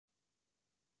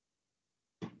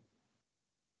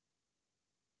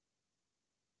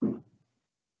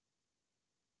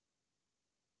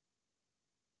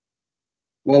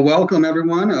Well, welcome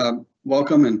everyone.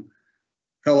 Welcome and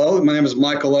hello. My name is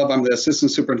Michael Love. I'm the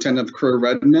Assistant Superintendent of Career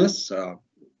Readiness.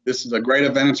 This is a great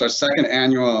event. It's our second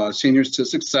annual Seniors to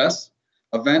Success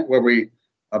event where we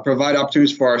provide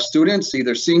opportunities for our students,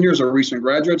 either seniors or recent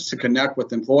graduates, to connect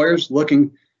with employers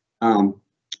looking to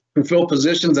fill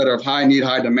positions that are of high need,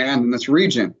 high demand in this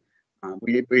region.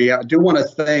 We do want to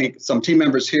thank some team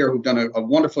members here who've done a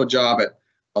wonderful job at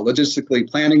logistically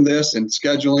planning this and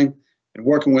scheduling and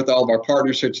working with all of our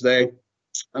partners here today.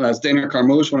 That's Dana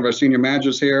Carmouche, one of our senior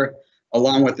managers here,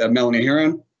 along with Melanie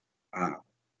Heron,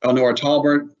 Eleanor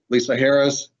Talbert, Lisa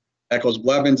Harris, Echoes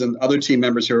Blevins, and other team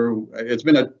members here. It's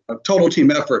been a total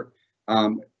team effort.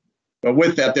 But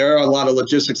with that, there are a lot of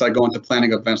logistics that go into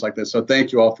planning events like this. So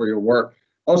thank you all for your work.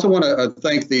 I also want to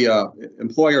thank the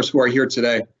employers who are here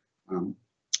today.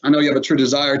 I know you have a true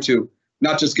desire to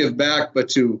not just give back, but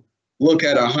to look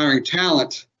at hiring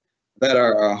talent that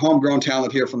are homegrown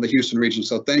talent here from the Houston region.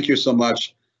 So thank you so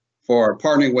much for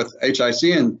partnering with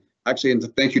HIC and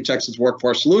thank you Texas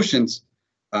Workforce Solutions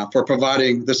for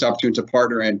providing this opportunity to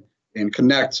partner and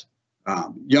connect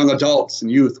young adults and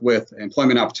youth with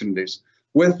employment opportunities.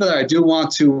 With that, I do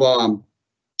want to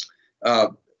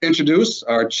introduce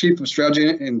our Chief of Strategy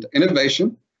and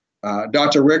Innovation,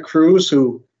 Dr. Rick Cruz,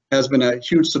 who has been a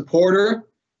huge supporter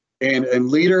and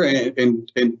leader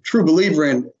and true believer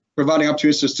in providing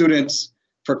opportunities to students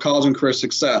for college and career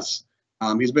success.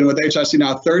 He's been with HIC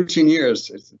now 13 years.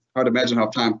 It's hard to imagine how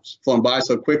time's flown by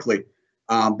so quickly.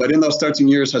 But in those 13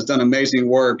 years has done amazing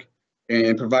work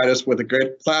and provided us with a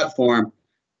great platform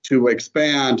to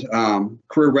expand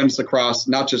career readiness across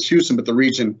not just Houston, but the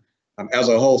region as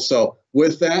a whole. So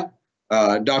with that,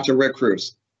 Dr. Rick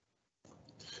Cruz.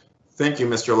 Thank you,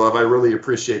 Mr. Love. I really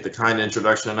appreciate the kind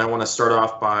introduction. And I want to start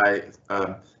off by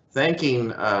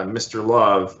thanking Mr.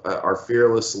 Love, our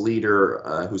fearless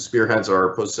leader who spearheads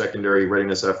our post-secondary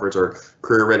readiness efforts, our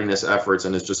career readiness efforts,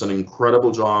 and is just an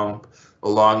incredible job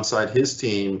alongside his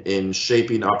team in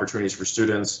shaping opportunities for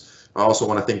students. I also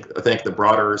want to thank the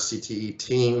broader CTE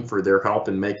team for their help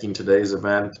in making today's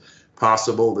event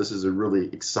possible. This is a really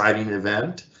exciting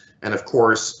event, and of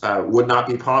course, would not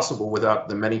be possible without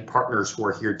the many partners who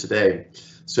are here today.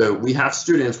 So we have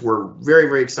students, we're very,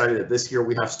 very excited that this year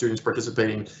we have students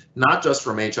participating, not just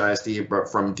from HISD, but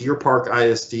from Deer Park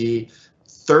ISD.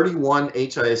 31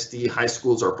 HISD high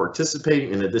schools are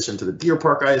participating in addition to the Deer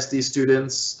Park ISD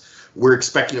students. We're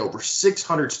expecting over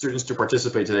 600 students to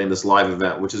participate today in this live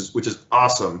event, which is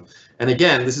awesome. And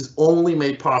again, this is only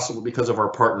made possible because of our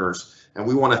partners. And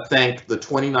we want to thank the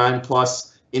 29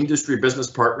 plus industry business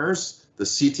partners, the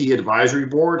CTE Advisory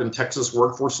Board and Texas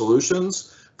Workforce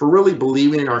Solutions, for really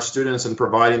believing in our students and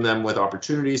providing them with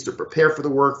opportunities to prepare for the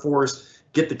workforce,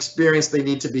 get the experience they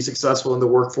need to be successful in the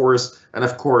workforce, and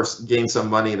of course, gain some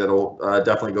money that'll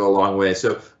definitely go a long way.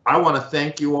 So I want to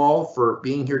thank you all for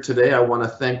being here today. I want to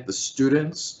thank the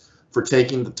students for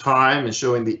taking the time and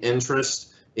showing the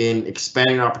interest in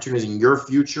expanding opportunities in your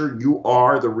future. You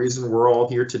are the reason we're all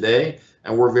here today,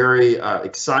 and we're very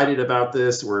excited about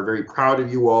this. We're very proud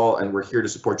of you all, and we're here to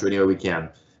support you any way we can.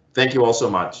 Thank you all so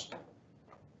much.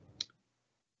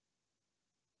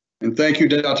 And thank you,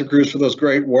 Dr. Cruz, for those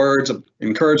great words of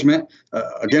encouragement.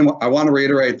 Again, I want to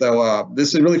reiterate, though,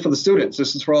 this is really for the students.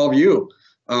 This is for all of you.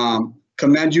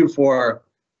 Commend you for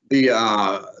the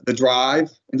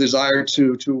drive and desire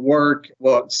to work,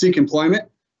 seek employment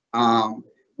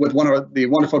with one of the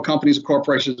wonderful companies and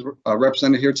corporations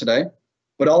represented here today.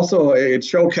 But also, it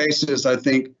showcases, I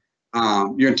think,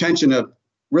 your intention of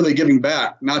really giving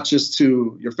back, not just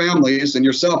to your families and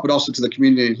yourself, but also to the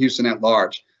community in Houston at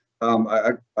large.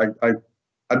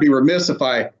 I'd be remiss if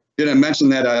I didn't mention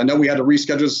that I know we had to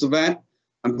reschedule this event.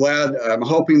 I'm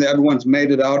hoping that everyone's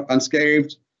made it out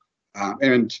unscathed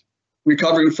and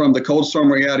recovering from the cold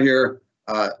storm we had here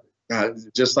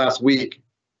just last week.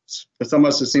 For some of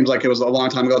us, it seems like it was a long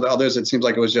time ago. To others, it seems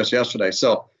like it was just yesterday.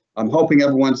 So I'm hoping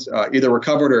everyone's either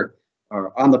recovered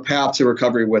or on the path to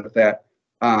recovery with that.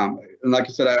 And like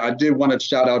I said, I did want to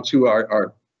shout out to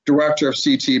our Director of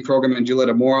CT Program,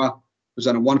 Julieta Mora, who's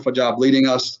done a wonderful job leading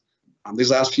us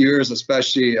these last few years,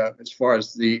 especially as far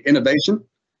as the innovation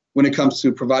when it comes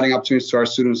to providing opportunities to our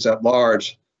students at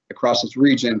large across this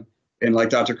region. And like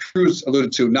Dr. Cruz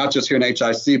alluded to, not just here in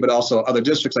HIC, but also other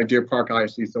districts like Deer Park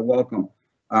ISD, so welcome.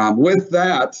 With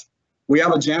that, we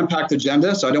have a jam-packed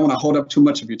agenda, so I don't want to hold up too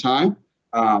much of your time.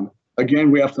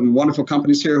 Again, we have some wonderful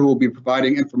companies here who will be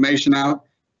providing information out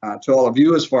to all of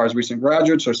you as far as recent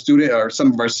graduates or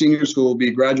some of our seniors who will be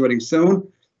graduating soon.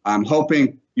 I'm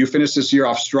hoping you finish this year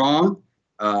off strong.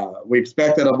 We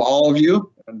expect that of all of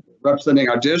you, representing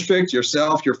our district,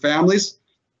 yourself, your families.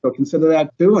 So consider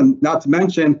that too. And not to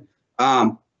mention,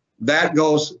 That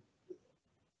goes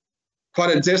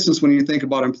quite a distance when you think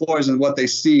about employers and what they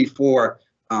see for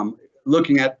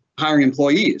looking at hiring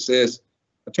employees. Is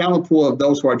a talent pool of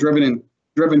those who are driven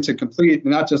to complete,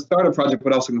 not just start a project,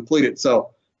 but also complete it.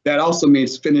 So that also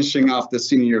means finishing off the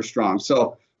senior year strong.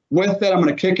 So with that, I'm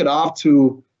going to kick it off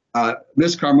to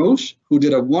Ms. Carmouche, who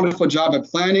did a wonderful job at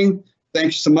planning. Thank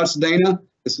you so much, Dana.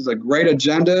 This is a great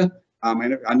agenda,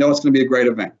 and I know it's going to be a great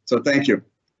event. So thank you.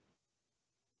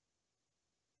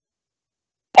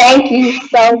 Thank you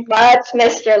so much,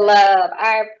 Mr. Love.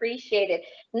 I appreciate it.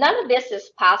 None of this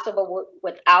is possible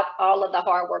without all of the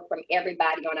hard work from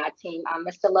everybody on our team.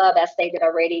 Mr. Love, as stated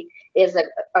already, is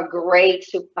a great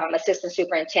assistant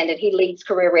superintendent. He leads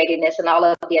career readiness and all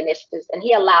of the initiatives, and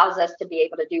he allows us to be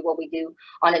able to do what we do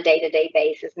on a day-to-day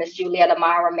basis. Ms. Juliet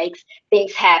Amara makes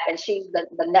things happen. She's the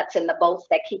nuts and the bolts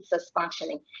that keeps us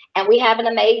functioning. And we have an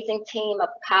amazing team of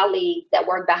colleagues that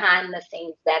work behind the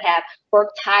scenes that have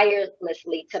worked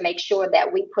tirelessly to make sure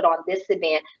that we put on this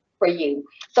event for you.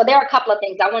 So there are a couple of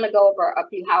things. I want to go over a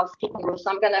few housekeeping rules.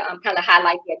 So I'm going to kind of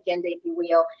highlight the agenda, if you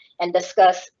will, and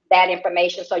discuss that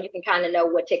information so you can kind of know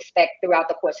what to expect throughout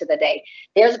the course of the day.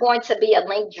 There's going to be a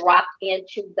link dropped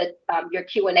into the your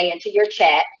Q&A, into your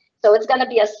chat. So it's going to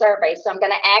be a survey. So I'm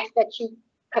going to ask that you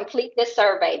complete this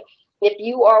survey. If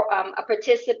you are a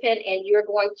participant and you're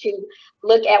going to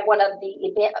look at one of the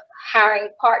event hiring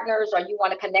partners, or you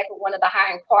want to connect with one of the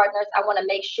hiring partners, I want to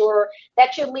make sure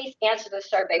that you at least answer the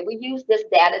survey. We use this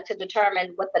data to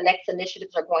determine what the next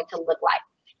initiatives are going to look like.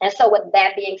 And so with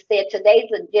that being said,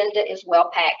 today's agenda is well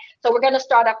packed. So we're going to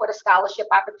start off with a scholarship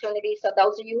opportunity. So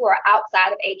those of you who are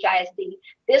outside of HISD,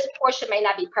 this portion may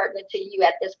not be pertinent to you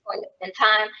at this point in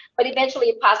time, but eventually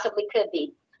it possibly could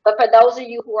be. But for those of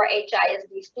you who are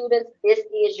HISD students, this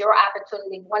is your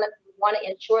opportunity. We want to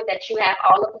ensure that you have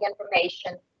all of the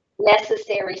information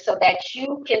necessary so that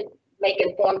you can make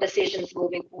informed decisions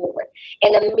moving forward.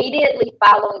 And immediately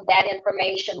following that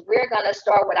information, we're going to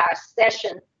start with our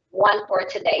session 1 for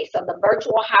today. So the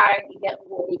virtual hiring event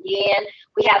will begin.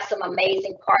 We have some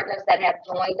amazing partners that have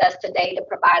joined us today to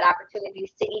provide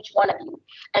opportunities to each one of you.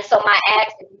 And so my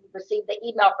ask, if you received the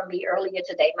email from me earlier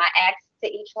today, my ask to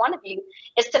each one of you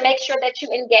is to make sure that you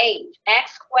engage,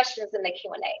 ask questions in the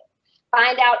Q&A.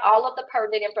 Find out all of the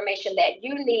pertinent information that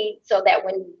you need so that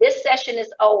when this session is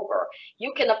over,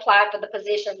 you can apply for the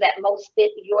positions that most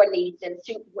fit your needs and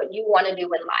suit what you want to do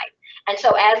in life. And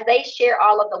so as they share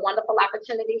all of the wonderful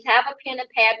opportunities, have a pen and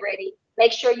pad ready.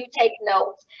 Make sure you take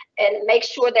notes and make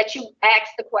sure that you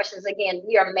ask the questions. Again,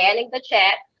 we are manning the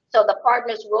chat, so the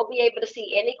partners will be able to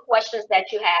see any questions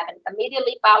that you have. And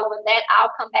immediately following that,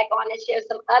 I'll come back on and share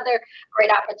some other great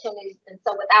opportunities. And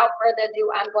so without further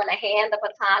ado, I'm going to hand the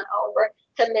baton over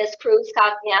to Ms. Cruz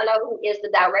Castellano, who is the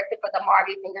director for the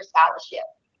Marvie Finger Scholarship.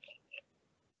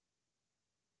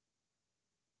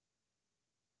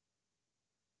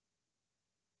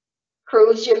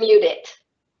 Cruz, you're muted.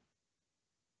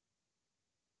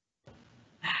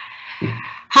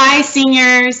 Hi,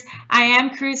 seniors. I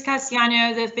am Cruz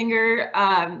Castellano,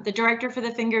 the director for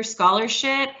the Finger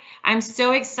Scholarship. I'm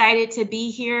so excited to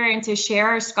be here and to share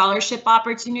our scholarship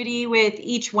opportunity with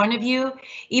each one of you.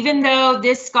 Even though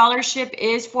this scholarship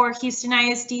is for Houston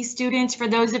ISD students, for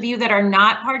those of you that are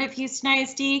not part of Houston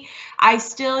ISD, I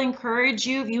still encourage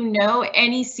you, if you know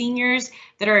any seniors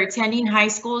that are attending high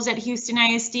schools at Houston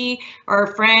ISD,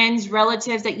 or friends,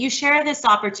 relatives, that you share this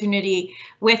opportunity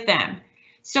with them.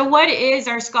 So what is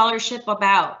our scholarship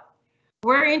about?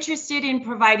 We're interested in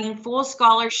providing full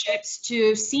scholarships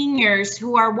to seniors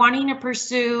who are wanting to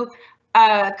pursue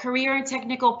a career and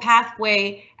technical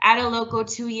pathway at a local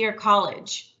 2-year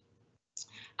college.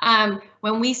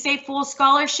 When we say full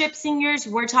scholarship, seniors,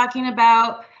 we're talking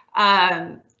about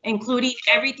including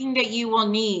everything that you will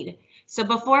need. So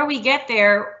before we get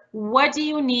there, what do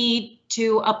you need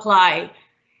to apply?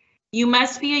 You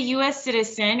must be a U.S.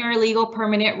 citizen or a legal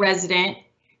permanent resident.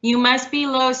 You must be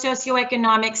low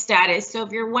socioeconomic status. So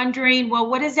if you're wondering, well,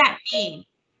 what does that mean?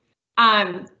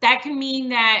 That can mean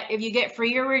that if you get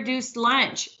free or reduced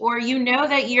lunch, or you know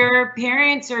that your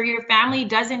parents or your family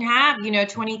doesn't have,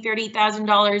 $20,000,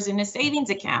 $30,000 in a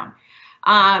savings account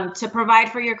to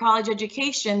provide for your college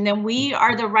education, then we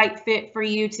are the right fit for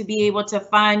you to be able to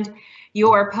fund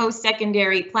your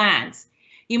post-secondary plans.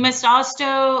 You must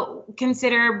also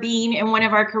consider being in one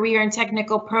of our career and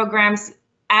technical programs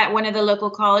at one of the local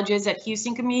colleges at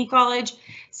Houston Community College,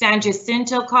 San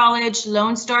Jacinto College,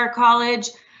 Lone Star College.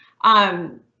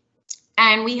 And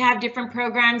we have different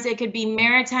programs. It could be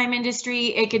maritime industry,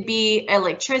 it could be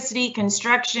electricity,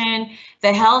 construction,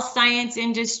 the health science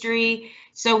industry.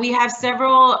 So we have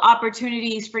several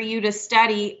opportunities for you to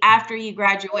study after you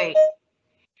graduate.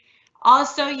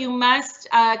 Also, you must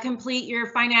complete your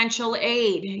financial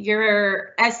aid.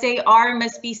 Your SAR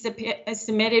must be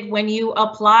submitted when you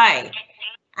apply.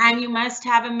 And you must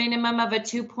have a minimum of a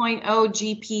 2.0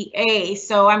 GPA.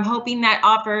 So I'm hoping that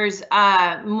offers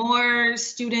more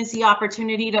students the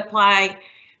opportunity to apply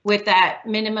with that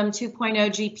minimum 2.0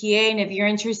 GPA. And if you're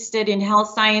interested in health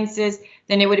sciences,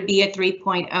 then it would be a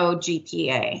 3.0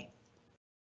 GPA.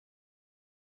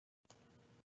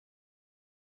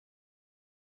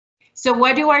 So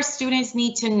what do our students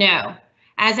need to know?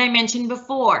 As I mentioned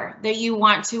before, that you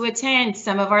want to attend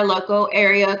some of our local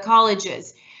area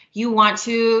colleges. You want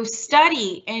to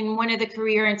study in one of the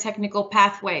career and technical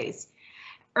pathways.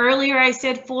 Earlier, I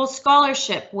said full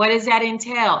scholarship. What does that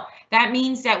entail? That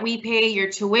means that we pay your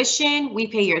tuition, we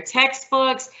pay your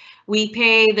textbooks, we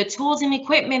pay the tools and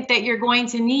equipment that you're going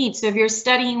to need. So if you're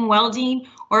studying welding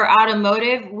or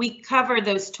automotive, we cover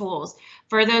those tools.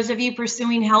 For those of you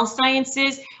pursuing health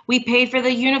sciences, we pay for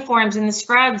the uniforms and the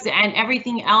scrubs and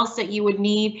everything else that you would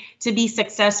need to be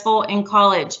successful in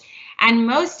college. And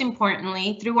most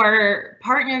importantly, through our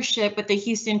partnership with the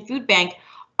Houston Food Bank,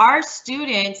 our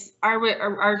students,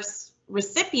 our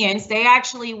recipients, they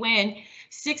actually win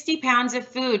 60 pounds of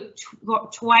food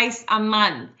twice a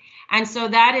month. And so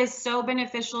that is so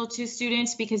beneficial to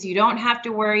students because you don't have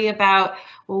to worry about,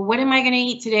 well, what am I going to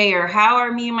eat today? Or how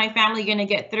are me and my family going to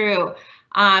get through?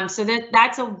 So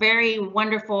that's a very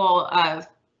wonderful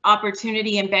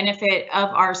opportunity and benefit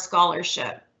of our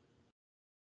scholarship.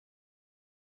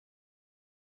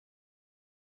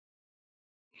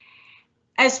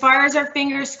 As far as our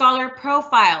Finger Scholar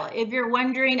profile, if you're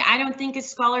wondering, I don't think a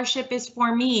scholarship is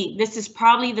for me, this is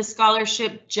probably the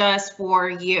scholarship just for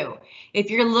you. If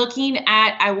you're looking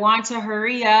at, I want to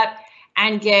hurry up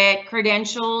and get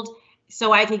credentialed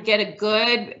so I could get a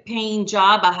good paying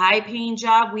job, a high paying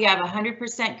job, we have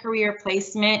 100% career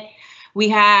placement. We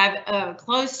have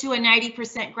close to a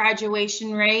 90%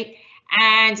 graduation rate.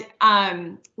 And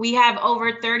we have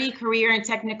over 30 career and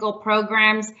technical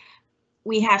programs.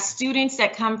 We have students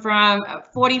that come from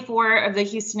 44 of the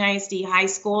Houston ISD high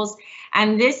schools.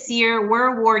 And this year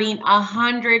we're awarding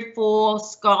 100 full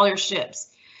scholarships.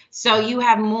 So you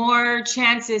have more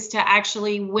chances to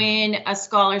actually win a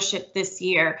scholarship this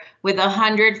year with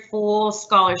 100 full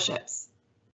scholarships.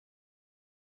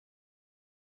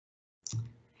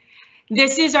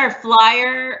 This is our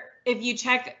flyer. If you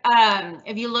check,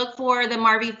 if you look for the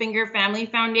Marvie Finger Family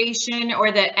Foundation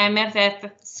or the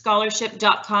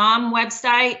mffscholarship.com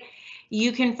website,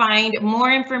 you can find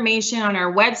more information on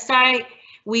our website.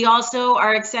 We also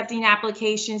are accepting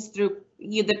applications through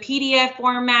the PDF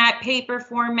format, paper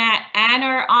format, and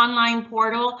our online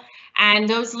portal. And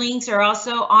those links are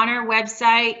also on our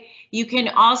website. You can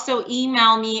also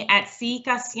email me at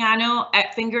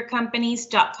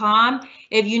ccassiano@fingercompanies.com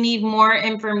if you need more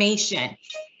information.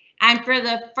 And for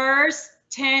the first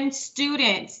 10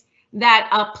 students that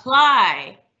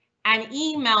apply and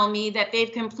email me that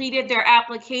they've completed their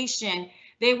application,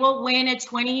 they will win a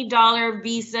 $20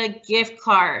 Visa gift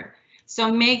card.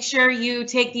 So make sure you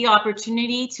take the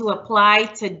opportunity to apply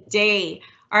today.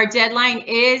 Our deadline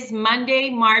is Monday,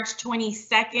 March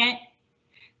 22nd.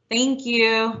 Thank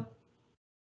you.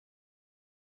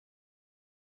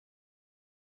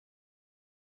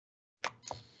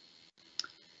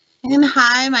 And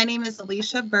hi, my name is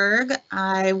Alicia Berg.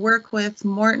 I work with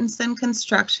Mortensen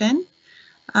Construction.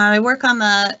 I work on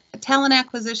the talent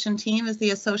acquisition team as the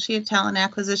Associate Talent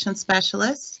Acquisition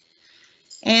Specialist.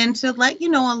 And to let you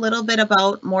know a little bit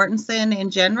about Mortensen in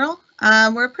general,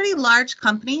 we're a pretty large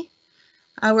company.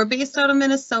 We're based out of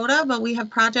Minnesota, but we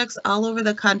have projects all over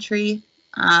the country.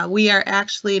 We are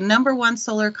actually #1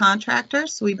 solar contractor,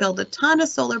 so we build a ton of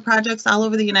solar projects all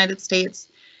over the United States.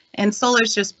 And solar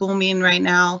is just booming right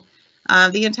now.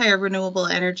 The entire renewable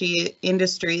energy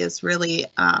industry is really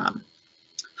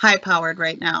high-powered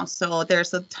right now. So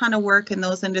there's a ton of work in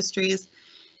those industries.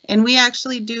 And we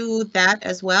actually do that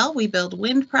as well. We build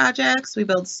wind projects, we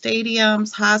build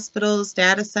stadiums, hospitals,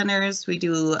 data centers, we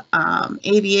do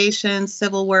aviation,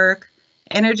 civil work,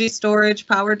 energy storage,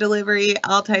 power delivery,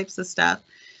 all types of stuff.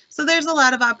 So there's a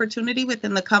lot of opportunity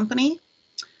within the company.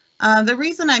 The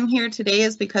reason I'm here today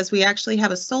is because we actually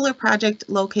have a solar project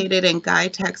located in Guy,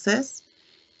 Texas,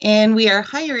 and we are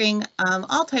hiring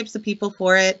all types of people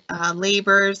for it,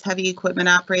 laborers, heavy equipment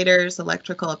operators,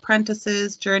 electrical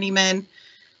apprentices, journeymen,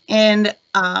 and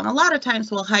a lot of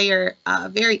times we'll hire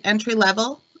very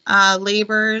entry-level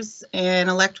laborers and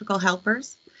electrical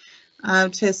helpers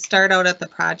to start out at the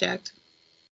project.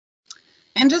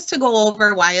 And just to go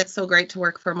over why it's so great to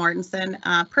work for Mortensen,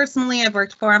 personally, I've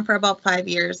worked for them for about 5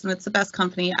 years, and it's the best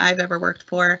company I've ever worked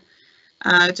for.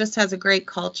 It just has a great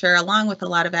culture along with a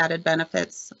lot of added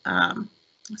benefits,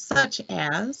 such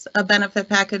as a benefit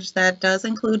package that does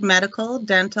include medical,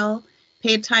 dental,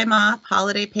 paid time off,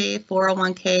 holiday pay,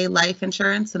 401k, life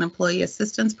insurance, and employee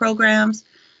assistance programs,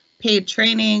 paid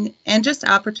training, and just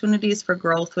opportunities for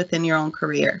growth within your own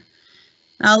career.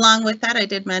 Now, along with that, I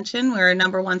did mention we're a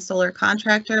 #1 solar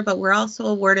contractor, but we're also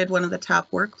awarded one of the top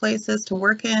workplaces to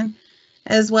work in,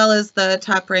 as well as the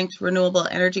top-ranked renewable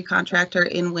energy contractor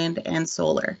in wind and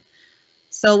solar.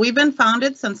 So we've been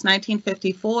founded since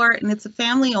 1954, and it's a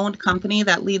family-owned company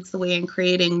that leads the way in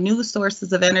creating new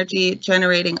sources of energy,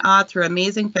 generating awe through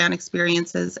amazing fan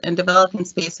experiences, and developing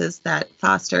spaces that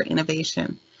foster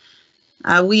innovation.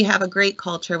 We have a great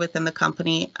culture within the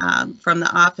company, from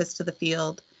the office to the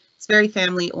field. It's very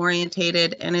family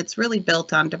orientated, and it's really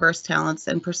built on diverse talents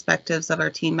and perspectives of our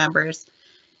team members.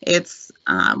 It's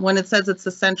when it says it's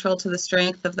essential to the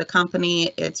strength of the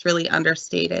company, it's really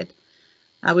understated.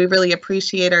 We really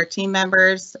appreciate our team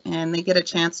members, and they get a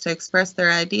chance to express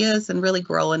their ideas and really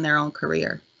grow in their own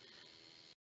career.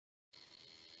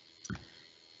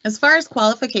 As far as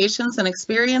qualifications and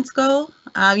experience go,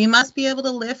 you must be able to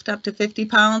lift up to 50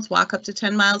 pounds, walk up to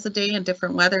 10 miles a day in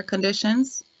different weather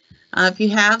conditions. If you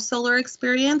have solar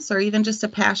experience or even just a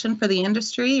passion for the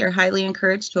industry, you're highly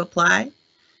encouraged to apply.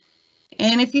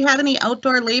 And if you have any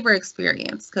outdoor labor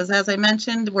experience, because as I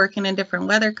mentioned, working in different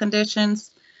weather conditions,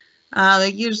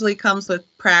 it usually comes with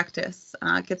practice.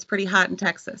 It gets pretty hot in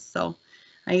Texas, so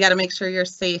you got to make sure you're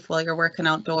safe while you're working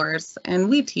outdoors. And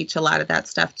we teach a lot of that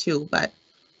stuff too, but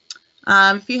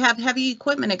if you have heavy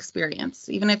equipment experience,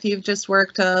 even if you've just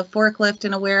worked a forklift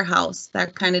in a warehouse,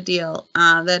 that kind of deal,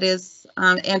 that is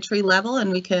entry level,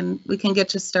 and we can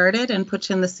get you started and put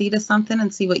you in the seat of something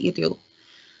and see what you do.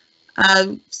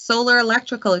 Solar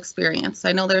electrical experience.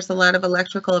 I know there's a lot of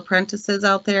electrical apprentices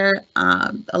out there,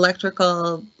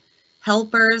 electrical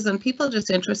helpers, and people just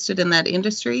interested in that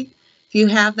industry. If you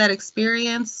have that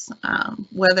experience,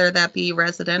 whether that be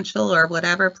residential or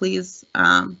whatever, please,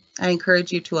 I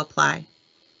encourage you to apply.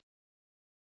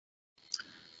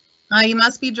 You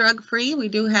must be drug-free. We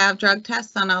do have drug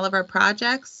tests on all of our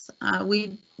projects.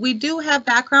 We do have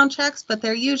background checks, but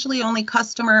they're usually only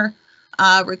customer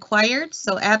required.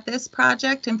 So at this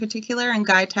project in particular in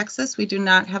Guy, Texas, we do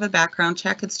not have a background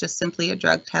check. It's just simply a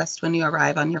drug test when you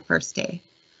arrive on your first day.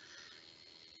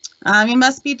 You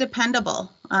must be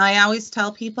dependable. I always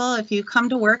tell people, if you come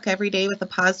to work every day with a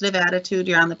positive attitude,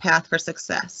 you're on the path for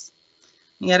success.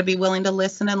 You got to be willing to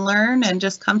listen and learn, and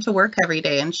just come to work every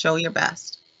day and show your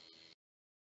best.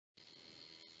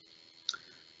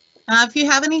 If you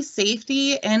have any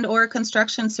safety and/or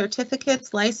construction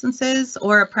certificates, licenses,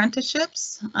 or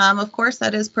apprenticeships, of course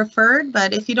that is preferred,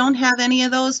 but if you don't have any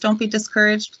of those, don't be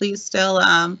discouraged. Please still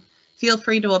feel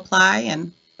free to apply,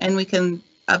 and we can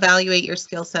evaluate your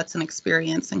skill sets and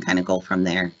experience and kind of go from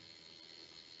there.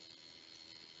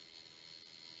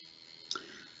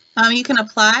 You can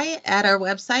apply at our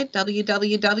website,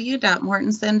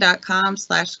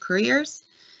 www.mortenson.com/careers,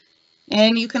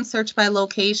 and you can search by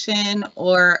location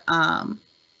or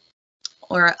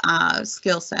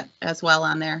skill set as well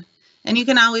on there. And you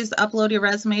can always upload your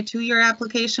resume to your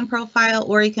application profile,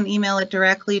 or you can email it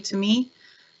directly to me,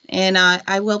 and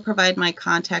I will provide my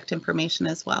contact information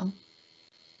as well.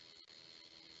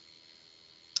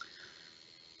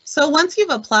 So once you've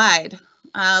applied,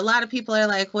 a lot of people are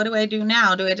like, what do I do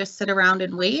now? Do I just sit around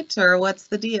and wait, or what's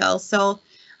the deal? So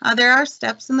there are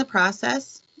steps in the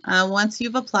process. Once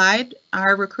you've applied,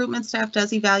 our recruitment staff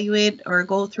does evaluate or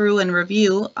go through and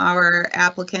review our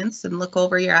applicants and look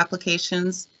over your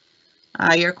applications,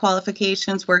 your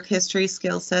qualifications, work history,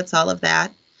 skill sets, all of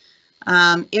that.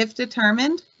 If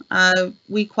determined,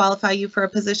 we qualify you for a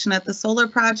position at the solar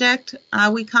project,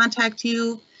 we contact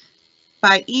you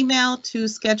by email to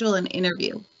schedule an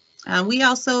interview. We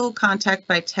also contact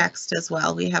by text as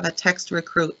well. We have a text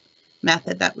recruit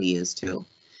method that we use too.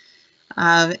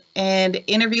 And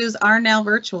interviews are now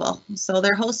virtual, so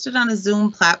they're hosted on a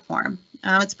Zoom platform.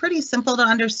 It's pretty simple to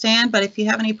understand, but if you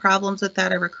have any problems with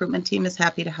that, our recruitment team is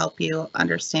happy to help you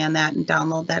understand that and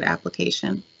download that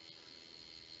application.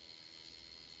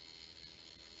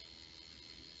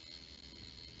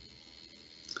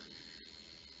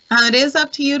 It is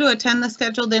up to you to attend the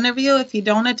scheduled interview. If you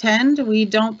don't attend, we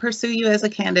don't pursue you as a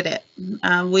candidate.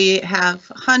 We have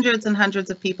hundreds and hundreds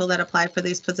of people that apply for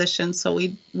these positions, so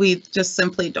we just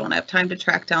simply don't have time to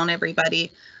track down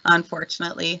everybody,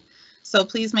 unfortunately. So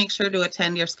please make sure to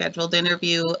attend your scheduled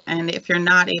interview, and if you're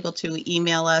not able to,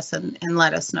 email us and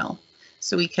let us know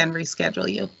so we can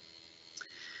reschedule you.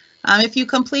 If you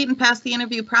complete and pass the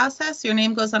interview process, your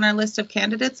name goes on our list of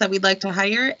candidates that we'd like to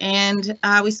hire, and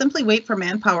we simply wait for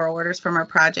manpower orders from our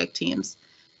project teams.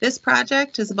 This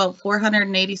project is about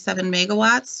 487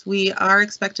 megawatts. We are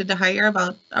expected to hire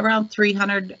around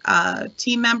 300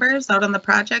 team members out on the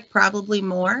project, probably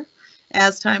more.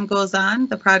 As time goes on,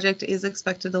 the project is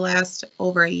expected to last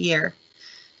over a year.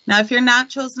 Now, if you're not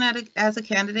chosen as a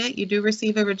candidate, you do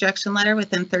receive a rejection letter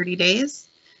within 30 days.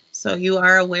 So you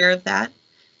are aware of that.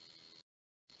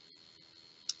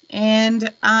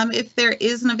 And if there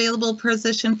is an available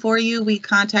position for you, we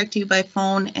contact you by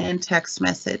phone and text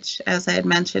message. As I had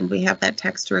mentioned, we have that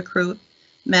text to recruit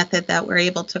method that we're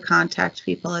able to contact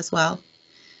people as well.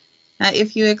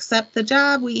 If you accept the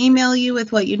job, we email you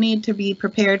with what you need to be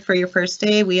prepared for your first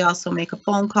day. We also make a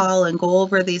phone call and go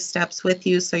over these steps with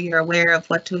you so you're aware of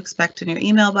what to expect in your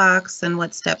email box and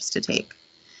what steps to take.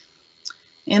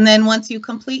 And then once you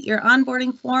complete your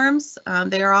onboarding forms,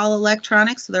 they are all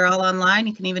electronic, so they're all online.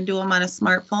 You can even do them on a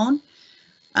smartphone.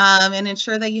 And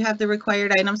ensure that you have the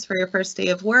required items for your first day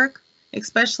of work,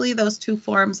 especially those 2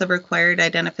 forms of required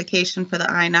identification for the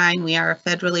I-9. We are a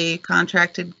federally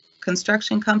contracted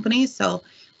construction company, so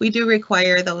we do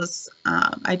require those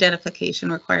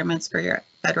identification requirements for your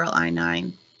federal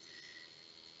I-9.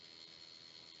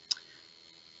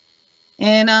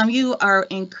 And you are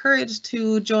encouraged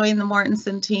to join the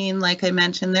Mortenson team. Like I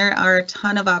mentioned, there are a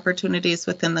ton of opportunities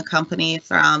within the company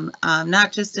from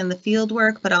not just in the field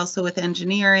work, but also with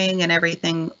engineering and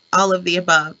everything, all of the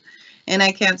above. And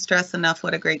I can't stress enough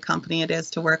what a great company it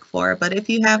is to work for. But if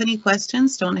you have any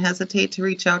questions, don't hesitate to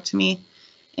reach out to me.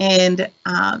 And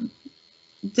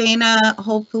Dana,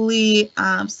 hopefully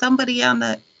somebody on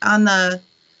the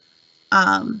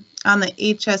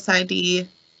HSID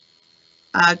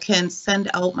can send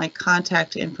out my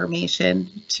contact information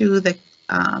to the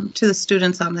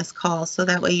students on this call, so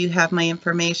that way you have my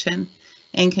information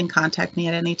and can contact me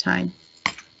at any time.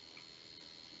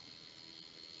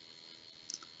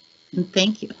 And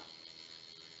thank you.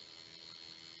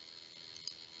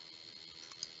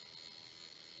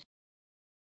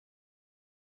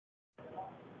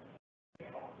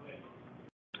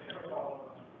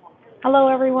 Hello,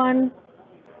 everyone.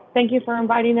 Thank you for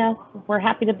inviting us. We're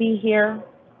happy to be here.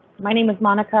 My name is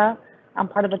Monica. I'm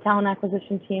part of the talent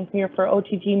acquisition team here for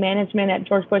OTG Management at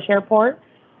George Bush Airport,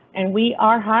 and we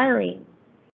are hiring.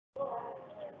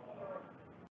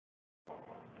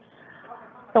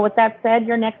 So with that said,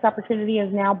 your next opportunity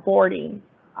is now boarding.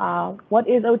 What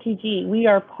is OTG? We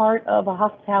are part of a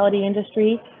hospitality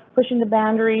industry, pushing the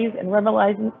boundaries and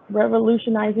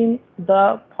revolutionizing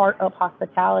the part of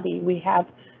hospitality. We have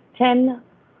 10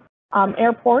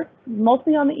 airports,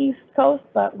 mostly on the East Coast,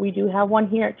 but we do have one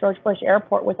here at George Bush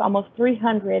Airport with almost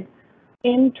 300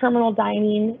 in-terminal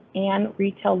dining and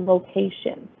retail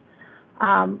locations.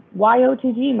 Why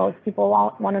OTG? Most people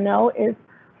want to know is,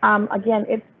 again,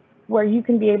 it's where you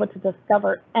can be able to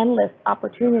discover endless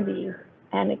opportunities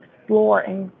and explore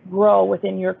and grow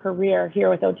within your career here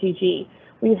with OTG.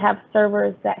 We have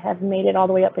servers that have made it all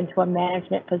the way up into a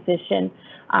management position.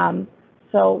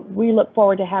 So we look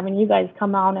forward to having you guys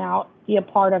come on out, be a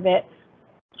part of it,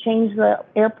 change the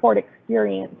airport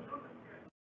experience,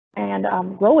 and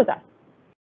grow with us.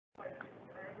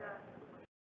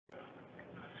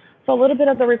 So a little bit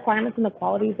of the requirements and the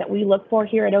qualities that we look for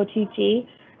here at OTG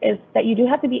is that you do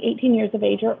have to be 18 years of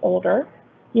age or older.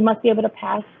 You must be able to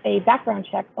pass a background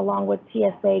check along with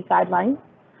TSA guidelines,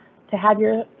 to have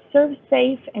your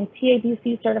ServSafe and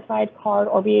TABC certified card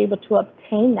or be able to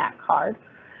obtain that card.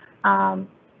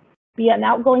 Be an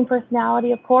outgoing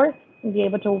personality, of course, and be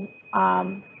able to,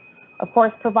 of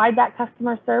course, provide that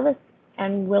customer service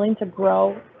and willing to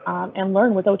grow and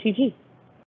learn with OTG.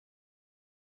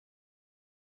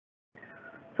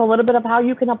 So a little bit of how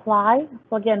you can apply.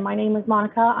 So again, my name is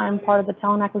Monica. I'm part of the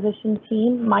talent acquisition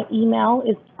team. My email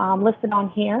is listed on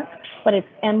here, but it's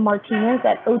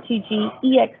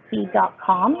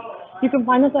mmartinez@otgext.com. You can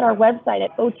find us at our website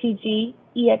at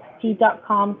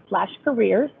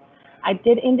otgext.com/careers. I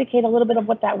did indicate a little bit of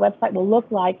what that website will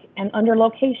look like, and under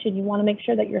location, you want to make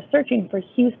sure that you're searching for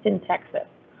Houston, Texas.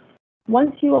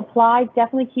 Once you apply,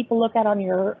 definitely keep a lookout on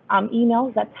your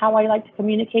emails. That's how I like to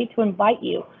communicate to invite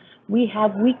you. We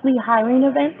have weekly hiring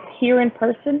events here in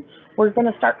person. We're going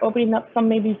to start opening up some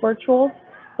maybe virtual.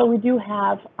 So we do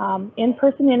have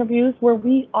in-person interviews where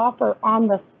we offer on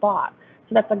the spot.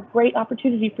 So that's a great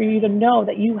opportunity for you to know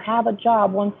that you have a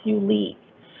job once you leave.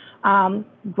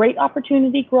 Great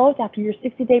opportunity growth after your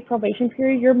 60-day probation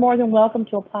period. You're more than welcome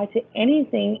to apply to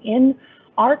anything in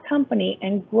our company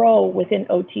and grow within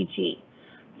OTG.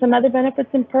 Some other benefits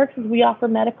and perks is we offer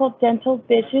medical, dental,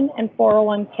 vision, and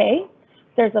 401k.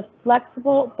 There's a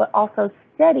flexible but also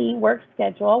steady work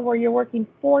schedule where you're working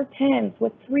 4 10s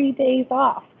with 3 days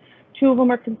off. 2 of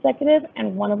them are consecutive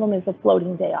and 1 of them is a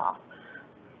floating day off.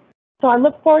 So I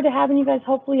look forward to having you guys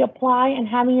hopefully apply and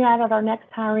having you out at our next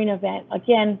hiring event.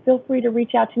 Again, feel free to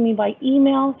reach out to me by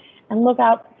email and look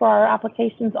out for our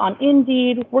applications on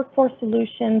Indeed, Workforce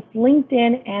Solutions,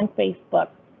 LinkedIn, and Facebook.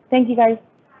 Thank you, guys.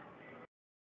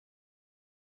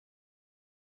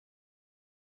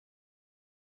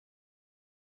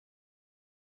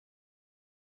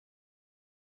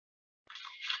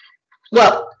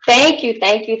 Well, thank you,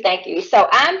 thank you, thank you. So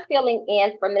I'm filling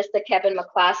in for Mr. Kevin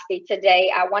McCloskey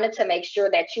today. I wanted to make sure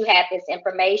that you had this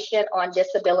information on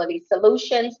Disability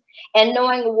Solutions and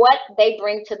knowing what they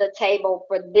bring to the table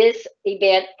for this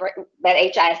event that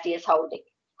HISD is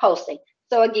hosting.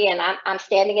 So again, I'm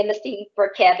standing in the seat for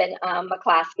Kevin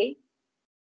McCloskey.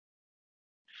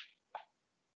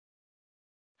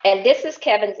 And this is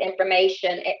Kevin's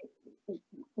information.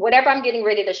 Whatever I'm getting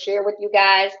ready to share with you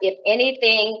guys, if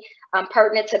anything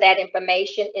pertinent to that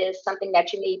information is something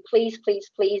that you need, please, please,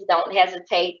 please don't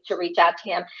hesitate to reach out to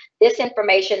him. This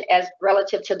information as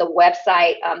relative to the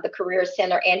website, the Career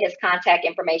Center, and his contact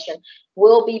information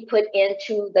will be put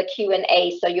into the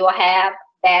Q&A. So you'll have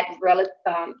that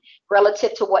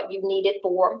relative to what you need it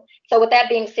for. So with that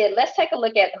being said, let's take a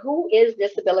look at who is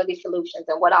Disability Solutions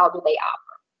and what all do they offer.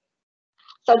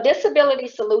 So Disability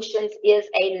Solutions is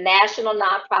a national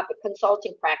nonprofit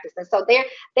consulting practice. And so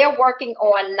they're working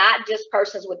on not just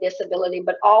persons with disability,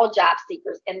 but all job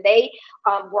seekers. And they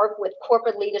work with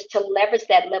corporate leaders to leverage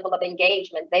that level of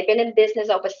engagement. They've been in business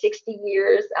over 60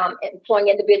 years, employing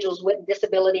individuals with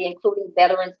disability, including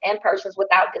veterans and persons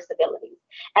without disabilities.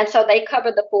 And so they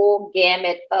cover the full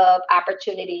gamut of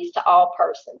opportunities to all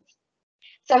persons.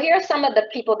 So here are some of the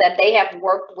people that they have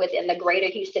worked with in the greater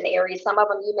Houston area. Some of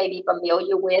them you may be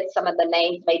familiar with. Some of the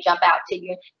names may jump out to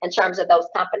you in terms of those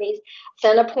companies.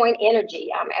 CenterPoint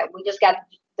Energy. We just got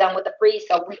done with the freeze,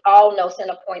 so we all know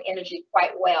CenterPoint Energy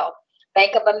quite well.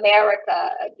 Bank of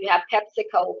America, you have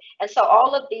PepsiCo. And so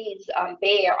all of these,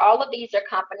 all of these are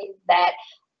companies that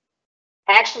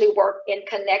actually work in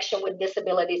connection with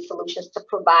Disability Solutions to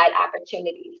provide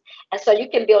opportunities. And so you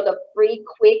can build a free,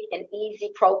 quick, and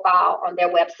easy profile on their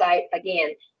website.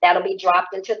 Again, that'll be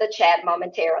dropped into the chat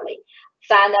momentarily.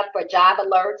 Sign up for job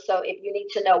alerts. So if you need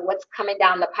to know what's coming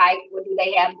down the pipe, what do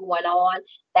they have going on,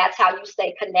 that's how you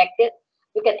stay connected.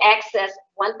 You can access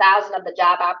 1,000 of the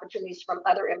job opportunities from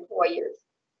other employers.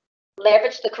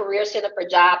 Leverage the Career Center for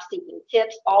job seeking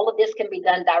tips. All of this can be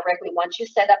done directly once you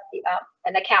set up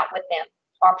an account with them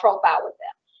or profile with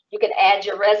them. You can add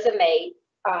your resume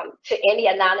to any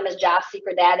anonymous job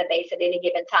seeker database at any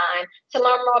given time to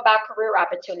learn more about career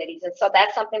opportunities. And so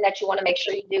that's something that you want to make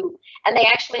sure you do. And they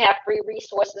actually have free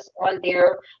resources on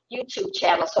their YouTube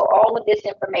channel. So all of this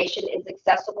information is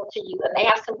accessible to you, and they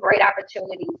have some great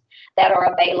opportunities that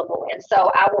are available. And so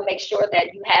I will make sure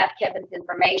that you have Kevin's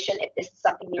information if this is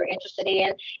something you're interested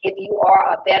in. If you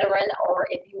are a veteran or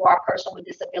if you are a person with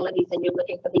disabilities and you're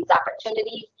looking for these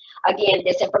opportunities, again,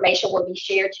 this information will be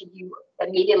shared to you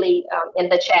immediately in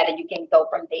the chat, and you can go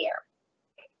from there.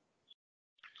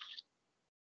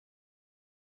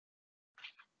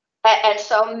 And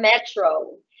so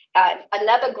Metro,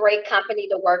 another great company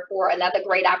to work for, another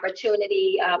great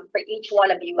opportunity for each one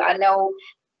of you. I know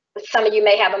some of you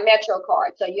may have a Metro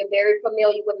card, so you're very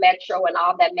familiar with Metro and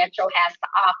all that Metro has to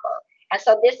offer. And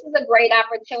so this is a great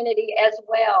opportunity as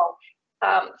well.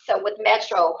 So with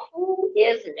Metro, who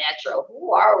is Metro?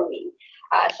 Who are we?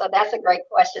 So that's a great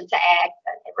question to ask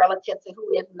relative to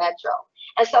who is Metro.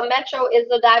 And so Metro is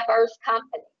a diverse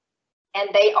company, and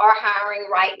they are hiring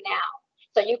right now.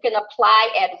 So you can apply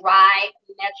at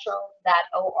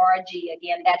ridemetro.org.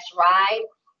 Again, that's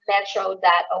ridemetro.org,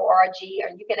 or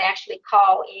you can actually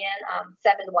call in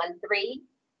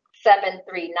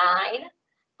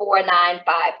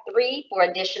 713-739-4953 for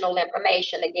additional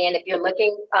information. Again, if you're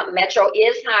looking, Metro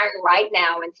is hiring right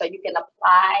now, and so you can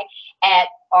apply at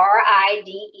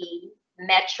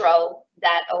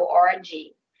ridemetro.org.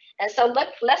 And so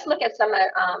let's look at some of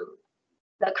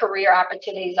the career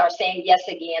opportunities are saying yes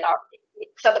again.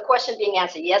 So the question being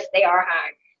answered, yes, they are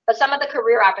hiring. But some of the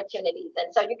career opportunities,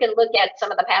 and so you can look at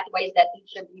some of the pathways that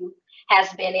each of you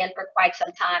has been in for quite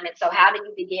some time. And so how do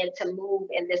you begin to move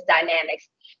in this dynamics?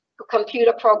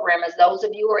 Computer programmers, those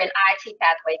of you who are in IT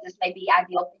pathways, this may be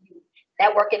ideal for you.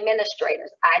 Network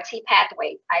administrators, IT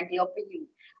pathways, ideal for you.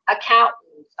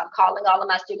 Accountants, I'm calling all of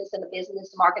my students in the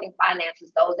business, marketing,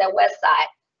 finances, those at Westside,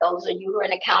 those of you who are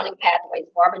in accounting pathways,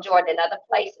 Barbara Jordan and other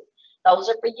places, those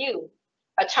are for you.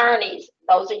 Attorneys,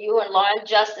 those of you who are in law and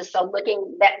justice, so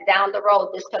looking down the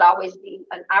road, this could always be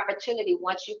an opportunity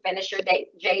once you finish your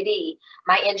JD.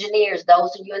 My engineers,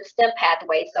 those of you in STEM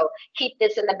pathways, so keep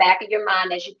this in the back of your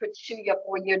mind as you pursue your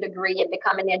 4-year degree and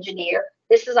become an engineer.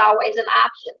 This is always an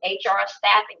option. HR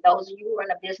staffing, those of you who are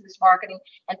in a business, marketing,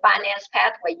 and finance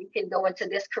pathway, you can go into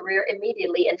this career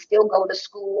immediately and still go to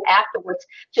school afterwards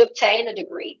to obtain a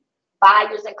degree.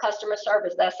 Buyers and customer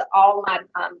service, that's all my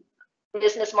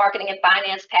business, marketing, and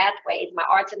finance pathways, my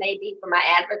arts and AV for my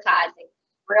advertising,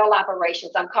 rail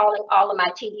operations. I'm calling all of my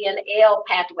TD&L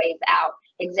pathways out.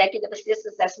 Executive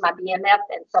assistants, that's my BMF,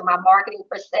 and so my marketing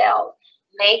for sales,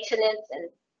 maintenance and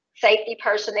safety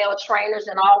personnel, trainers,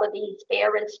 and all of these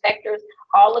air inspectors,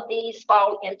 all of these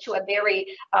fall into a very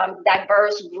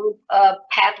diverse group of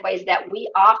pathways that we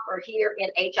offer here in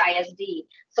HISD.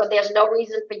 So there's no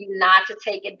reason for you not to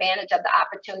take advantage of the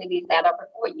opportunities that are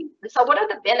before you. And so what are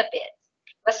the benefits?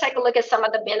 Let's take a look at some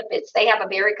of the benefits. They have a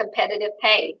very competitive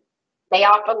pay. They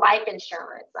offer life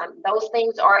insurance. Those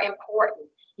things are important.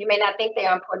 You may not think they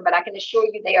are important, but I can assure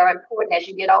you they are important. As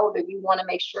you get older, you want to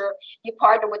make sure you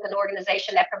partner with an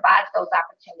organization that provides those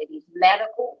opportunities: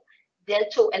 medical,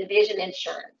 dental, and vision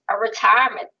insurance, a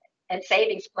retirement and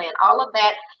savings plan. All of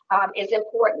that is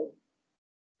important.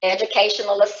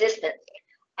 Educational assistance,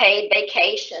 paid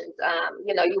vacations.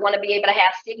 You want to be able to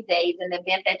have sick days in the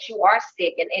event that you are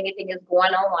sick and anything is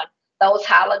going on. Those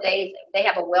holidays, they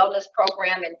have a wellness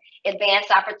program and advanced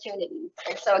opportunities.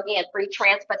 And so again, free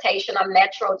transportation on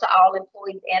Metro to all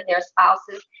employees and their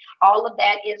spouses. All of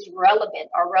that is relevant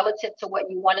or relative to what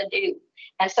you want to do.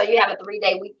 And so you have a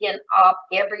 3-day weekend off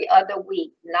every other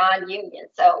week, non-union.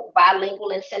 So bilingual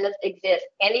incentives exist.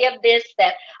 Any of this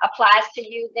that applies to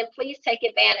you, then please take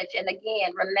advantage. And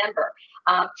again, remember,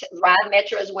 Ride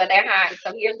Metro is where they're hiring.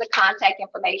 So here's the contact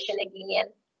information again,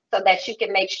 so that you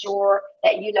can make sure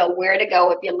that you know where to go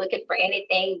if you're looking for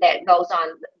anything that goes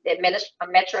on. The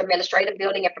Metro Administrative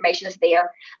Building information is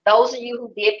there. Those of you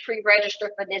who did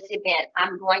pre-register for this event,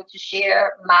 I'm going to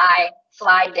share my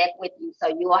slide deck with you, so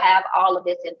you will have all of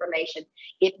this information.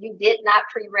 If you did not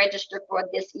pre-register for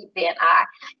this event,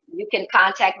 you can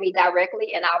contact me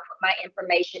directly, and I'll put my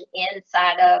information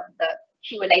inside of the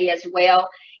Q&A as well,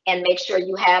 and make sure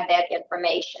you have that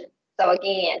information. So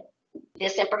again,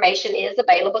 this information is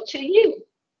available to you.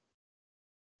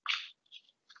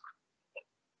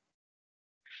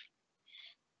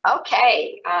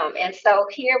 Okay, and so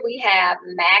here we have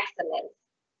Maximus,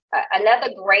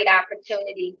 another great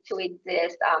opportunity to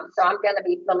exist. So I'm going to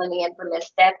be filling in for Miss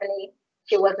Stephanie.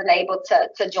 She wasn't able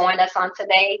to join us on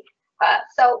today.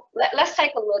 So let's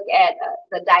take a look at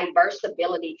the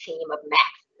Diversability team of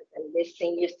Maximus and this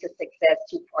Seniors to Success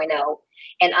 2.0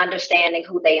 and understanding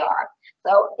who they are.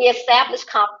 So the established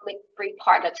conflict-free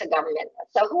partner to government.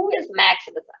 So who is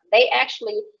Maximus? They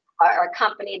actually are a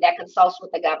company that consults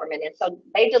with the government. And so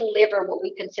they deliver what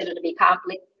we consider to be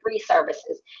conflict-free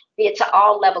services, be it to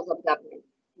all levels of government.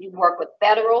 You work with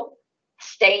federal,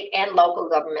 state, and local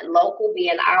government. Local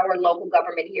being our local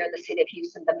government here in the city of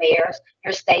Houston, the mayors.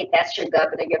 Your state, that's your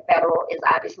governor. Your federal is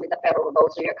obviously the federal.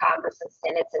 Those are your Congress and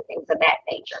Senates and things of that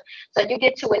nature. So you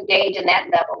get to engage in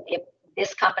that level if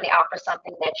this company offers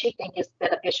something that you think is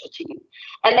beneficial to you.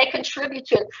 And they contribute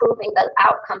to improving the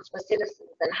outcomes for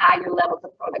citizens and higher levels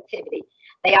of productivity.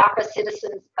 They offer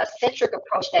citizens a centric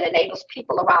approach that enables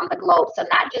people around the globe, so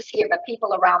not just here, but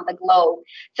people around the globe,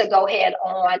 to go ahead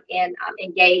on and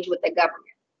engage with the government.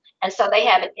 And so they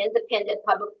have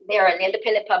they're an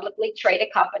independent publicly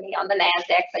traded company on the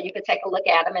NASDAQ, so you can take a look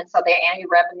at them. And so their annual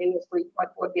revenue is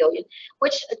 $3.4 billion,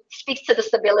 which speaks to the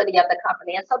stability of the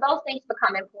company. And so those things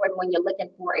become important when you're looking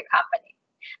for a company.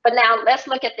 But now let's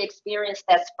look at the experience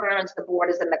that spans the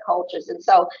borders and the cultures. And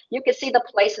so you can see the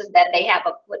places that they have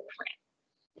a footprint.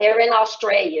 They're in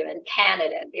Australia and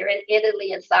Canada. They're in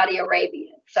Italy and Saudi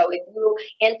Arabia. So if you're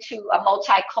into a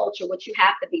multicultural, what you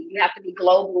have to be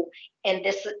global in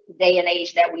this day and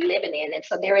age that we're living in. And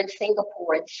so they're in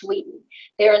Singapore and Sweden.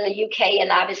 They're in the UK, and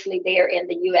obviously they're in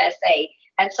the USA.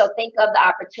 And so think of the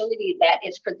opportunity that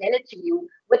is presented to you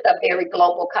with a very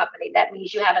global company. That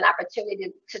means you have an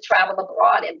opportunity to travel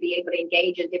abroad and be able to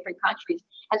engage in different countries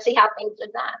and see how things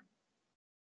are done.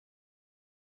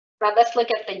 Now let's look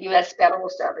at the U.S. Federal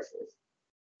Services.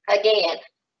 Again,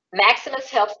 Maximus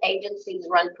helps agencies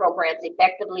run programs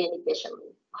effectively and efficiently.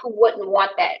 Who wouldn't want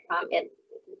that? And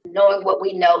knowing what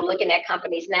we know, looking at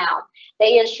companies now,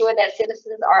 they ensure that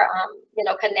citizens are,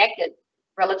 connected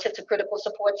relative to critical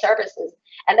support services,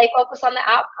 and they focus on the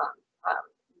outcome.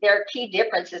 their key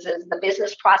differences is the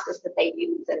business process that they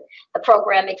use and the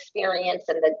program experience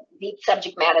and the deep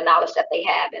subject matter knowledge that they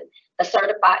have and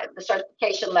the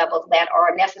certification levels that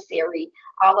are necessary.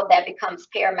 All of that becomes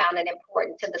paramount and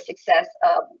important to the success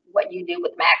of what you do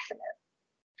with Maximus.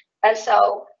 And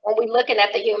so when we're looking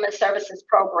at the human services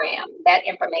program, that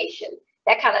information,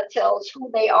 that kind of tells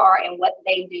who they are and what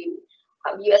they do.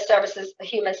 U.S. Services, the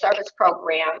Human Service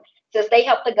Program, says they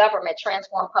help the government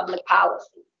transform public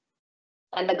policy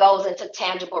and the goals into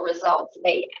tangible results.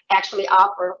 They actually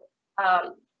offer,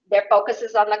 their focus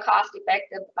is on the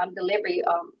cost-effective delivery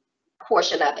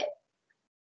portion of it.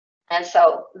 And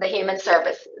so the human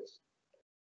services.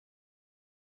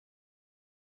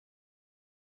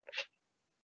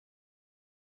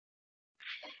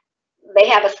 They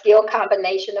have a skilled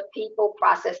combination of people,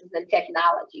 processes, and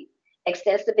technology,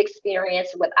 extensive experience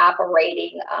with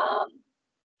operating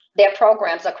their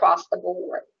programs across the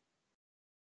board.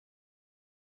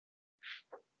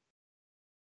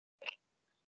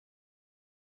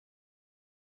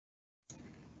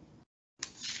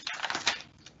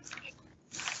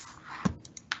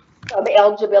 So the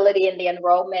eligibility and the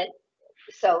enrollment.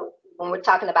 So when we're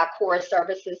talking about core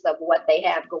services of what they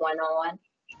have going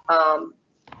on.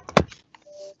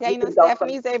 Dana,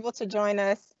 Stephanie's able to join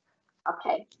us.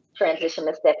 Okay, transition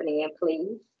Ms. Stephanie in,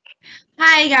 please.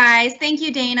 Hi guys, thank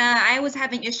you, Dana. I was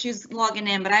having issues logging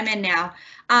in, but I'm in now.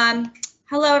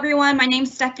 Hello everyone, my name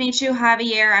is Stephanie Chu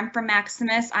Javier. I'm from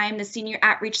Maximus. I am the Senior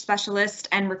Outreach Specialist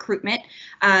and Recruitment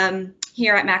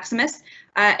here at Maximus.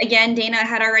 Again, Dana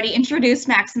had already introduced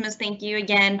Maximus, thank you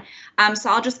again. So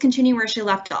I'll just continue where she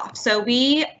left off. So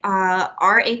we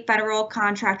are a federal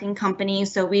contracting company,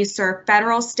 so we serve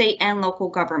federal, state, and local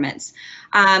governments.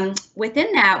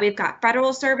 Within that, we've got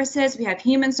federal services, we have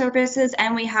human services,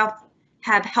 and we have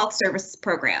health service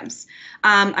programs.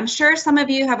 I'm sure some of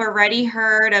you have already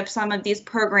heard of some of these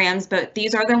programs, but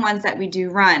these are the ones that we do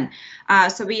run.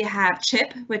 So we have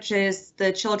CHIP, which is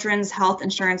the Children's Health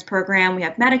Insurance Program. We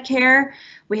have Medicare,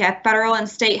 we have federal and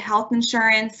state health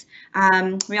insurance.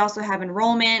 We also have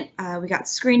enrollment, we got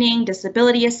screening,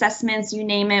 disability assessments, you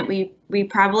name it, we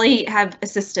probably have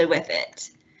assisted with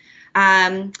it.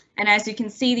 And as you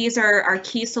can see, these are our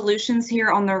key solutions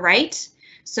here on the right.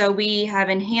 So we have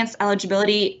enhanced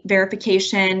eligibility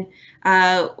verification.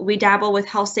 We dabble with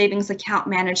health savings account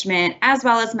management, as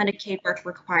well as Medicaid work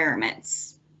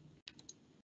requirements.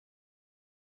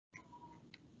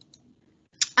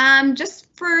 Just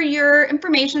for your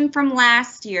information from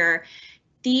last year,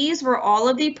 these were all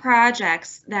of the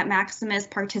projects that Maximus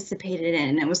participated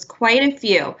in. It was quite a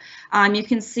few. You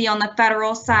can see on the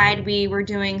federal side, we were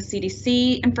doing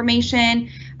CDC information.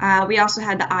 We also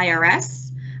had the IRS.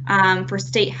 For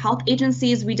state health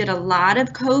agencies, we did a lot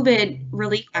of COVID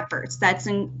relief efforts. That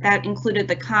included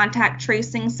the contact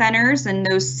tracing centers in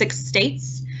those 6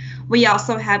 states. We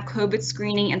also have COVID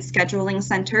screening and scheduling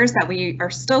centers that we are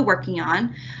still working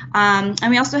on. And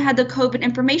we also had the COVID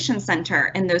information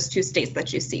center in those 2 states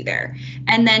that you see there.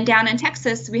 And then down in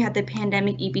Texas, we had the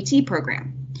pandemic EBT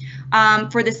program.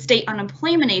 For the state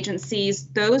unemployment agencies,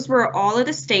 those were all of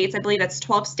the states, I believe that's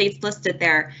 12 states listed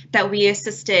there, that we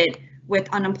assisted with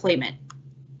unemployment.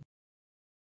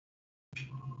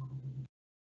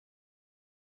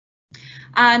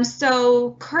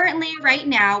 So currently right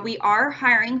now we are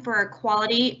hiring for a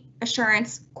quality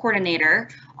assurance coordinator,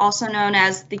 also known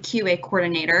as the QA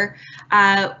coordinator.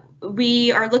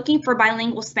 We are looking for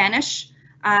bilingual Spanish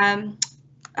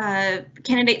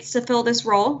candidates to fill this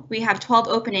role. We have 12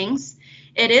 openings.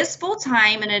 It is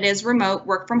full-time and it is remote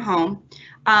work from home.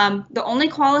 The only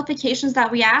qualifications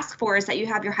that we ask for is that you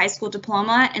have your high school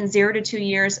diploma and 0 to 2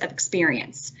 years of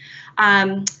experience.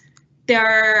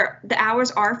 The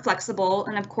hours are flexible,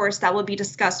 and of course that will be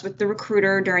discussed with the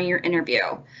recruiter during your interview.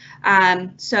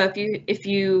 So if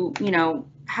you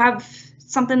have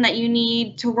something that you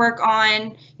need to work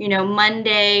on,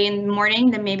 Monday in the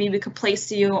morning, then maybe we could place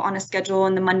you on a schedule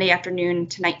in the Monday afternoon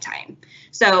to nighttime.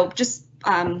 So just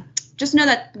know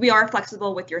that we are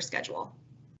flexible with your schedule.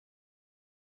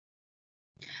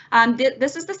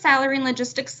 This is the salary and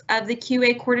logistics of the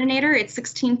QA coordinator. It's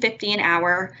 $16.50 an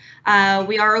hour.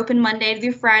 We are open Monday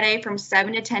through Friday from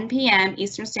 7 to 10 p.m.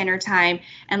 Eastern Standard Time.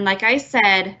 And like I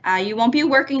said, you won't be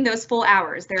working those full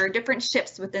hours. There are different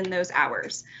shifts within those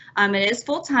hours. It is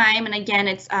full time, and again,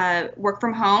 it's work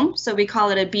from home. So we call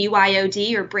it a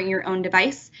BYOD, or bring your own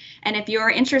device. And if you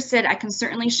are interested, I can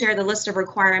certainly share the list of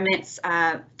requirements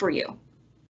for you.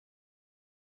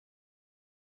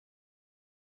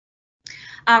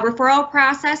 Referral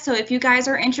process. So if you guys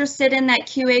are interested in that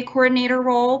QA coordinator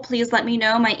role, please let me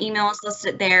know. My email is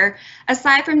listed there.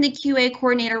 Aside from the QA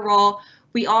coordinator role,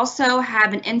 We also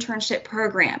have an internship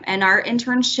program, and our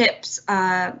internships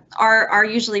are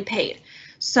usually paid.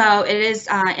 So it is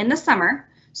in the summer.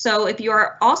 So if you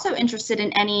are also interested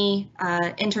in any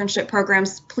internship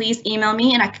programs, please email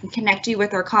me and I can connect you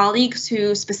with our colleagues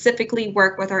who specifically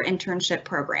work with our internship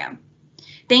program.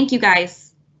 Thank you,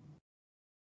 guys.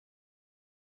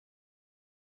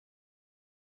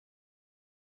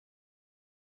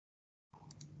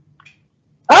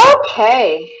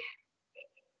 Okay.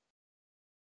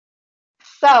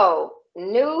 So,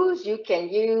 news you can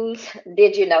use.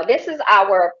 Did you know? This is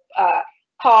our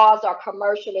pause or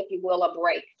commercial, if you will, a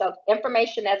break. So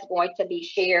information that's going to be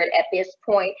shared at this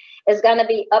point is going to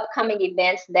be upcoming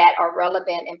events that are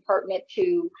relevant and pertinent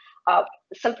to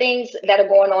some things that are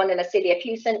going on in the city of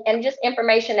Houston, and just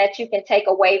information that you can take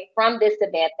away from this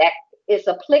event that is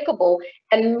applicable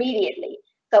immediately.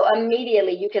 So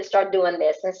immediately you can start doing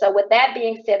this. And so with that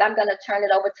being said, I'm going to turn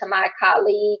it over to my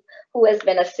colleague who has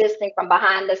been assisting from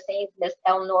behind the scenes, Ms.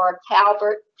 Elnora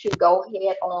Talbert, to go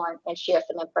ahead on and share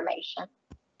some information.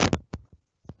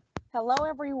 Hello,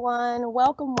 everyone.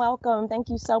 Welcome, welcome. Thank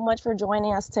you so much for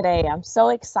joining us today. I'm so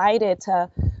excited to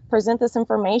present this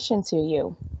information to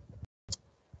you.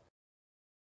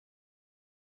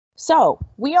 So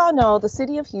we all know the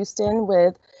city of Houston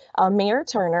with Mayor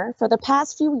Turner. For the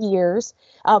past few years,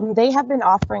 they have been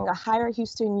offering a Hire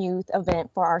Houston Youth event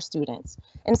for our students.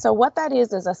 And so what that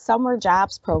is a summer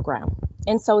jobs program.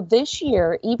 And so this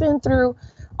year, even through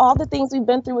all the things we've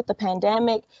been through with the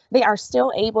pandemic, they are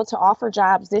still able to offer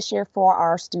jobs this year for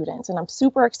our students. And I'm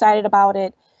super excited about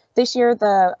it. This year,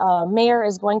 the mayor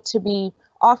is going to be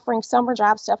offering summer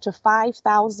jobs to up to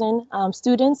 5,000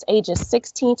 students ages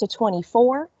 16 to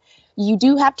 24. You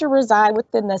do have to reside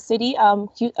within the city of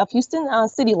Houston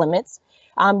city limits.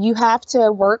 You have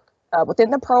to work within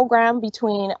the program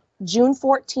between June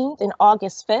 14th and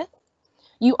August 5th.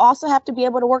 You also have to be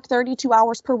able to work 32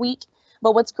 hours per week.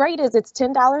 But what's great is it's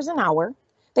 $10 an hour.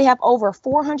 They have over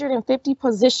 450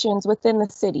 positions within the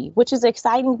city, which is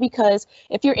exciting because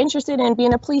if you're interested in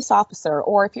being a police officer,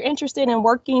 or if you're interested in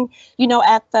working,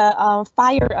 at the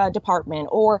fire department,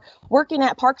 or working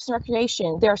at Parks and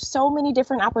Recreation, there are so many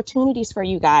different opportunities for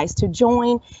you guys to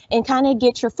join and kind of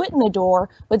get your foot in the door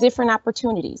with different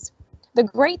opportunities. The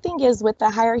great thing is with the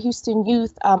Hire Houston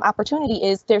Youth opportunity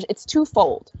is it's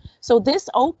twofold. So this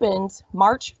opens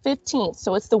March 15th.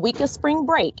 So it's the week of spring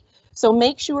break. So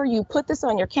make sure you put this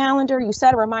on your calendar, you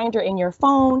set a reminder in your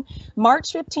phone.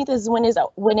 March 15th is when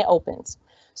it opens.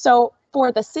 So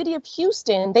for the city of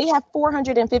Houston, they have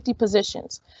 450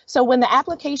 positions. So when the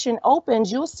application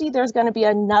opens, you'll see there's going to be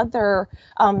another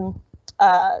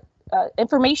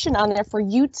information on there for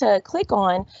you to click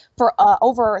on for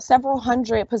over several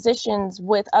hundred positions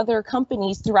with other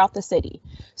companies throughout the city.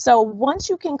 So once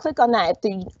you can click on that, if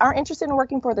you are interested in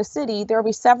working for the city, there will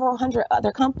be several hundred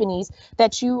other companies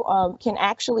that you can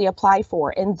actually apply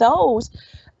for. And those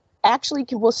actually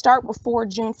will start before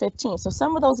June 15th. So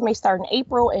some of those may start in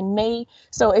April and May.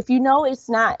 So if you know it's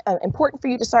not important for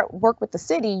you to start work with the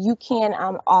city, you can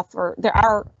there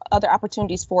are other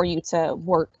opportunities for you to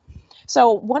work.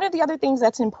 So one of the other things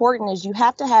that's important is you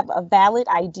have to have a valid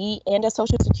ID and a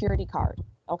social security card,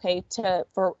 okay,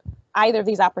 for either of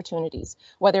these opportunities,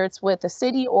 whether it's with the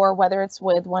city or whether it's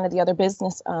with one of the other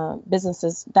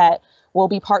businesses that will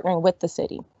be partnering with the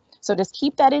city. So just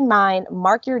keep that in mind,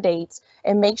 mark your dates,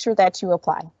 and make sure that you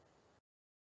apply.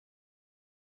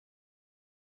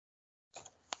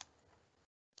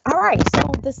 All right,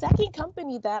 so the second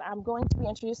company that I'm going to be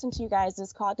introducing to you guys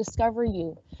is called Discover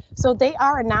You. So they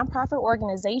are a nonprofit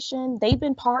organization. They've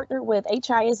been partnered with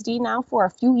HISD now for a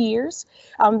few years.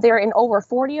 They're in over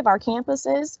 40 of our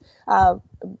campuses,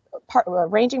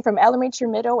 ranging from elementary,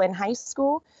 middle, and high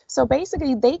school. So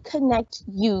basically, they connect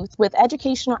youth with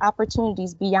educational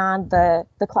opportunities beyond the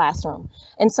classroom.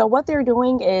 And so what they're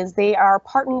doing is they are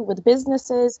partnering with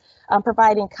businesses,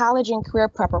 providing college and career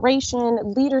preparation,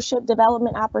 leadership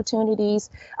development opportunities,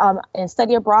 and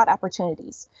study abroad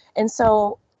opportunities. And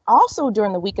so also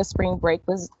during the week of spring break,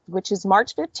 which is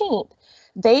March 15th,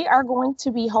 they are going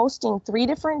to be hosting 3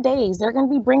 different days. They're going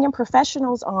to be bringing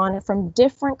professionals on from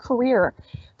different careers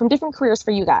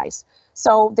for you guys.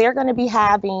 So they're going to be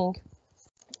having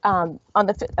on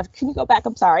the, can you go back?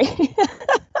 I'm sorry.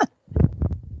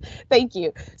 Thank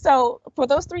you. So for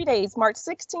those 3 days, March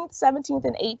 16th, 17th,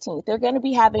 and 18th, they're going to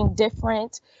be having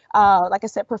different, like I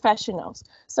said, professionals.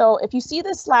 So if you see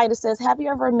this slide, it says, have you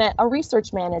ever met a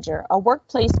research manager, a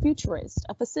workplace futurist,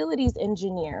 a facilities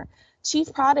engineer,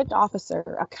 chief product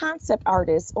officer, a concept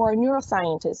artist, or a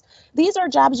neuroscientist? These are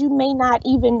jobs you may not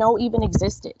even know even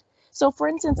existed. So for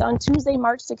instance, on Tuesday,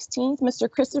 March 16th, Mr.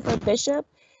 Christopher Bishop,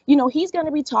 You know, he's going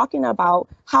to be talking about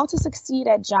how to succeed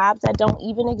at jobs that don't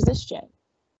even exist yet.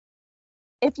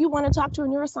 If you want to talk to a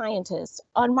neuroscientist,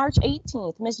 on March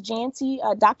 18th,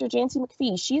 Dr. Jancy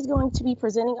McPhee, she's going to be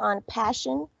presenting on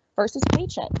passion versus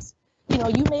paychecks. You know,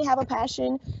 you may have a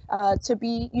passion to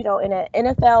be, you know, in an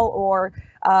NFL or,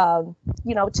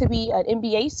 you know, to be an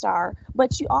NBA star,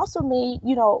 but you also may,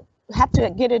 you know, have to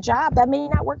get a job that may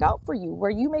not work out for you,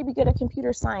 where you may be good at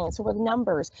computer science or with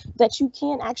numbers, that you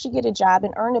can actually get a job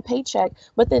and earn a paycheck,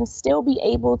 but then still be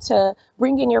able to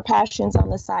bring in your passions on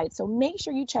the side. So make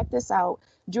sure you check this out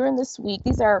during this week.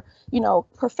 These are, you know,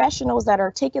 professionals that are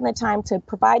taking the time to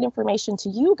provide information to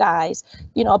you guys,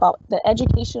 you know, about the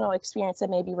educational experience that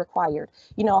may be required,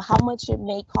 you know, how much it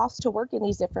may cost to work in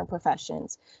these different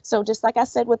professions. So just like I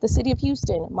said with the City of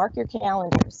Houston, mark your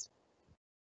calendars.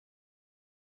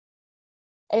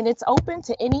 And it's open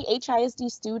to any HISD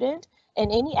student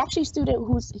and any actually student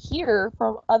who's here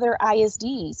from other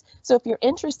ISDs. So if you're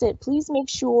interested, please make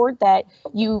sure that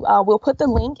you will put the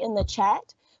link in the chat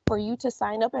for you to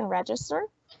sign up and register.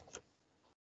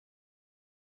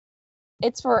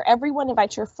 It's for everyone.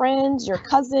 Invite your friends, your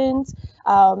cousins.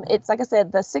 It's like I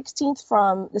said, the 16th,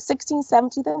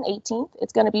 17th, and 18th.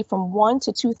 It's going to be from 1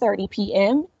 to 2:30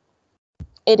 p.m.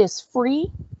 It is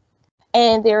free.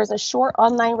 And there's a short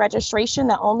online registration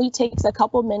that only takes a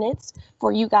couple minutes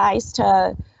for you guys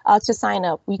to sign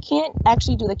up. We can't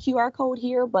actually do the QR code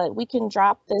here, but we can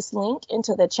drop this link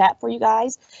into the chat for you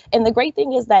guys. And the great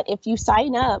thing is that if you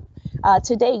sign up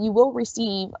today, you will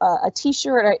receive a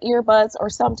t-shirt or earbuds or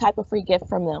some type of free gift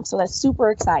from them. So that's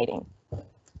super exciting.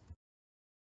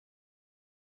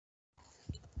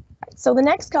 So the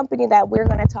next company that we're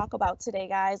going to talk about today,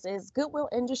 guys, is Goodwill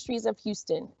Industries of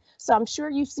Houston. So I'm sure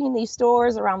you've seen these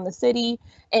stores around the city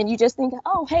and you just think,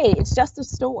 oh, hey, it's just a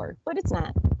store, but it's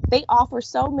not. They offer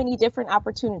so many different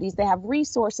opportunities. They have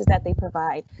resources that they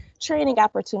provide, training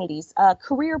opportunities,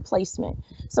 career placement.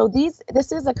 So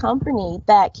this is a company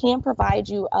that can provide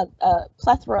you a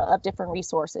plethora of different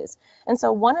resources. And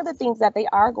so one of the things that they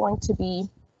are going to be,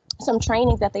 some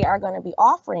trainings that they are going to be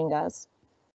offering us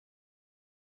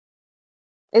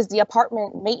is the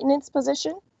apartment maintenance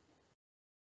position.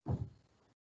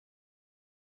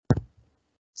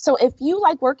 So if you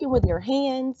like working with your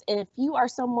hands, if you are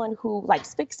someone who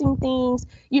likes fixing things,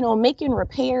 you know, making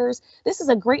repairs, this is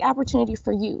a great opportunity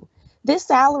for you. This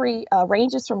salary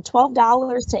ranges from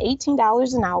 $12 to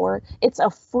 $18 an hour. It's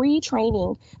a free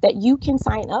training that you can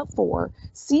sign up for.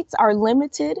 Seats are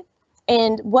limited.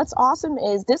 And what's awesome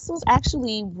is this was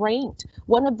actually ranked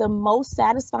one of the most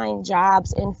satisfying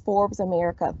jobs in Forbes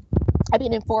America.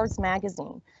 In Forbes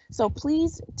magazine. So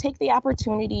please take the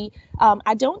opportunity.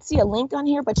 I don't see a link on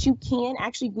here, but you can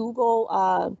actually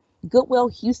Google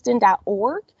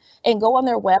goodwillhouston.org and go on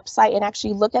their website and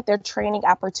actually look at their training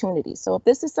opportunities. So if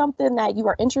this is something that you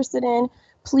are interested in,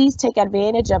 please take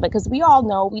advantage of it, because we all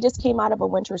know we just came out of a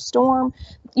winter storm.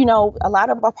 You know, a lot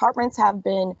of apartments have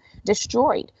been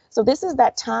destroyed. So this is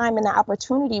that time and the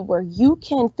opportunity where you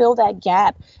can fill that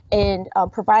gap and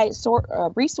provide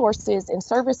resources and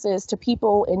services to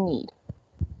people in need.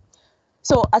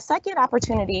 So a second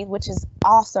opportunity, which is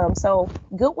awesome. So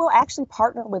Goodwill actually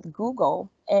partnered with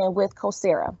Google and with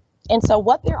Coursera. And so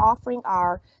what they're offering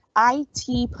are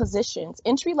IT positions,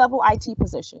 entry-level IT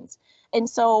positions. And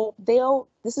so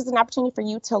this is an opportunity for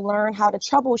you to learn how to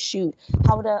troubleshoot,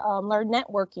 how to learn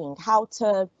networking, how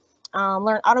to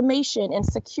learn automation and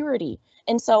security.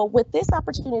 And so with this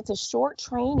opportunity, it's a short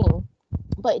training,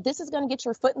 but this is going to get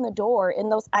your foot in the door in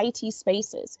those IT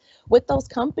spaces with those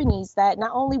companies that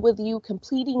not only with you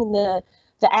completing the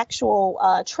actual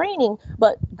training,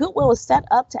 but Goodwill is set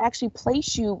up to actually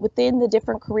place you within the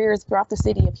different careers throughout the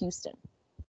city of Houston.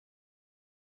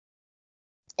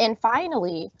 And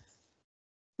finally,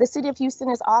 the city of Houston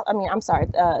is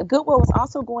Goodwill is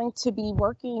also going to be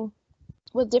working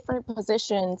with different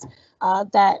positions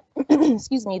that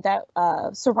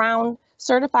surround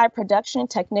certified production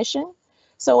technician.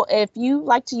 So if you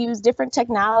like to use different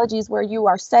technologies where you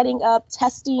are setting up,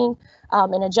 testing,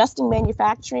 and adjusting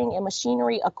manufacturing and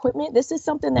machinery equipment, this is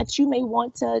something that you may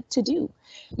want to do.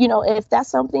 You know, if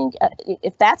that's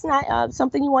not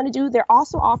something you want to do, they're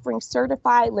also offering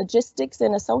certified logistics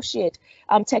and associate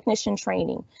technician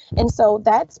training. And so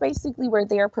that's basically where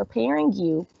they're preparing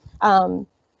you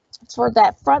for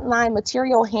that frontline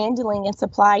material handling and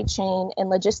supply chain and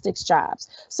logistics jobs.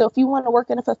 So if you want to work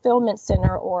in a fulfillment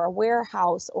center or a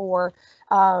warehouse or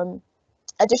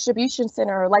a distribution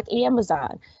center like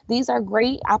Amazon, these are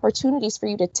great opportunities for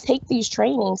you to take these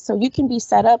trainings so you can be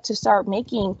set up to start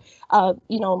making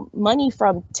money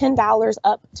from $10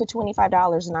 up to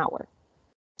 $25 an hour.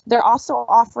 They're also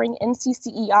offering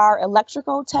NCCER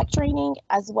electrical tech training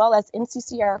as well as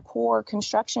NCCER core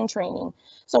construction training.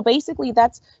 So basically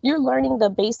you're learning the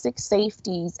basic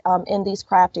safeties in these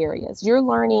craft areas. You're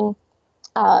learning,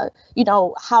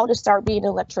 how to start being an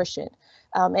electrician.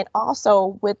 And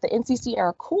also with the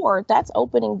NCCER core, that's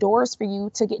opening doors for you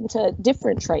to get into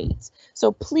different trades.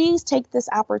 So please take this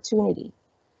opportunity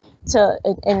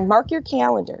and mark your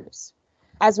calendars.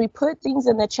 As we put things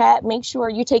in the chat, make sure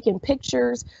you're taking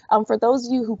pictures. For those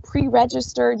of you who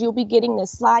pre-registered, you'll be getting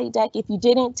this slide deck. If you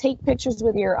didn't, take pictures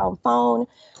with your phone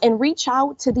and reach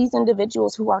out to these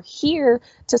individuals who are here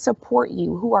to support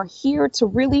you, who are here to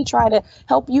really try to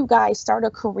help you guys start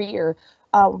a career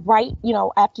right,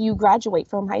 after you graduate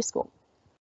from high school.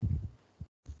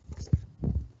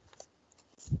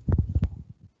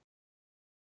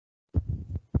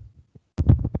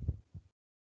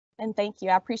 And thank you.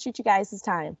 I appreciate you guys'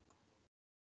 time.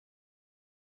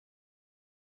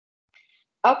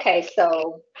 Okay,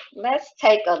 so let's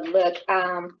take a look.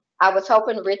 I was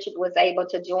hoping Richard was able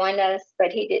to join us,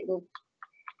 but he didn't.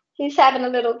 He's having a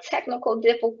little technical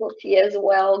difficulty as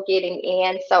well getting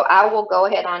in. So I will go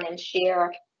ahead on and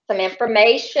share some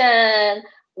information.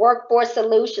 Workforce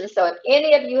Solutions. So if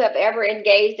any of you have ever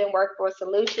engaged in Workforce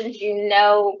Solutions, you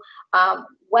know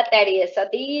what that is. So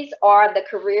these are the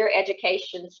career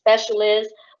education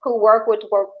specialists who work with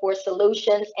Workforce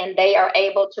Solutions, and they are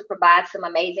able to provide some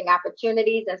amazing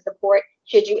opportunities and support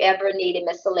should you ever need it.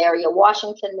 Miss Valeria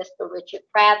Washington, Mr. Richard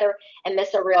Prather, and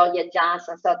Miss Aurelia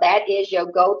Johnson. So that is your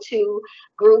go-to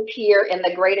group here in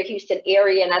the greater Houston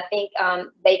area. And I think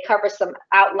they cover some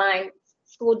outlying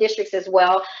school districts as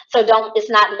well. So it's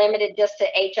not limited just to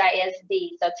HISD.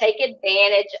 So take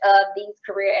advantage of these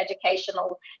career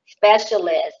educational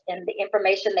specialists and the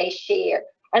information they share.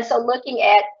 And so looking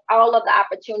at all of the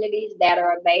opportunities that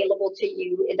are available to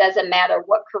you, it doesn't matter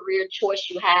what career choice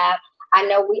you have. I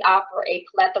know we offer a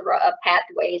plethora of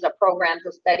pathways or programs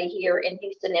of study here in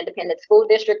Houston Independent School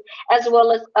District, as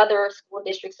well as other school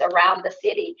districts around the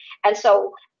city. And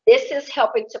so this is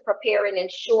helping to prepare and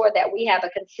ensure that we have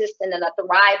a consistent and a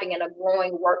thriving and a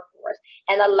growing workforce,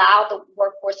 and allow the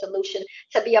Workforce Solution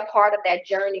to be a part of that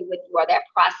journey with you or that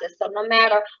process. So no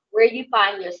matter where you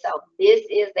find yourself, this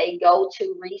is a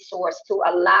go-to resource to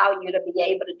allow you to be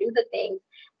able to do the things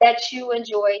that you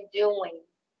enjoy doing.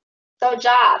 So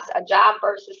jobs, a job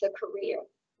versus a career,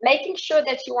 making sure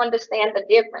that you understand the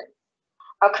difference.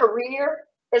 A career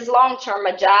is long-term.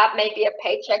 A job may be a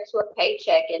paycheck to a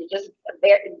paycheck and just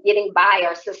getting by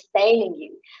or sustaining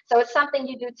you. So it's something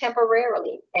you do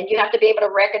temporarily, and you have to be able to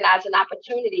recognize an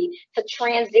opportunity to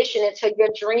transition into your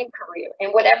dream career,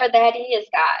 and whatever that is,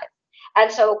 guys.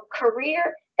 And so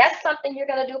career, that's something you're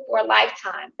going to do for a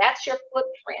lifetime. That's your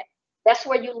footprint. That's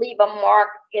where you leave a mark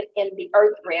in the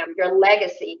earth realm, your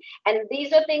legacy. And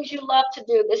these are things you love to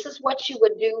do. This is what you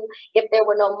would do if there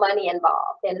were no money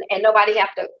involved, and nobody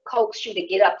have to coax you to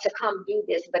get up to come do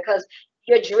this, because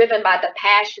you're driven by the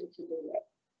passion to do it.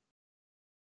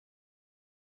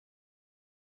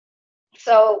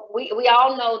 So we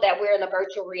all know that we're in a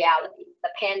virtual reality. The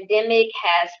pandemic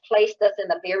has placed us in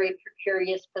a very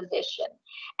precarious position.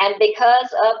 And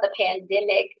because of the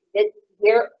pandemic,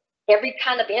 every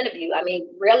kind of interview. I mean,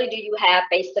 rarely do you have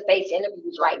face-to-face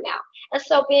interviews right now. And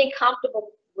so being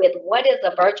comfortable with what is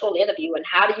a virtual interview and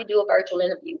how do you do a virtual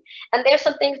interview? And there's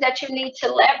some things that you need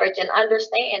to leverage and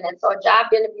understand. And so a job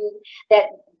interview that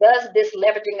does this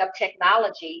leveraging of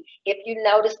technology, if you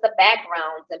notice the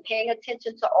backgrounds and paying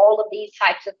attention to all of these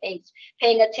types of things,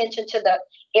 paying attention to the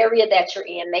area that you're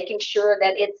in, making sure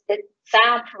that it's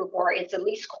soundproof or it's at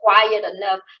least quiet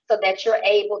enough so that you're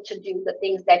able to do the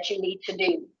things that you need to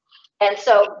do. And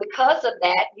so because of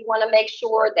that, you want to make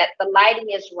sure that the lighting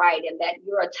is right and that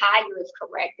your attire is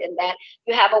correct and that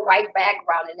you have a white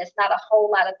background and it's not a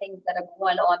whole lot of things that are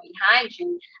going on behind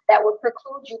you that would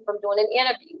preclude you from doing an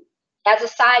interview. As a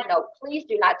side note, please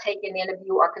do not take an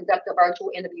interview or conduct a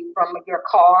virtual interview from your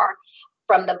car,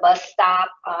 from the bus stop,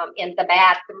 in the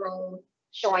bathroom,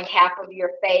 showing half of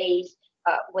your face.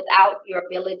 Without your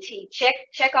ability, check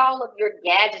all of your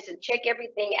gadgets and check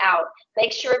everything out.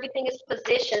 Make sure everything is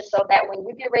positioned so that when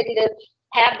you get ready to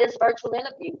have this virtual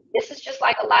interview, this is just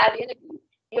like a live interview.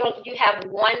 You have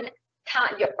one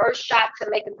time, your first shot to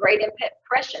make a great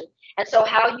impression. And so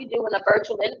how you do in a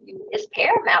virtual interview is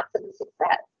paramount to the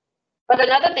success. But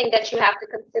another thing that you have to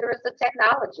consider is the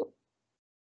technology.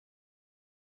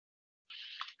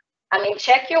 I mean,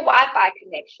 check your Wi-Fi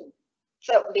connection.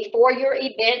 So before your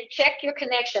event, check your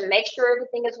connection, make sure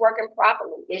everything is working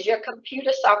properly. Is your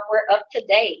computer software up to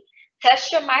date?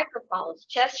 Test your microphones,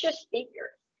 test your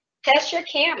speakers, test your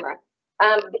camera.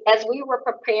 As we were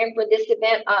preparing for this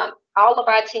event, all of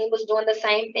our team was doing the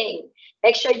same thing.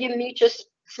 Make sure you mute your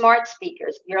smart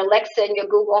speakers, your Alexa and your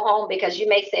Google Home, because you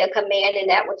may say a command and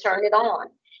that will turn it on.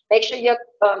 Make sure your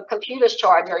computer's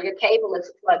charged or your cable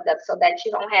is plugged up so that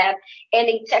you don't have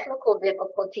any technical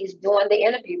difficulties during the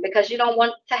interview, because you don't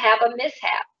want to have a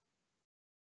mishap.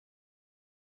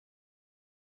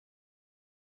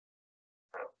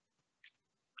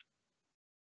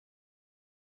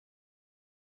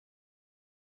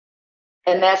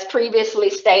 And as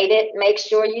previously stated, make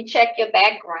sure you check your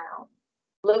background.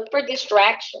 Look for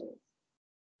distractions.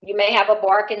 You may have a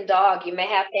barking dog. You may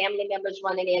have family members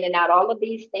running in and out. All of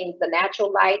these things, the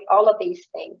natural light, all of these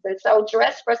things. And so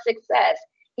dress for success.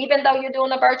 Even though you're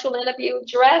doing a virtual interview,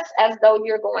 dress as though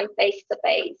you're going face to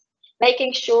face.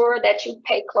 Making sure that you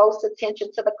pay close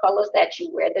attention to the colors that you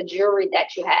wear, the jewelry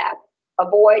that you have.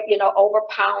 Avoid,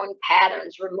 overpowering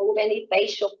patterns. Remove any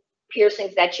facial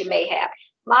piercings that you may have.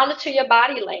 Monitor your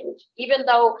body language. Even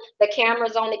though the camera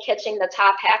is only catching the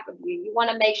top half of you, you want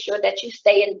to make sure that you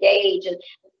stay engaged and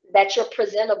that you're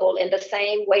presentable in the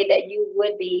same way that you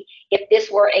would be if this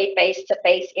were a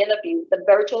face-to-face interview. The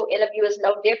virtual interview is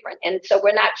no different. And so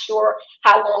we're not sure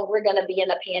how long we're going to be in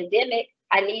a pandemic.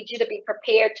 I need you to be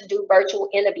prepared to do virtual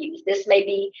interviews. This may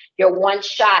be your one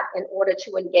shot in order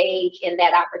to engage in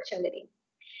that opportunity.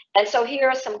 And so here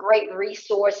are some great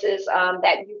resources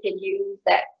that you can use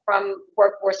that from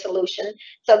Workforce Solutions.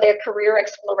 So their career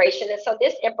exploration. And so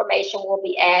this information will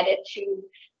be added to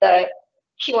the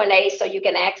Q&A so you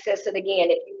can access it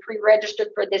again. If you pre-registered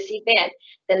for this event,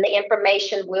 then the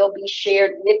information will be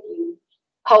shared with you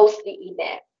post the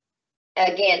event.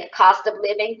 Again, cost of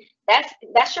living,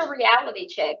 that's your reality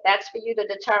check. That's for you to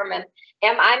determine,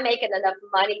 am I making enough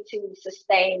money to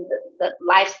sustain the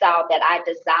lifestyle that I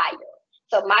desire?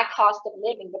 So my cost of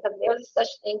living, because there's such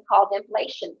thing called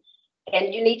inflation,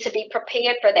 and you need to be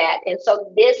prepared for that. And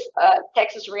so this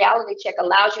Texas Reality Check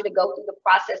allows you to go through the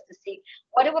process to see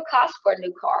what it would cost for a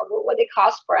new car, what would it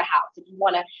cost for a house. If you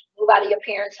want to move out of your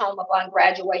parents' home upon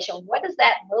graduation, what does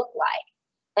that look like?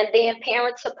 And then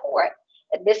parent support.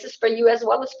 This is for you as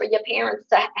well as for your parents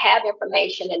to have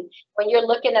information. And when you're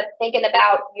thinking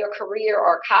about your career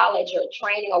or college or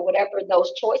training or whatever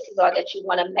those choices are that you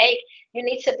want to make, you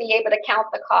need to be able to count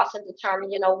the cost and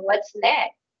determine, what's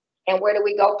next and where do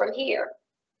we go from here.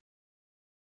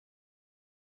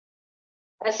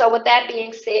 And so with that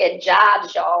being said,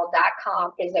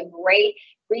 jobsyall.com is a great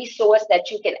resource that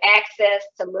you can access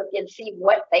to look and see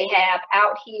what they have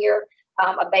out here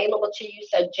available to you.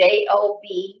 So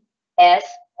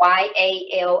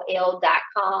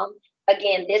jobsyall.com.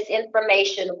 Again, this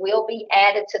information will be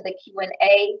added to the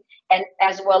Q&A and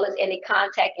as well as any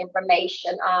contact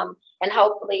information. And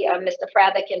hopefully Mr.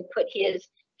 Prather can put his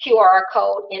QR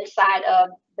code inside of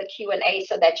the Q&A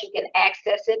so that you can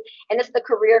access it. And it's the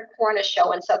Career Corner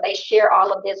Show. And so they share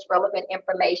all of this relevant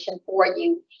information for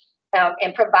you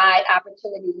and provide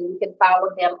opportunities. And you can follow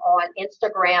them on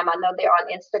Instagram. I know they're on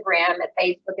Instagram and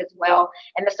Facebook as well.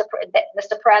 And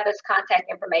Mr. Prather's contact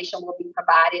information will be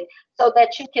provided so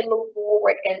that you can move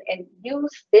forward and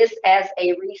use this as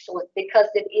a resource, because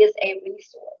it is a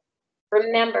resource.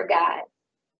 Remember, guys,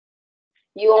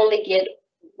 you only get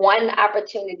one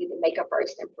opportunity to make a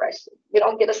first impression. You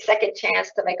don't get a second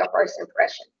chance to make a first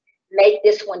impression. Make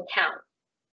this one count.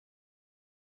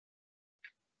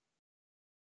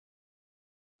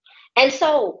 And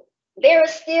so there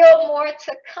is still more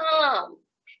to come.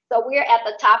 So we're at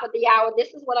the top of the hour. This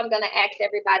is what I'm going to ask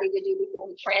everybody to do before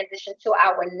we transition to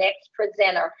our next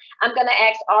presenter. I'm going to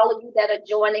ask all of you that are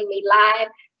joining me live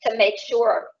to make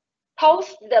sure,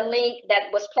 post the link that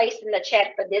was placed in the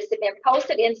chat for this event, post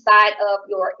it inside of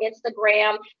your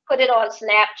Instagram, put it on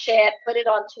Snapchat, put it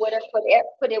on Twitter,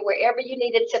 put it wherever you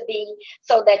need it to be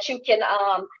so that you can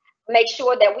make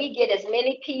sure that we get as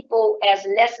many people as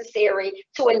necessary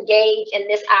to engage in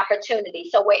this opportunity.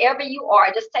 So wherever you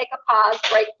are, just take a pause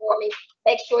break for me.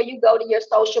 Make sure you go to your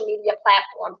social media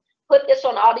platforms. Put this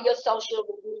on all of your social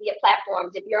media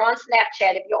platforms. If you're on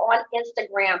Snapchat, if you're on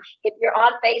Instagram, if you're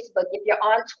on Facebook, if you're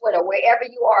on Twitter, wherever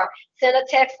you are, send a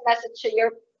text message to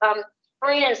your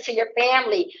friends, to your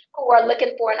family who are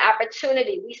looking for an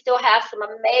opportunity. We still have some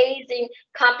amazing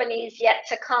companies yet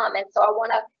to come. And so I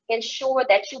want to ensure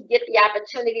that you get the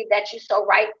opportunity that you so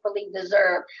rightfully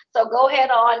deserve. So go ahead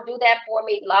on, do that for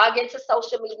me. Log into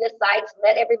social media sites,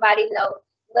 let everybody know.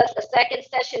 Look, the second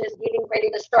session is getting ready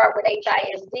to start with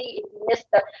HISD. If you missed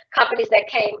the companies that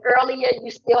came earlier, you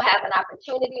still have an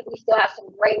opportunity. We still have some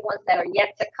great ones that are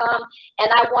yet to come. And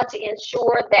I want to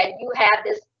ensure that you have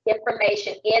this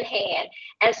information in hand.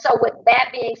 And so with that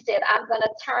being said, I'm going to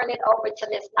turn it over to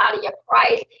Ms. Nadia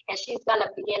Price, and she's going to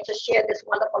begin to share this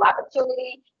wonderful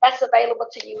opportunity that's available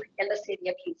to you in the city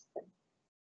of Houston.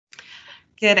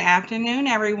 Good afternoon,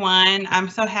 everyone. I'm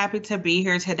so happy to be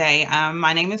here today.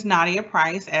 My name is Nadia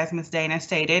Price, as Ms. Dana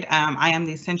stated. I am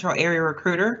the Central Area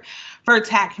Recruiter for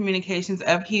TAC Communications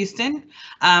of Houston.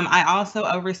 I also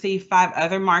oversee 5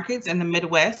 other markets in the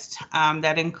Midwest.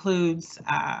 That includes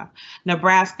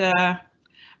Nebraska,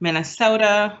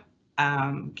 Minnesota,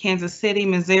 Kansas City,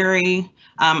 Missouri,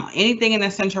 anything in the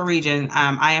Central region.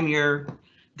 I am your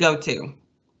go-to.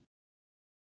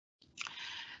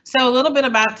 So a little bit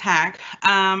about TAC.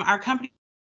 Our company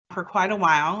for quite a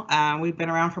while. We've been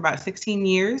around for about 16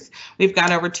 years. We've got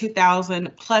over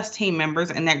 2,000 plus team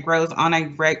members, and that grows on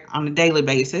a daily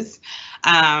basis.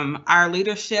 Our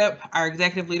leadership, our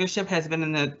executive leadership, has been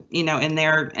in the in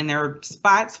their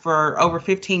spots for over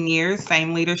 15 years.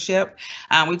 Same leadership.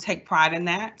 We take pride in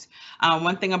that.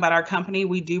 One thing about our company,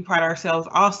 we do pride ourselves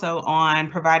also on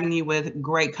providing you with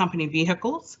great company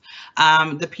vehicles,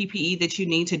 the PPE that you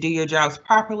need to do your jobs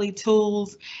properly,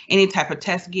 tools, any type of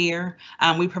test gear.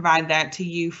 We provide that to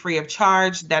you free of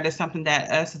charge. That is something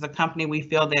that us as a company, we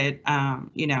feel that,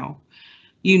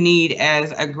 you need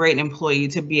as a great employee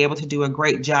to be able to do a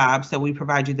great job. So we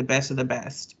provide you the best of the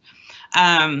best.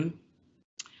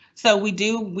 So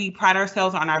we pride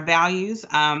ourselves on our values.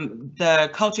 The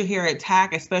culture here at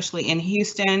TAC, especially in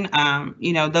Houston,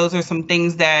 those are some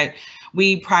things that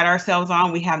we pride ourselves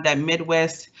on. We have that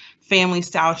Midwest family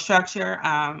style structure.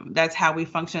 That's how we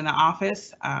function in the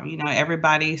office.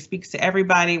 Everybody speaks to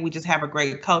everybody. We just have a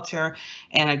great culture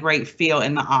and a great feel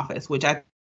in the office, which I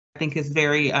think is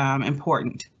very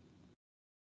important.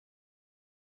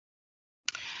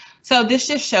 So this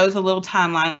just shows a little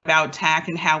timeline about TAC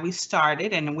and how we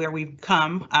started and where we've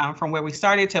come from where we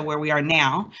started to where we are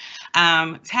now.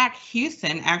 TAC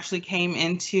Houston actually came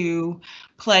into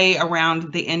play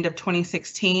around the end of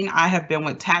 2016. I have been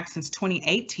with TAC since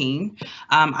 2018.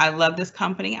 I love this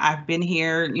company. I've been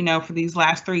here, for these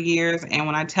last 3 years. And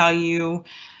when I tell you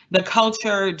the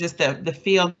culture, just the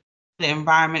feel, the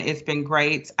environment, it's been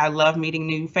great. I love meeting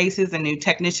new faces and new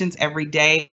technicians every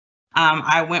day.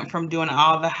 I went from doing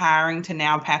all the hiring to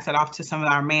now pass it off to some of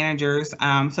our managers,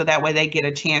 so that way they get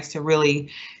a chance to really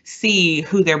see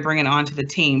who they're bringing onto the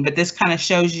team. But this kind of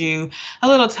shows you a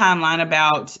little timeline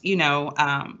about,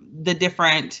 the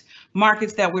different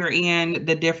markets that we're in,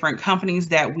 the different companies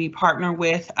that we partner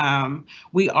with.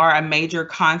 We are a major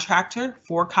contractor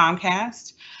for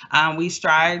Comcast. We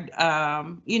strive,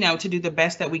 to do the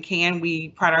best that we can. We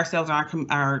pride ourselves on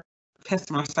our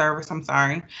customer service,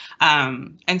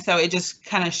 and so it just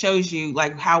kind of shows you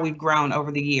like how we've grown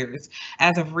over the years.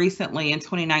 As of recently in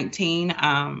 2019,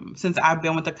 since I've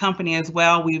been with the company as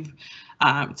well, we've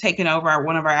taken over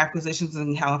one of our acquisitions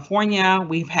in California.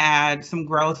 We've had some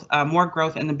growth, more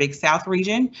growth in the Big South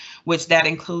region, which that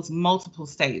includes multiple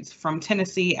states from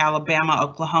Tennessee, Alabama,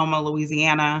 Oklahoma,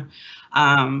 Louisiana,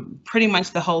 pretty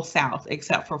much the whole South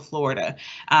except for Florida.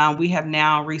 We have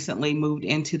now recently moved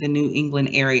into the New England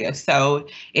area. So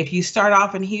if you start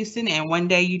off in Houston and one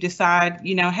day you decide,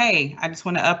 hey, I just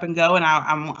want to up and go and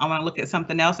I want to look at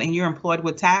something else, and you're employed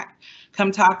with TAC,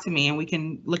 come talk to me and we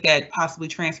can look at possibly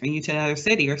transferring you to another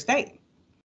city or state.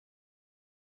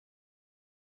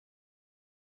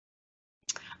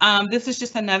 This is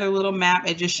just another little map.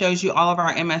 It just shows you all of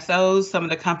our MSOs, some of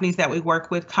the companies that we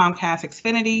work with: Comcast,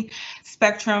 Xfinity,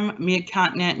 Spectrum,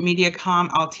 Mid-Continent, Mediacom,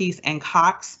 Altice, and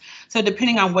Cox. So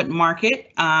depending on what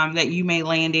market that you may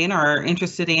land in or are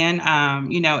interested in,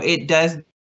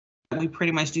 we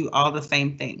pretty much do all the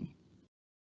same thing.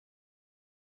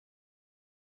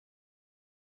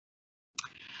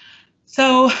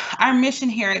 So our mission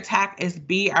here at TAC is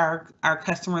be our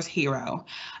customer's hero.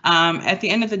 At the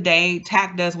end of the day,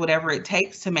 TAC does whatever it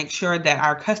takes to make sure that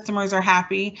our customers are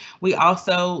happy. We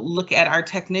also look at our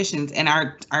technicians and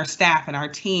our staff and our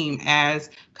team as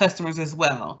customers as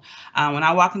well. When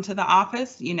I walk into the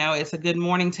office, it's a good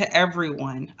morning to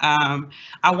everyone.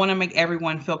 I want to make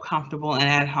everyone feel comfortable and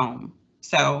at home.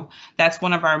 So that's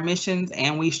one of our missions,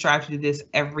 and we strive to do this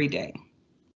every day.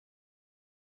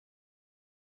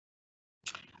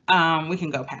 We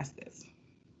can go past this.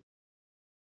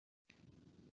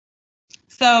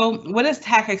 So what does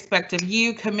TAC expect of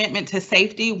you? Commitment to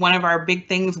safety. One of our big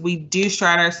things, we do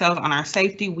stride ourselves on our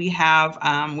safety. We have,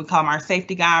 we call him our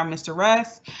safety guy, Mr.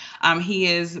 Russ. He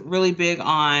is really big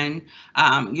on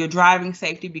your driving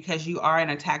safety because you are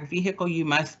an TAC vehicle. You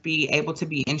must be able to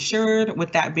be insured.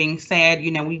 With that being said,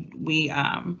 you know, we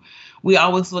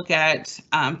always look at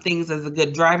things as a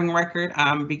good driving record.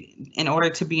 In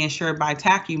order to be insured by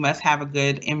TAC, you must have a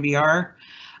good MVR.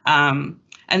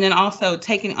 And then also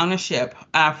taking ownership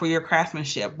for your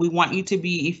craftsmanship. We want you to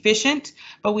be efficient,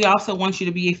 but we also want you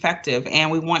to be effective,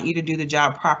 and we want you to do the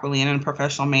job properly and in a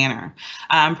professional manner.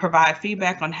 Provide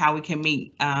feedback on how we can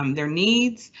meet their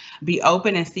needs, be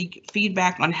open and seek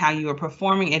feedback on how you are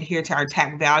performing, adhere to our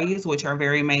TAC values, which are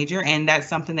very major, and that's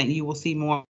something that you will see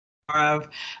more of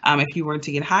if you were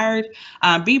to get hired.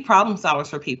 Be problem solvers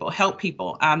for people, help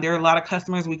people. There are a lot of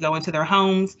customers, we go into their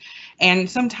homes, and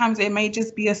sometimes it may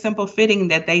just be a simple fitting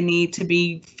that they need to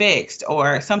be fixed,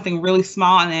 or something really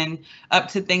small, and then up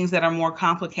to things that are more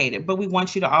complicated. But we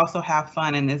want you to also have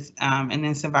fun in this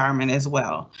environment as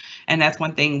well. And that's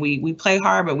one thing, we play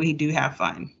hard, but we do have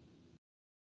fun.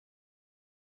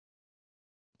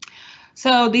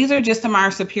 So these are just some of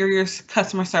our superior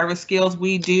customer service skills.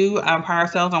 We do pride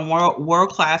ourselves on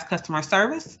world-class customer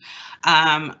service,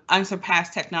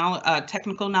 unsurpassed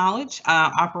technical knowledge,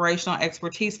 operational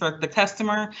expertise for the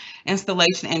customer,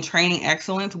 installation and training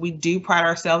excellence. We do pride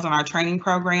ourselves on our training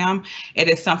program. It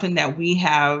is something that we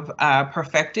have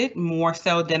perfected more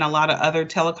so than a lot of other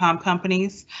telecom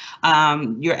companies.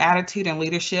 Your attitude and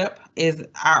leadership is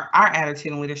our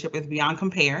attitude and leadership is beyond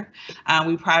compare.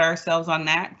 We pride ourselves on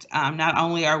that. Not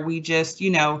only are we just, you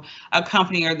know, a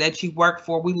company or that you work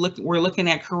for, we're looking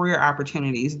at career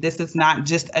opportunities. This is not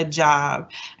just a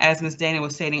job, as Ms. Dana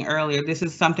was stating earlier. This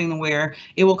is something where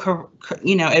it will,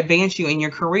 you know, advance you in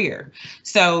your career.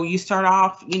 So you start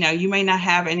off, you know, you may not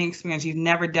have any experience. You've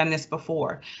never done this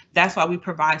before. That's why we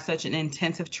provide such an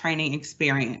intensive training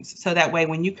experience. So that way,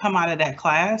 when you come out of that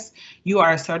class, you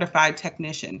are a certified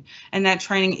technician. And that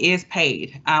training is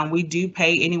paid. We do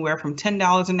pay anywhere from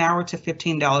 $10 an hour to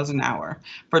 $15 an hour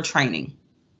for training.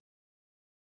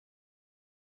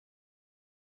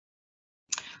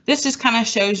 This just kind of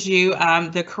shows you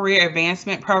the career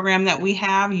advancement program that we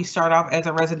have. You start off as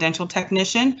a residential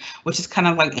technician, which is kind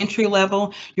of like entry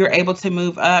level. You're able to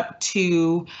move up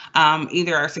to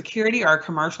either our security or our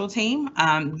commercial team.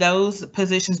 Those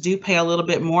positions do pay a little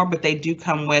bit more, but they do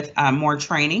come with more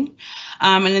training.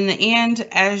 And in the end,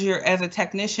 as a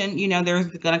technician, you know, there's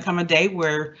going to come a day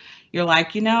where you're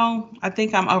like, you know, I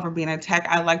think I'm over being a tech.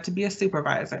 I'd like to be a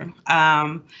supervisor.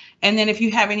 And then if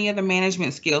you have any other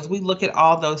management skills, we look at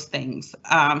all those things.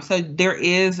 So there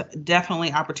is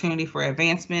definitely opportunity for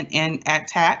advancement at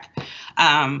TAC.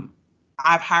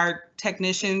 I've hired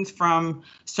technicians from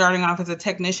starting off as a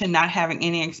technician, not having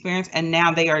any experience, and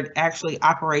now they are actually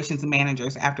operations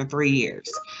managers after 3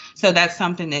 years. So that's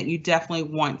something that you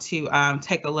definitely want to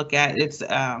take a look at. It's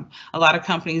a lot of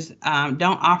companies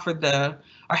don't offer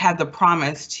or have the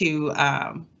promise to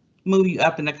move you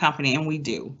up in the company, and we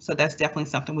do. So that's definitely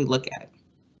something we look at.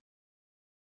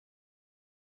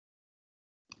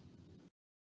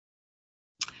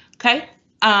 Okay.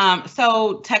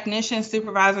 So technician,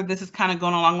 supervisor, this is kind of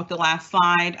going along with the last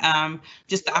slide,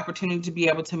 just the opportunity to be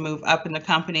able to move up in the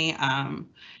company,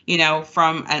 you know,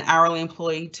 from an hourly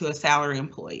employee to a salary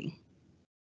employee.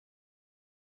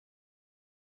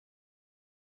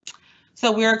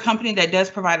 So we're a company that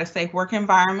does provide a safe work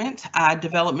environment,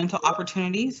 developmental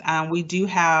opportunities. We do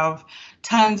have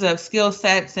tons of skill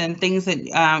sets and things that,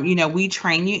 you know, we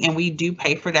train you, and we do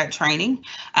pay for that training.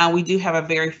 We do have a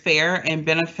very fair and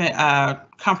benefit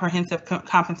comprehensive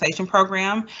compensation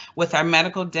program with our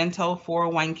medical, dental,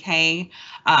 401k,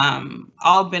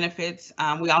 all benefits.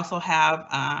 We also have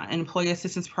an employee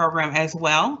assistance program as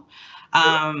well.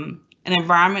 An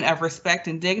environment of respect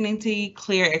and dignity,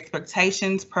 clear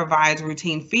expectations, provides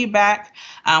routine feedback.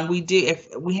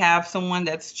 If we have someone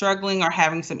that's struggling or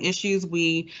having some issues,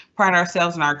 we pride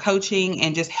ourselves in our coaching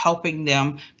and just helping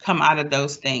them come out of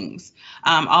those things.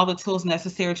 All the tools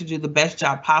necessary to do the best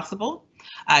job possible.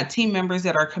 Team members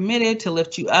that are committed to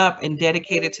lift you up and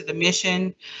dedicated to the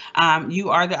mission.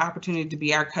 You are the opportunity to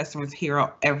be our customer's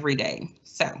hero every day.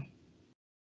 So.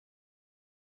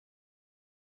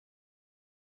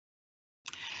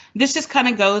 This just kind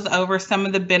of goes over some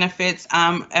of the benefits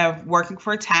of working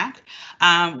for TAC.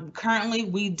 Currently,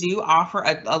 we do offer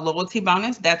a loyalty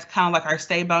bonus. That's kind of like our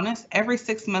stay bonus. Every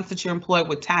 6 months that you're employed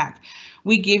with TAC,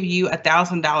 we give you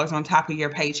 $1,000 on top of your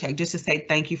paycheck just to say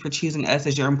thank you for choosing us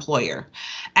as your employer.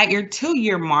 At your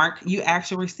 2-year mark, you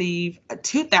actually receive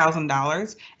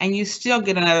 $2,000, and you still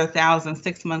get another $1,000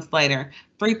 6 months later.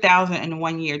 3,000 in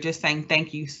 1 year, just saying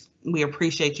thank you. We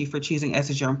appreciate you for choosing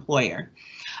us as your employer.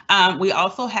 We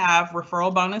also have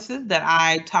referral bonuses that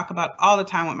I talk about all the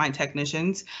time with my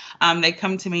technicians. They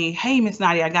come to me, hey, Miss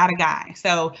Nadia, I got a guy.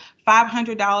 So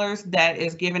 $500 that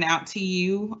is given out to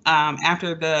you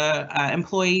after the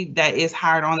employee that is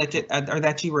hired on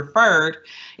that you referred,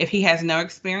 if he has no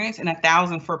experience, and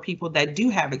 $1,000 for people that do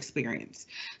have experience.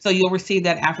 So you'll receive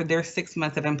that after their 6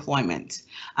 months of employment.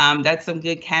 That's some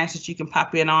good cash that you can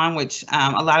pop in on, which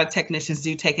a lot of technicians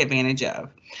do take advantage of.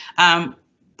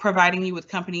 Providing you with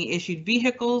company issued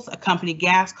vehicles, a company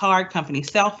gas card, company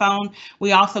cell phone.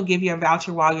 We also give you a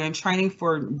voucher while you're in training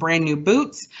for brand new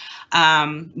boots.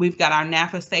 We've got our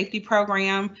NAFA safety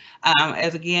program,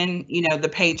 as again, you know, the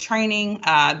paid training,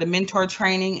 the mentor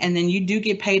training, and then you do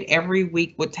get paid every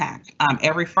week with TAC.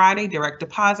 Every Friday, direct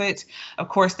deposit. Of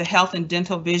course, the health and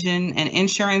dental, vision, and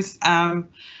insurance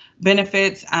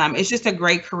benefits. It's just a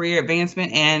great career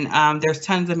advancement, and there's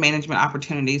tons of management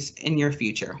opportunities in your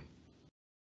future.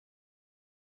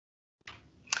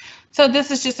 So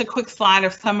this is just a quick slide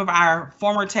of some of our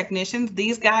former technicians.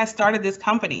 These guys started this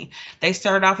company. They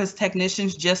started off as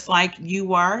technicians just like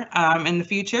you are in the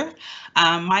future.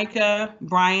 Micah,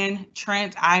 Brian,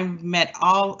 Trent, I met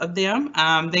all of them.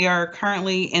 They are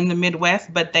currently in the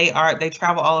Midwest, but they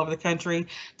travel all over the country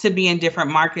to be in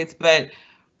different markets. But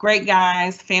great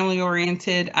guys, family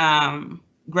oriented,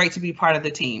 great to be part of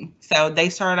the team. So they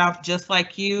started off just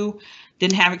like you.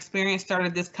 Didn't have experience,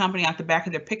 started this company out the back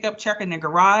of their pickup truck in their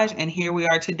garage, and here we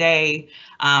are today,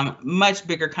 much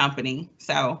bigger company.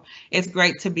 So it's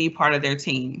great to be part of their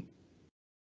team.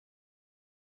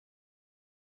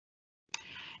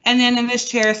 And then in this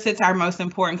chair sits our most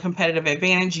important competitive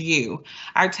advantage, you.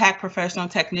 Our TAC professional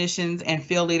technicians and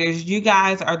field leaders, you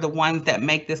guys are the ones that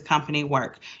make this company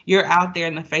work. You're out there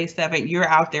in the face of it. You're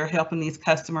out there helping these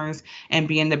customers and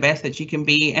being the best that you can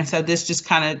be. And so this just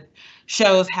kind of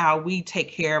shows how we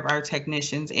take care of our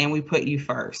technicians and we put you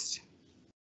first.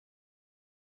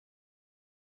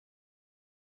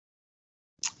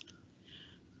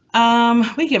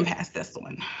 We can pass this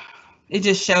one. It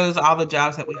just shows all the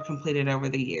jobs that we've completed over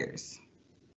the years.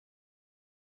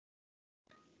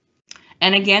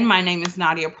 And again, my name is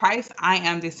Nadia Price. I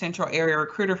am the Central Area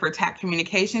Recruiter for TAC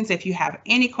Communications. If you have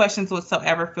any questions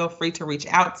whatsoever, feel free to reach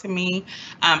out to me.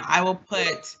 I will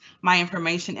put my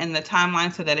information in the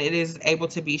timeline so that it is able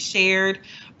to be shared,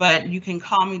 but you can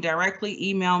call me directly,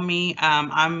 email me.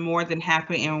 I'm more than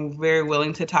happy and very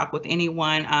willing to talk with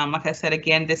anyone. Like I said,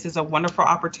 again, this is a wonderful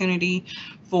opportunity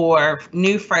for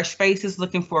new, fresh faces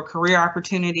looking for a career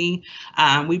opportunity.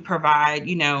 We provide,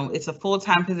 you know, it's a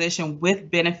full-time position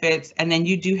with benefits, and then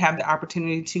you do have the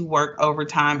opportunity to work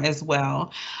overtime as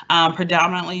well.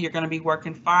 Predominantly, you're going to be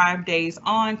working 5 days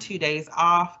on, 2 days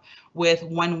off, with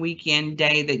 1 weekend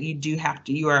day that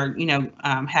you are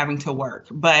having to work.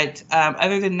 But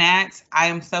other than that, I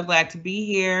am so glad to be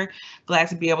here, glad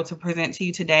to be able to present to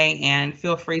you today, and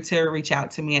feel free to reach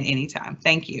out to me at any time.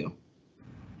 Thank you.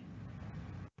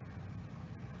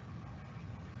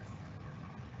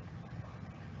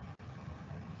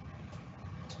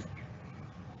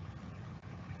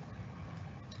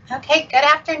 Okay, good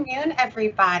afternoon,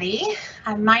 everybody.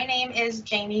 My name is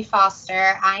Jamie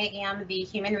Foster. I am the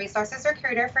Human Resources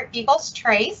Recruiter for Eagles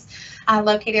Trace,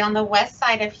 located on the west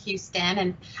side of Houston.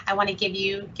 And I want to give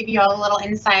you all a little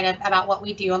insight about what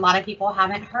we do. A lot of people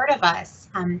haven't heard of us.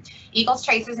 Eagles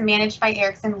Trace is managed by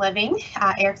Erickson Living.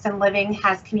 Erickson Living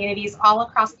has communities all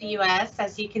across the U.S.,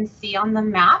 as you can see on the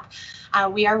map.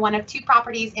 We are one of 2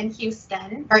 properties in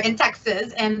Houston, or in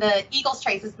Texas, and the Eagles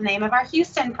Trace is the name of our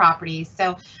Houston properties.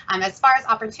 So as far as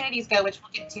opportunities go, which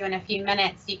we'll get to in a few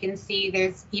minutes, you can see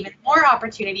there's even more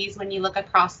opportunities when you look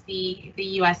across the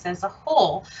U.S. as a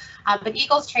whole. But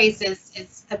Eagles Trace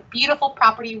is a beautiful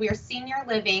property. We are senior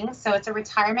living, so it's a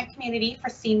retirement community for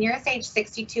seniors age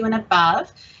 62 and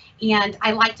above. And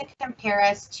I like to compare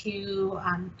us to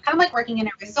kind of like working in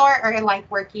a resort, or like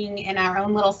working in our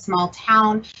own little small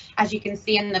town. As you can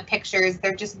see in the pictures,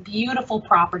 they're just beautiful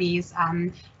properties,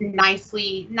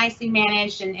 nicely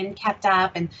managed and kept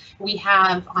up. And we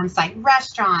have on-site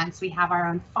restaurants, we have our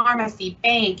own pharmacy,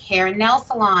 bank, hair and nail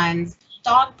salons,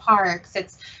 dog parks.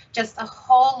 It's just a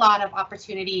whole lot of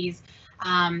opportunities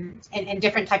and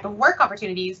different type of work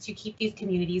opportunities to keep these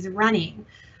communities running.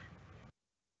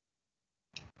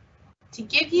 To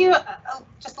give you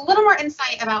just a little more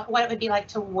insight about what it would be like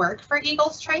to work for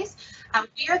Eagles Trace,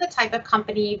 we are the type of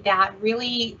company that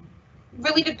really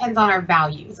depends on our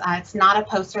values. It's not a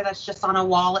poster that's just on a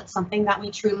wall. It's something that we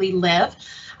truly live.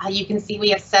 You can see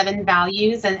we have 7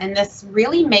 values, and this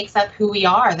really makes up who we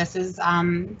are. This is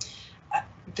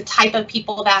the type of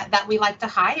people that we like to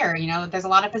hire. You know, there's a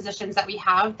lot of positions that we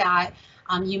have that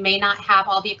you may not have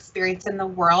all the experience in the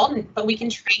world, but we can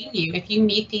train you if you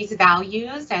meet these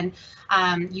values and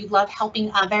you love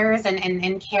helping others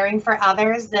and caring for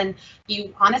others, then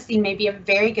you honestly may be a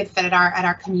very good fit at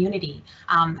our community.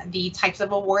 The types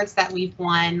of awards that we've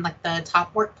won, like the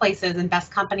top workplaces and best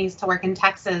companies to work in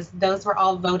Texas, those were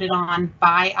all voted on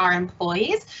by our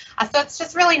employees. So it's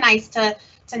just really nice to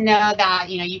know that,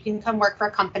 you know, you can come work for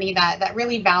a company that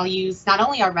really values not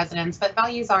only our residents, but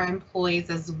values our employees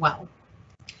as well.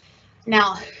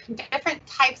 Now, different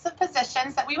types of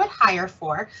positions that we would hire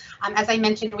for. As I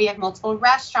mentioned, we have multiple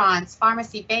restaurants,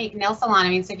 pharmacy, bank, nail salon. I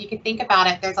mean, so if you could think about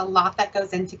it, there's a lot that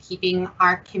goes into keeping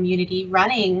our community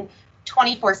running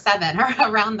 24/7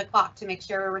 or around the clock to make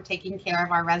sure we're taking care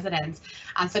of our residents.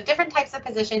 So different types of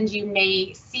positions you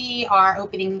may see are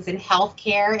openings in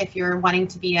healthcare if you're wanting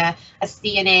to be a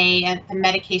CNA, a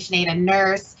medication aide, a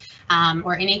nurse,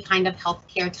 or any kind of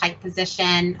healthcare type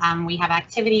position. We have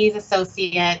activities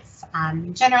associates,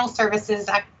 general services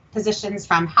positions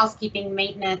from housekeeping,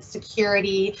 maintenance,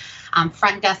 security,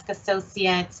 front desk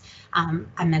associates.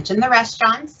 I mentioned the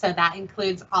restaurants, so that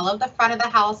includes all of the front of the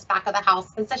house, back of the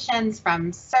house positions,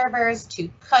 from servers to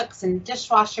cooks and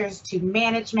dishwashers to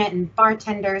management and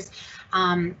bartenders.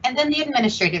 And then the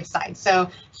administrative side, so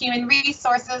human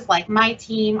resources like my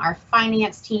team, our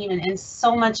finance team, and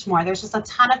so much more. There's just a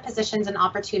ton of positions and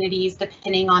opportunities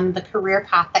depending on the career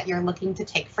path that you're looking to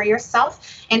take for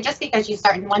yourself. And just because you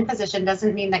start in one position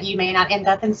doesn't mean that you may not end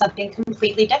up in something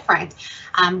completely different.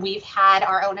 We've had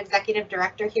our own executive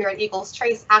director here at Eagles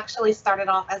Trace actually started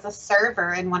off as a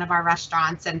server in one of our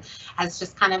restaurants and has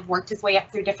just kind of worked his way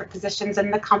up through different positions in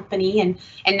the company and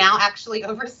now actually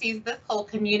oversees this whole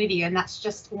community. And that's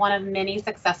just one of many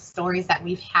success stories that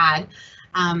we've had.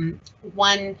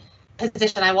 One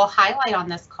position I will highlight on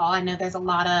this call, I know there's a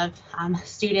lot of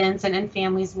students and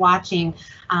families watching.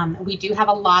 We do have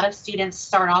a lot of students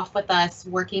start off with us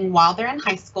working while they're in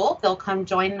high school. They'll come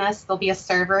join us. They'll be a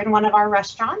server in one of our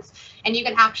restaurants, and you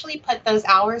can actually put those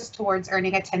hours towards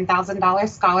earning a $10,000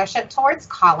 scholarship towards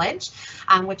college,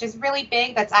 which is really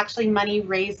big. That's actually money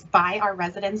raised by our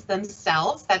residents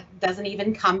themselves. That doesn't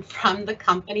even come from the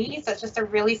company. So it's just a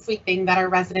really sweet thing that our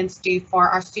residents do for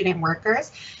our student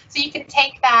workers. So you can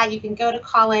take that, you can go to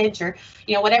college or,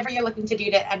 you know, whatever you're looking to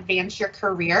do to advance your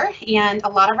career. And a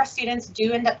lot of our students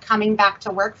do end up coming back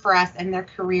to work for us in their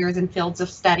careers and fields of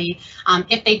study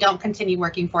if they don't continue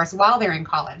working for us while they're in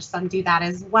college. Some do that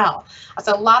as well.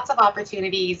 So lots of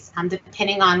opportunities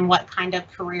depending on what kind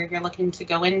of career you're looking to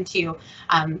go into.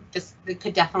 This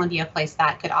could definitely be a place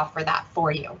that could offer that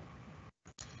for you.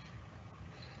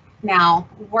 Now,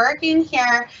 working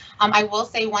here, I will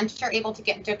say once you're able to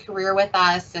get into a career with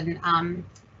us and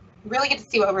really get to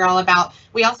see what we're all about,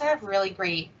 we also have really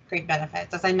great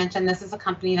benefits. As I mentioned, this is a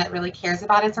company that really cares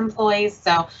about its employees.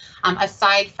 So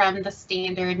aside from the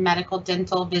standard medical,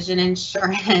 dental, vision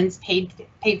insurance, paid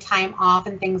time off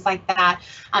and things like that,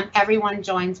 everyone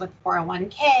joins with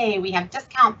 401k. We have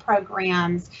discount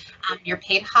programs, your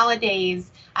paid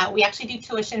holidays. We actually do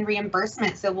tuition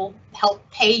reimbursement, so we'll help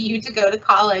pay you to go to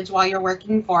college while you're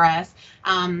working for us,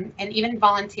 and even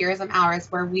volunteerism hours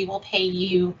where we will pay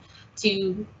you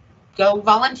to go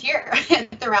volunteer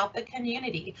throughout the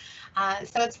community.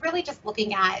 So it's really just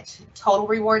looking at total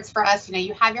rewards for us. You know,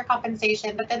 you have your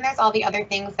compensation, but then there's all the other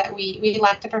things that we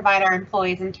like to provide our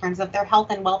employees in terms of their health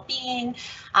and well-being,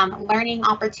 learning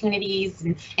opportunities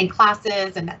and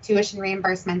classes and that tuition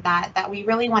reimbursement that we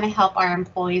really want to help our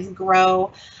employees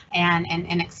grow and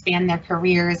expand their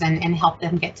careers and help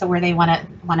them get to where they want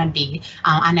to be.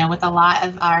 I know with a lot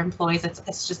of our employees,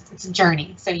 it's a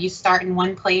journey. So you start in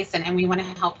one place and we want to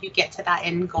help you get to that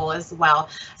end goal as well.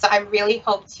 So I really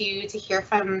hope to hear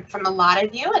from a lot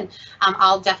of you, and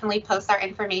I'll definitely post our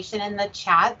information in the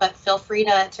chat, but feel free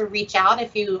to reach out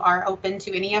if you are open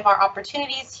to any of our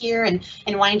opportunities here and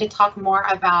wanting to talk more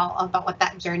about what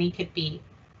that journey could be.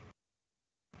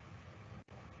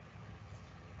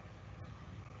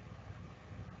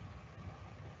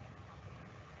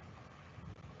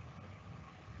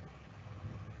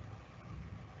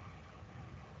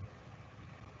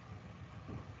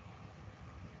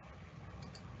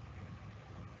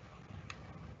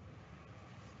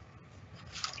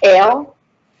 Elle?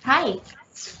 Hi.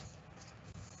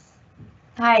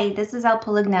 Hi, this is Elle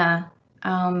Poligna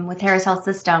with Harris Health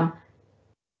System.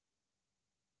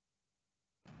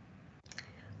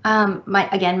 My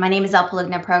name is Elle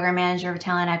Poligna, Program Manager of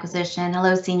Talent Acquisition.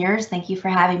 Hello, seniors. Thank you for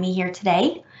having me here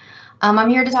today. I'm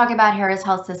here to talk about Harris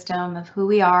Health System, of who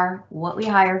we are, what we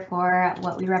hire for,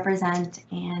 what we represent,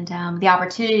 and the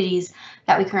opportunities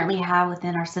that we currently have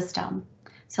within our system.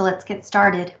 So let's get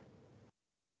started.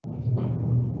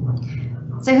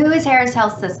 So who is Harris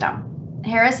Health System?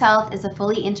 Harris Health is a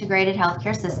fully integrated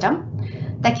healthcare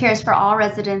system that cares for all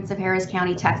residents of Harris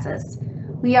County, Texas.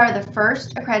 We are the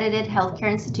first accredited healthcare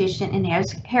institution in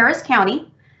Harris County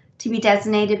to be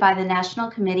designated by the National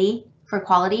Committee for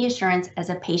Quality Assurance as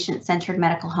a patient-centered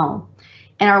medical home,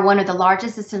 and are one of the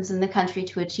largest systems in the country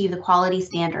to achieve the quality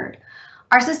standard.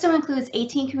 Our system includes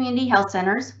 18 community health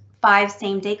centers, 5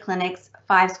 same-day clinics,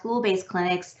 5 school-based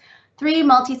clinics, 3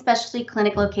 multi-specialty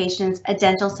clinic locations, a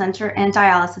dental center and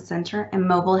dialysis center, and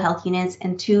mobile health units,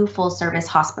 and 2 full-service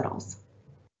hospitals.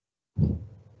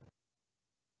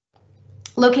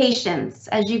 Locations.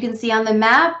 As you can see on the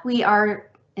map, we are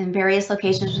in various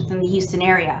locations within the Houston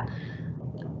area.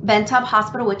 Bentop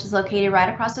Hospital, which is located right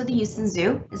across from the Houston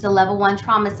Zoo, is a level 1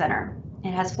 trauma center.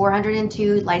 It has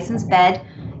 402 licensed beds.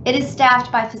 It is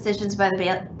staffed by physicians by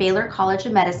the Baylor College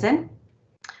of Medicine.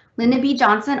 Lyndon B.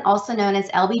 Johnson, also known as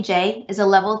LBJ, is a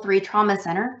level 3 trauma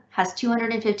center, has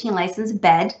 215 licensed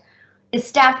beds, is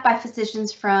staffed by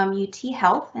physicians from UT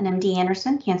Health and MD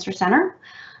Anderson Cancer Center.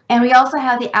 And we also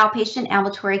have the Outpatient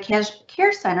Ambulatory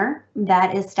Care Center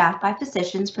that is staffed by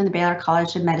physicians from the Baylor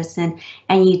College of Medicine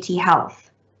and UT Health.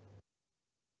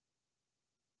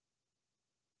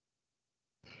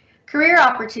 Career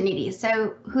opportunities.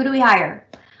 So who do we hire?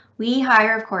 We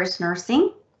hire, of course,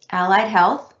 nursing, allied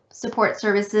health, support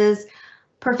services,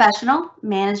 professional,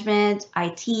 management,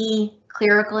 IT,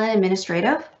 clerical, and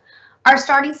administrative. Our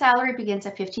starting salary begins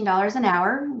at $15 an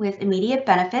hour with immediate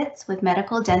benefits with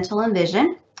medical, dental, and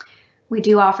vision. We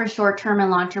do offer short-term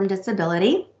and long-term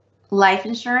disability, life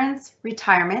insurance,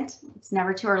 retirement. It's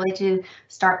never too early to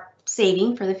start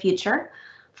saving for the future.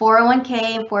 401k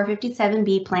and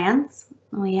 457B plans.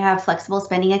 We have flexible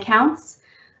spending accounts,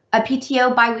 a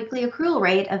PTO biweekly accrual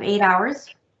rate of 8 hours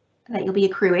that you'll be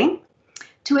accruing,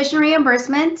 tuition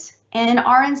reimbursement, and an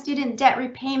RN student debt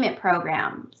repayment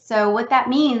program. So what that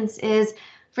means is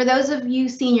for those of you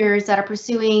seniors that are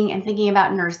pursuing and thinking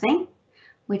about nursing,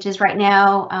 which is right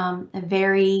now a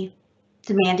very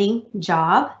demanding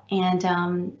job and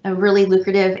a really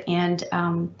lucrative and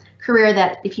career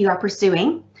that if you are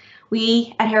pursuing,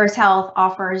 we at Harris Health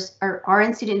offers our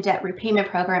RN student debt repayment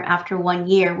program after 1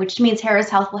 year, which means Harris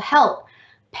Health will help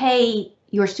pay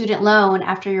your student loan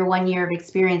after your 1 year of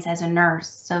experience as a nurse.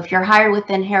 So if you're hired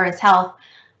within Harris Health,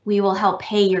 we will help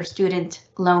pay your student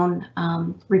loan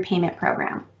repayment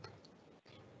program.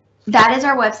 That is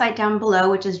our website down below,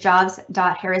 which is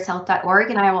jobs.harrishealth.org,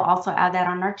 and I will also add that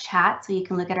on our chat so you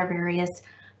can look at our various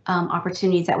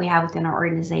opportunities that we have within our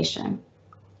organization.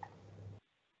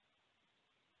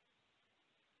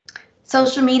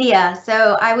 Social media.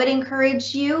 So I would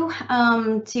encourage you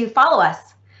to follow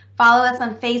us. Follow us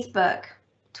on Facebook,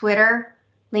 Twitter,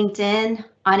 LinkedIn,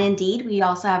 on Indeed. We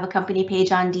also have a company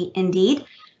page on Indeed.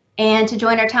 And to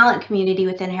join our talent community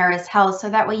within Harris Health, so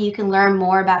that way you can learn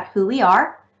more about who we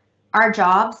are, our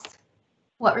jobs,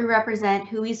 what we represent,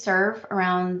 who we serve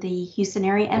around the Houston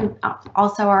area, and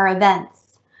also our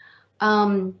events.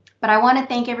 But I want to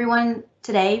thank everyone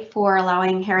today for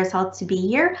allowing Harris Health to be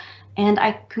here. And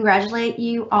I congratulate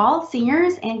you all,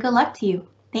 seniors, and good luck to you.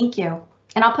 Thank you.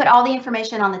 And I'll put all the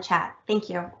information on the chat. Thank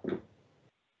you.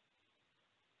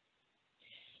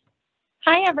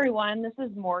 Hi, everyone. This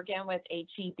is Morgan with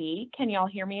HEB. Can y'all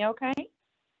hear me okay?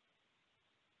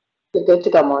 You're good to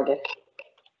go, Morgan.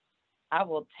 I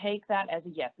will take that as a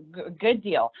yes. Good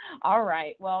deal. All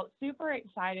right. Well, super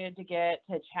excited to get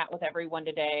to chat with everyone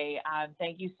today.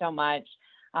 Thank you so much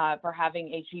for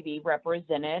having HEB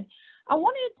represented. I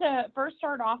wanted to first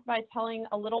start off by telling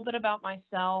a little bit about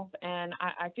myself, and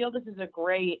I feel this is a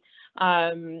great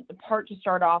part to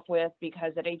start off with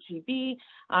because at HEB,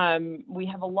 we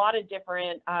have a lot of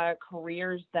different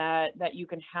careers that you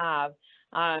can have,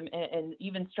 and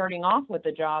even starting off with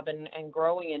a job and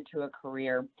growing into a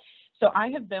career. So I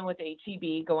have been with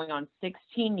HEB going on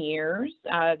 16 years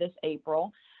this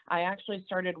April. I actually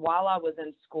started while I was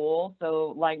in school.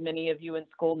 So like many of you in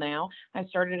school now, I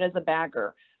started as a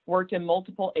bagger, worked in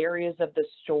multiple areas of the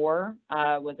store,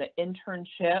 was an intern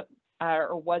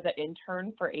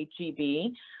for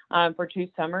HEB for 2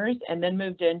 summers, and then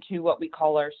moved into what we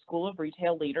call our School of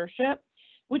Retail Leadership,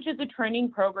 which is a training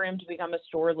program to become a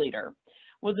store leader.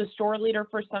 Was a store leader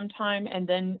for some time and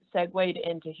then segued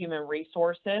into human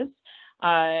resources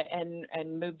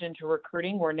and moved into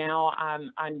recruiting, where now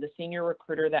I'm the senior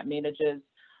recruiter that manages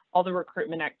all the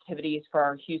recruitment activities for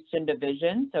our Houston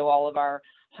division, so all of our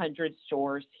 100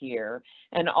 stores here.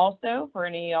 And also for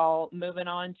any of y'all moving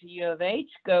on to U of H,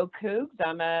 go Cougs,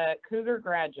 I'm a Cougar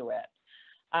graduate.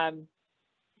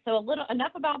 So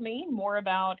enough about me, more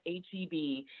about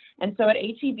HEB. And so at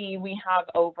HEB, we have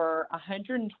over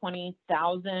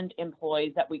 120,000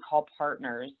 employees that we call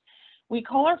partners. We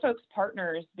call our folks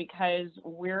partners because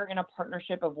we're in a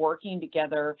partnership of working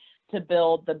together to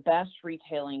build the best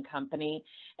retailing company.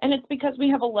 And it's because we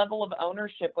have a level of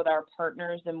ownership with our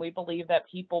partners, and we believe that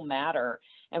people matter.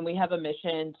 And we have a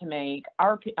mission to make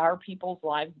our people's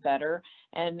lives better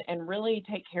and really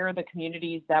take care of the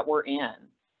communities that we're in.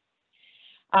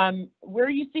 Where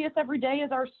you see us every day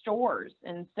is our stores.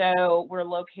 And so we're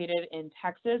located in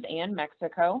Texas and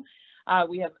Mexico.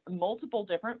 We have multiple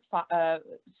different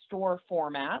store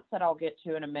formats that I'll get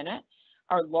to in a minute.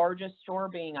 Our largest store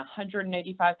being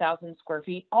 185,000 square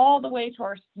feet, all the way to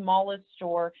our smallest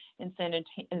store in San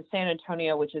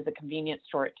Antonio, which is a convenience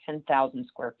store at 10,000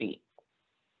 square feet.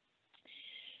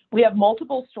 We have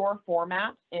multiple store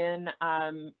formats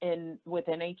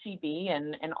within HEB,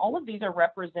 and all of these are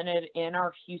represented in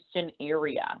our Houston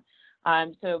area.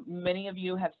 So many of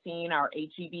you have seen our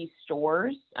HEB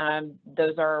stores.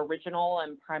 Those are original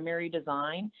and primary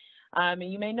design. And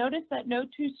you may notice that no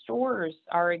two stores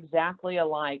are exactly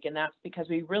alike, and that's because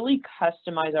we really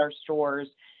customize our stores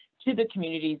to the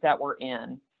communities that we're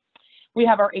in. We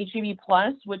have our HEB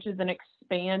Plus, which is an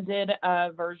expanded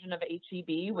version of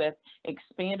HEB with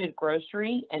expanded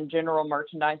grocery and general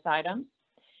merchandise items.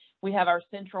 We have our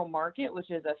Central Market, which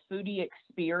is a foodie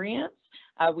experience.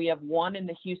 We have one in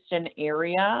the Houston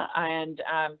area, and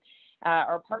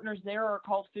our partners there are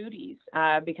called foodies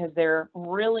because they're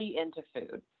really into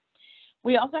food.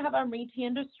 We also have our Mi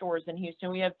Tienda stores in Houston.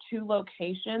 We have 2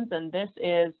 locations, and this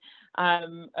is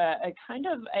a kind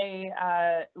of a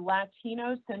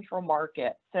Latino Central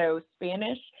Market. So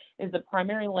Spanish is the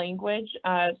primary language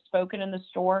spoken in the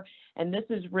store, and this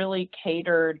is really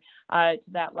catered to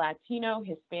that Latino,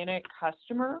 Hispanic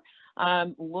customer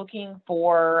looking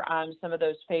for some of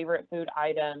those favorite food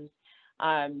items.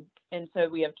 And so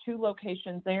we have 2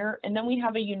 locations there, and then we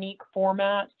have a unique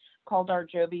format called our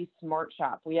Joby Smart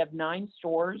Shop. We have 9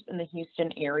 stores in the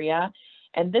Houston area,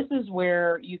 and this is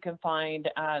where you can find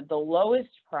the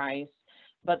lowest price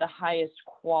but the highest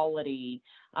quality.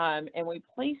 And we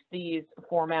place these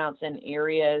formats in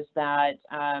areas that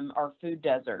are food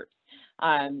deserts.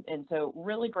 And so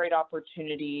really great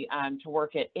opportunity to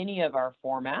work at any of our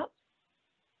formats.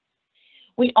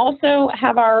 We also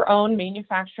have our own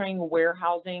manufacturing,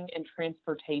 warehousing, and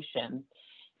transportation.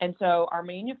 And so our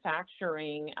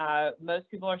manufacturing, most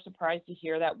people are surprised to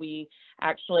hear that we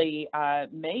actually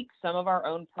make some of our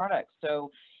own products. So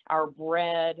our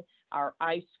bread, our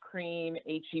ice cream,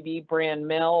 HEB brand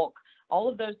milk, all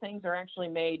of those things are actually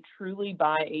made truly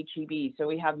by HEB. So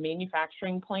we have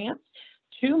manufacturing plants,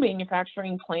 2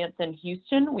 manufacturing plants in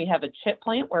Houston. We have a chip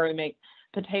plant where we make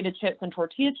potato chips and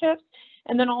tortilla chips,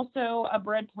 and then also a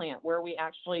bread plant where we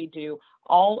actually do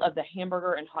all of the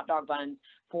hamburger and hot dog buns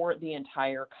for the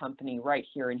entire company right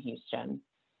here in Houston.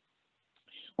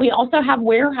 We also have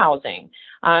warehousing.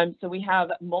 So we have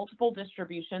multiple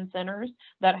distribution centers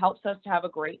that helps us to have a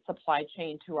great supply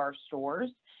chain to our stores.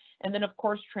 And then of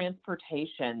course,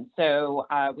 transportation. So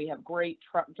we have great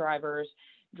truck drivers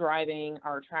driving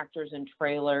our tractors and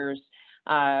trailers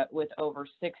with over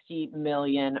 60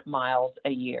 million miles a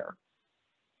year.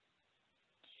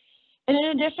 And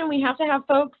in addition, we have to have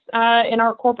folks in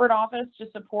our corporate office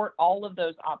to support all of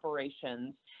those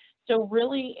operations. So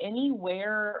really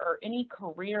anywhere or any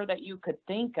career that you could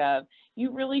think of,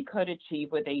 you really could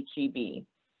achieve with HEB.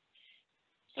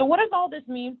 So what does all this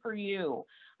mean for you?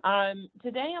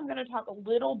 Today, I'm going to talk a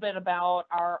little bit about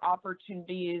our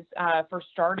opportunities for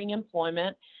starting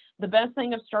employment. The best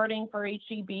thing of starting for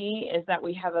HEB is that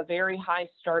we have a very high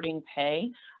starting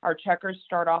pay. Our checkers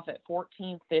start off at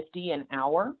 $14.50 an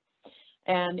hour.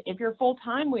 And if you're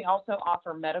full-time, we also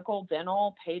offer medical,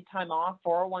 dental, paid time off,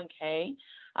 401k,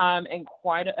 and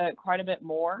quite a bit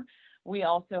more. We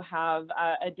also have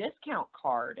a discount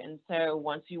card. And so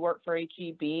once you work for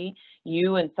HEB,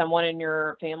 you and someone in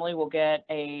your family will get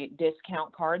a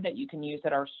discount card that you can use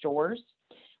at our stores.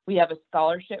 We have a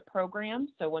scholarship program.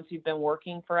 So once you've been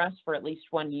working for us for at least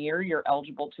 1 year, you're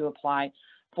eligible to apply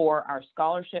for our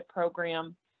scholarship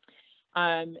program.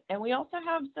 And we also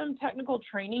have some technical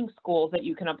training schools that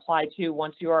you can apply to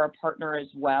once you are a partner as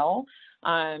well,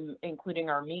 including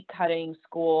our meat cutting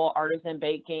school, artisan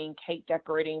baking, cake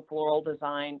decorating, floral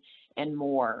design, and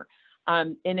more.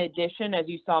 In addition, as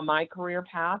you saw, my career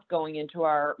path going into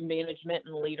our management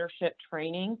and leadership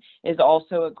training is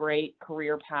also a great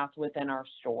career path within our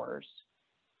stores.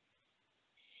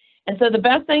 And so the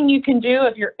best thing you can do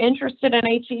if you're interested in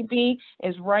HEB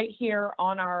is right here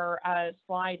on our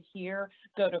slide here.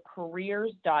 Go to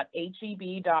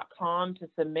careers.heb.com to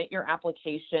submit your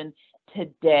application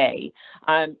today.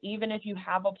 Even if you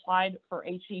have applied for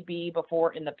HEB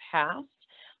before in the past,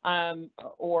 and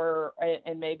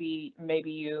maybe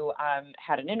you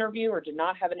had an interview or did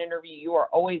not have an interview, you are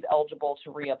always eligible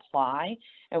to reapply,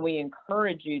 and we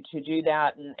encourage you to do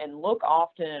that and look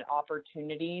often at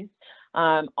opportunities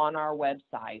on our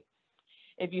website.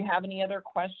 If you have any other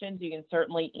questions, you can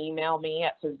certainly email me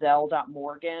at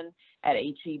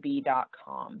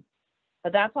fazelle.morgan@heb.com.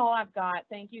 But that's all I've got.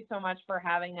 Thank you so much for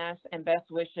having us, and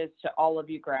best wishes to all of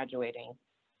you graduating.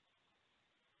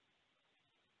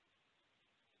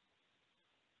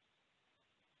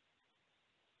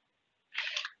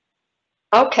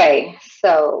 Okay,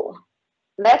 so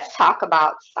let's talk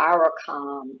about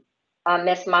Syracom.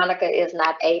 Miss Monica is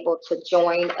not able to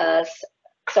join us,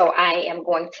 so I am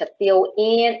going to fill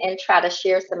in and try to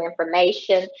share some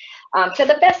information to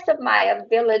the best of my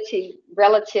ability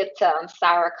relative to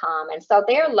Syracom. And so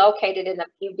they're located in a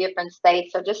few different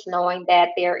states. So just knowing that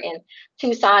they're in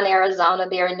Tucson, Arizona,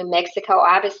 they're in New Mexico,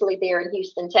 obviously they're in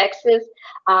Houston, Texas,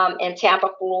 and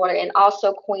Tampa, Florida, and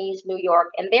also Queens, New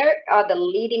York. And they are the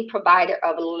leading provider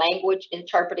of language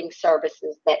interpreting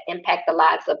services that impact the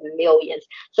lives of millions.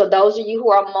 So those of you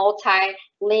who are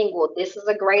multilingual, this is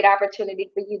a great opportunity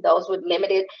for you. Those with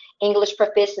limited English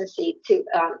proficiency,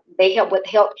 they help with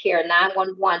healthcare,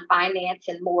 911, finance,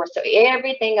 and more. So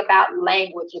everything about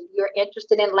language. If you're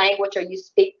interested in language or you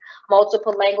speak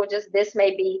multiple languages, this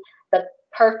may be the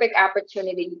perfect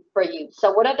opportunity for you.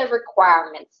 So what are the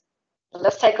requirements?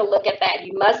 Let's take a look at that.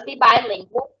 You must be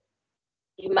bilingual.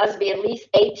 You must be at least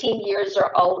 18 years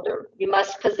or older. You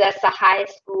must possess a high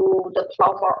school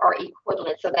diploma or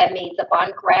equivalent. So that means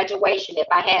upon graduation, if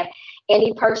I have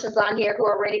any persons on here who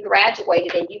already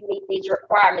graduated and you meet these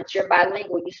requirements, you're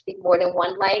bilingual, you speak more than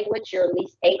one language, you're at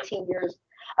least 18 years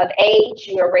of age,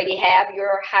 you already have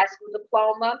your high school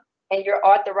diploma, and you're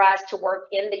authorized to work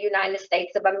in the United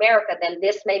States of America, then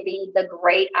this may be the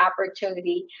great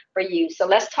opportunity for you. So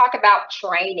let's talk about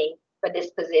training for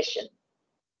this position.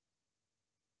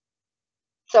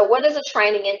 So what does the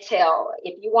training entail?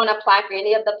 If you want to apply for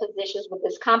any of the positions with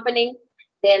this company,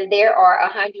 then there are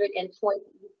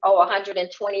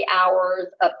 120 hours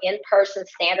of in-person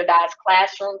standardized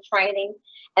classroom training.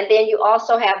 And then you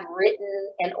also have written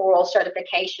and oral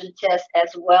certification tests,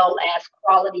 as well as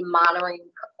quality monitoring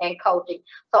and coaching.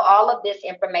 So all of this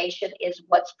information is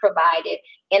what's provided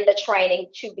in the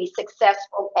training to be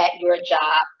successful at your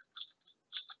job.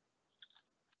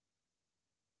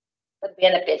 The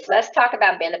benefits. Let's talk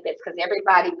about benefits, because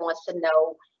everybody wants to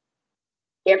know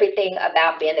everything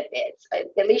about benefits.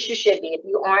 At least you should be. If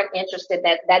you aren't interested,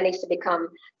 that needs to become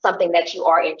something that you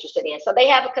are interested in. So they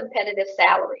have a competitive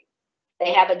salary.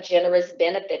 They have a generous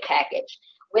benefit package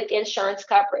with insurance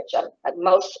coverage.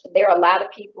 There are a lot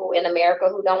of people in America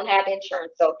who don't have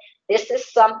insurance. So this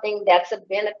is something that's a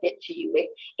benefit to you.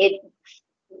 It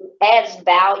adds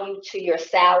value to your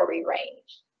salary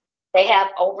range. They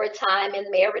have overtime and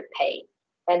merit pay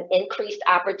and increased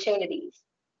opportunities.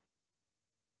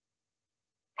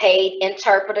 Paid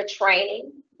interpreter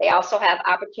training. They also have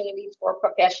opportunities for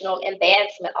professional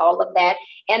advancement, all of that.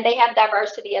 And they have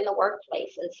diversity in the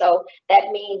workplace. And so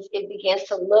that means it begins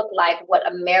to look like what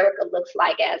America looks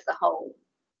like as a whole.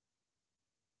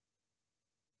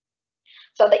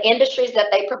 So the industries that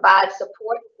they provide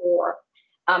support for,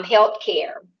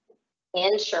 healthcare,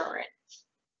 insurance,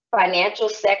 financial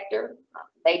sector,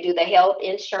 they do the health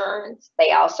insurance.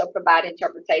 They also provide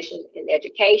interpretation in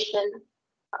education,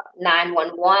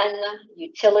 911,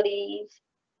 utilities,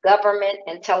 government,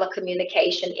 and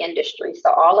telecommunication industry.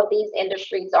 So all of these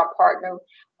industries are partnered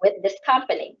with this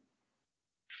company.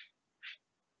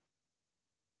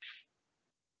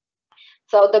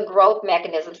 So the growth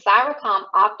mechanism, Syracom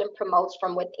often promotes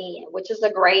from within, which is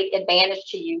a great advantage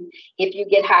to you if you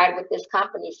get hired with this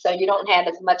company. So you don't have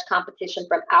as much competition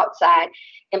from outside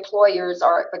employers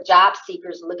or job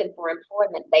seekers looking for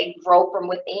employment. They grow from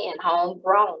within,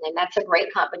 homegrown, and that's a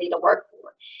great company to work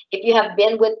for. If you have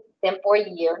been with them for a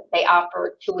year, they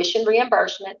offer tuition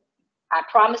reimbursement. I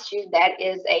promise you that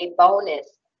is a bonus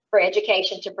for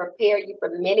education to prepare you for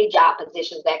many job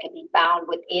positions that can be found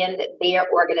within their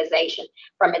organization,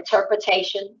 from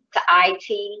interpretation to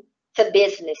IT to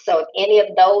business. So if any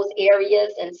of those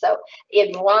areas, and so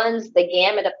it runs the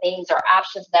gamut of things or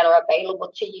options that are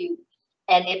available to you.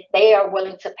 And if they are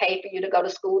willing to pay for you to go to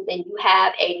school, then you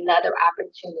have another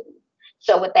opportunity.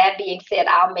 So with that being said,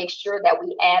 I'll make sure that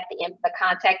we add the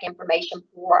contact information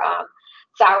for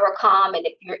Xyrocom, and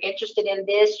if you're interested in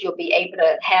this, you'll be able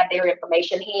to have their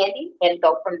information handy and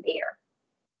go from there.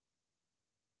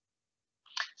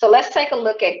 So let's take a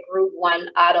look at Group 1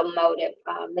 Automotive.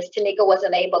 Ms. Tanika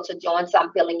wasn't able to join, so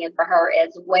I'm filling in for her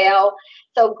as well.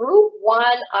 So Group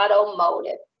 1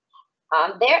 Automotive,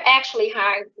 they're actually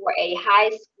hiring for a high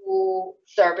school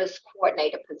service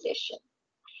coordinator position.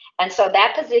 And so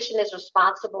that position is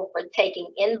responsible for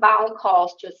taking inbound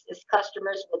calls to assist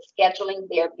customers with scheduling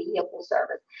their vehicle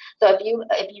service. So if you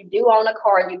do own a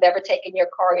car and you've ever taken your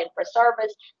car in for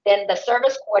service, then the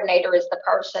service coordinator is the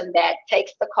person that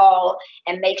takes the call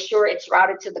and makes sure it's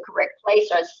routed to the correct place,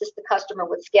 or assist the customer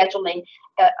with scheduling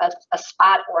a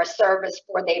spot or a service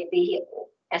for their vehicle.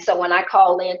 And so when I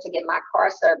call in to get my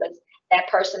car service, that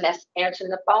person that's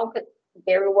answering the phone could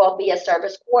very well be a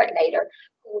service coordinator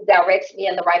who directs me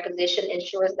in the right position,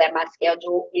 ensures that my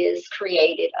schedule is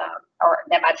created or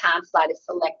that my time slot is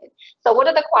selected. So what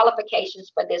are the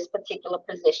qualifications for this particular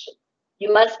position?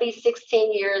 You must be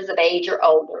 16 years of age or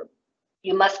older.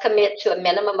 You must commit to a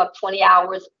minimum of 20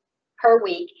 hours per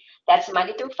week. That's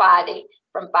Monday through Friday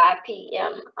from 5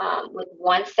 p.m. With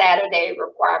one Saturday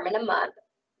requirement a month.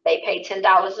 They pay $10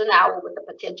 an hour with the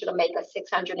potential to make a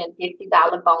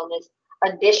 $650 bonus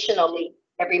additionally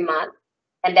every month,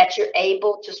 and that you're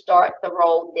able to start the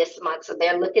role this month. So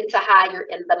they're looking to hire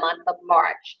in the month of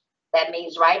March. That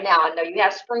means right now, I know you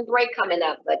have spring break coming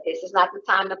up, but this is not the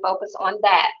time to focus on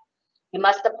that. You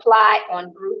must apply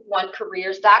on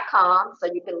group1careers.com. So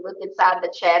you can look inside the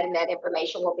chat and that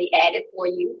information will be added for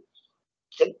you.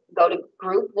 To go to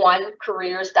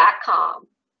group1careers.com.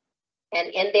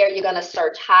 And in there, you're going to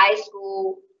search high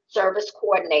school service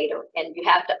coordinator, and you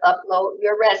have to upload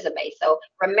your resume. So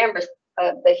remember,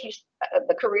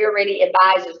 the career ready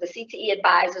advisors, the CTE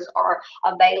advisors are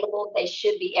available. They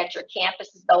should be at your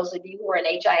campuses. Those of you who are in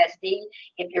HISD,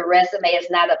 if your resume is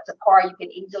not up to par, you can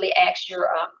easily ask your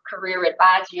career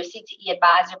advisor, your CTE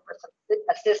advisor, for some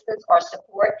assistance or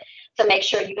support to make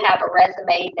sure you have a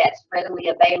resume that's readily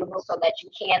available so that you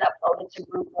can upload it to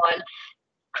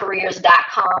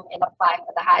group1careers.com and apply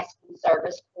for the high school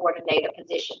service coordinator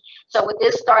position. So with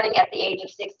this starting at the age of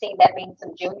 16, that means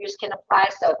some juniors can apply.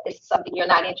 So if this is something you're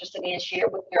not interested in, share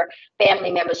with your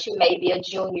family members who may be a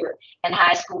junior in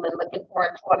high school and looking for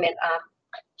employment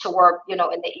to work, in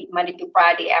the Monday through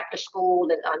Friday after school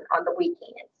and on the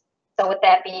weekends. So with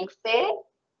that being said,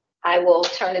 I will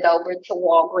turn it over to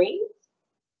Walgreens.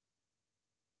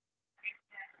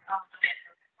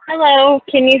 Hello,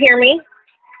 can you hear me?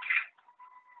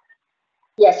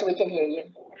 Yes, we can hear you.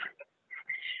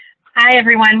 Hi,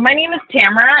 everyone. My name is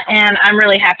Tamara, and I'm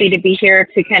really happy to be here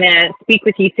to kind of speak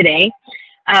with you today.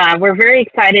 We're very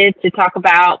excited to talk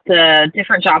about the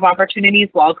different job opportunities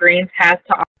Walgreens has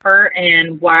to offer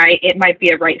and why it might be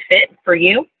a right fit for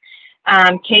you.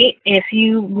 Kate, if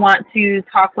you want to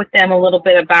talk with them a little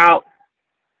bit about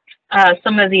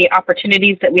some of the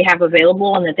opportunities that we have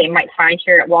available and that they might find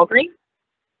here at Walgreens.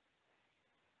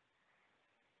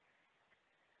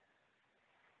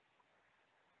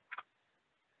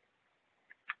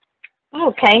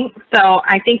 Okay, so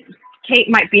I think Kate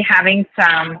might be having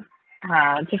some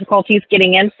difficulties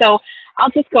getting in, so I'll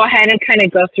just go ahead and kind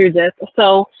of go through this.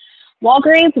 So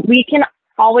Walgreens, we can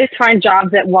always find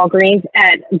jobs at Walgreens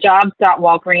at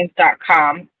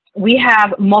jobs.walgreens.com. We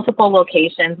have multiple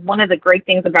locations. One of the great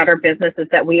things about our business is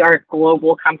that we are a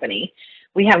global company.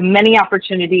 We have many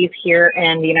opportunities here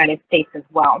in the United States as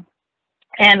well.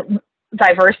 And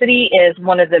diversity is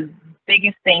one of the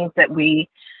biggest things that we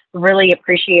really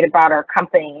appreciate about our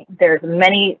company. There's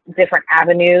many different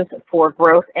avenues for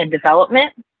growth and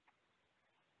development.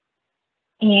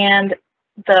 And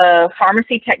the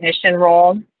pharmacy technician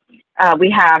role,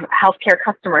 we have healthcare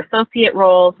customer associate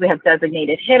roles, we have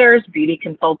designated hitters, beauty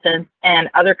consultants, and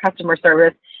other customer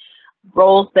service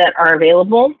roles that are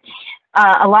available.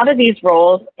 A lot of these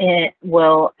roles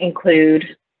will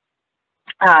include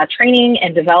training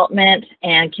and development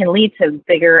and can lead to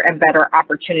bigger and better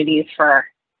opportunities for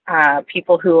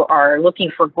people who are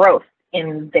looking for growth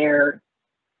in their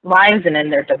lives and in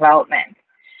their development.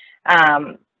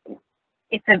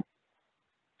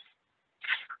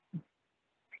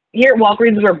 Here at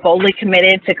Walgreens, we're boldly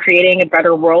committed to creating a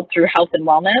better world through health and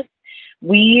wellness.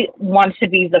 We want to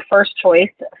be the first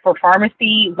choice for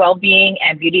pharmacy, well-being,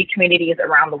 and beauty communities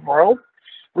around the world.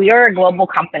 We are a global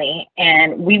company,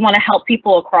 and we want to help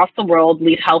people across the world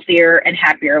lead healthier and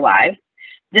happier lives.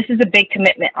 This is a big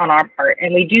commitment on our part,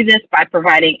 and we do this by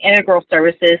providing integral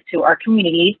services to our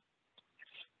community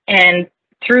and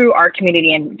through our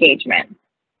community engagement.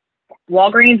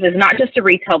 Walgreens is not just a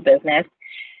retail business.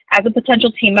 As a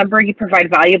potential team member, you provide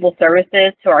valuable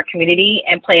services to our community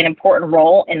and play an important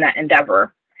role in that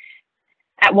endeavor.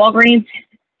 At Walgreens,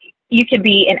 you can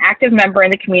be an active member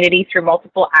in the community through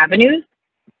multiple avenues.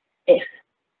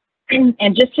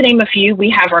 And just to name a few, we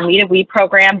have our Meet a We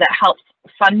program that helps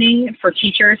funding for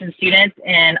teachers and students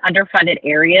in underfunded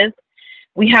areas.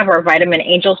 We have our Vitamin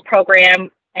Angels program,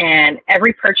 and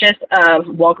every purchase of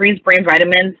Walgreens brand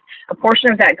vitamins, a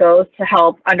portion of that goes to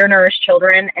help undernourished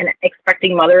children and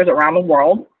expecting mothers around the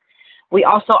world. We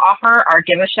also offer our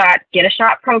Give a Shot, Get a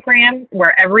Shot program,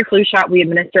 where every flu shot we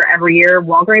administer every year,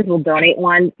 Walgreens will donate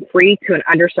one free to an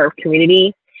underserved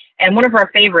community. And one of our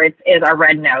favorites is our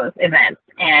Red Nose event.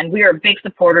 And we are big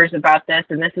supporters about this,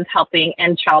 and this is helping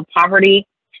end child poverty.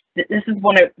 This is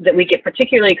one that we get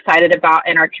particularly excited about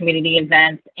in our community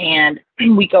events, and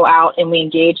we go out and we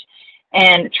engage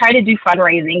and try to do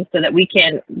fundraising so that we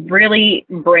can really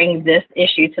bring this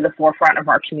issue to the forefront of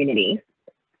our community.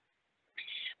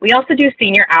 We also do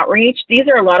senior outreach. These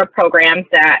are a lot of programs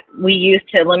that we use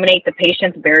to eliminate the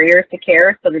patient's barriers to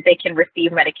care so that they can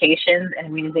receive medications and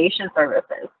immunization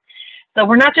services. So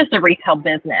we're not just a retail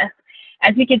business.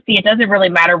 As you can see, it doesn't really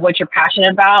matter what you're passionate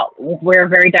about. We're a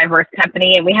very diverse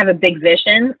company, and we have a big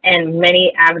vision and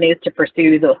many avenues to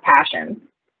pursue those passions.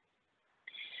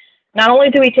 Not only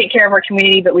do we take care of our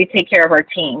community, but we take care of our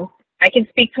team. I can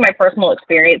speak to my personal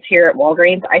experience here at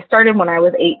Walgreens. I started when I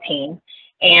was 18,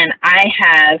 and I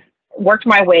have worked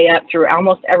my way up through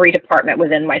almost every department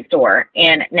within my store.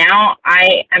 And now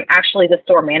I am actually the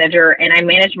store manager, and I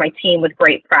manage my team with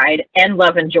great pride and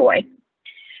love and joy.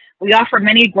 We offer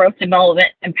many growth development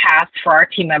and paths for our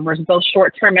team members, both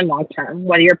short-term and long-term.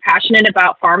 Whether you're passionate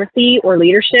about pharmacy or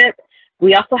leadership,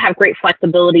 we also have great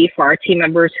flexibility for our team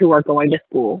members who are going to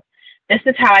school. This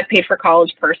is how I paid for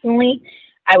college personally.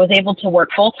 I was able to work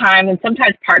full-time and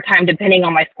sometimes part-time depending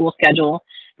on my school schedule.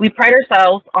 We pride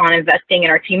ourselves on investing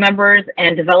in our team members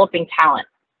and developing talent.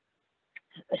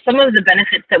 Some of the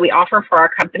benefits that we offer for our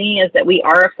company is that we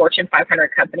are a Fortune 500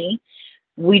 company.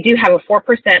 We do have a 4%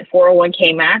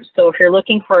 401k match. So if you're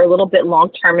looking for a little bit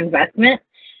long-term investment,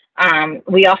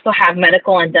 we also have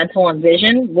medical and dental and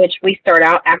vision, which we start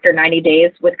out after 90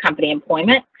 days with company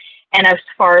employment. And as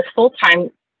far as full-time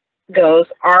goes,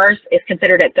 ours is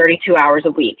considered at 32 hours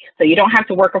a week. So you don't have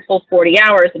to work a full 40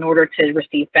 hours in order to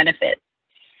receive benefits.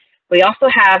 We also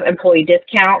have employee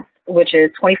discounts, which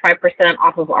is 25%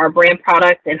 off of our brand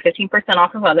products and 15%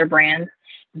 off of other brands,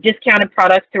 discounted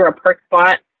products through our Perk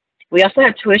Spot. We also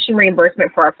have tuition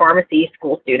reimbursement for our pharmacy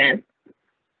school students.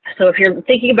 So if you're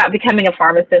thinking about becoming a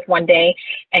pharmacist one day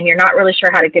and you're not really sure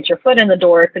how to get your foot in the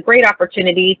door, it's a great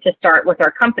opportunity to start with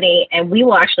our company, and we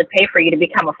will actually pay for you to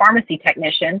become a pharmacy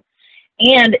technician.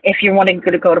 And if you're wanting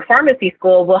to go to pharmacy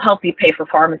school, we'll help you pay for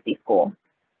pharmacy school.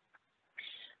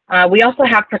 We also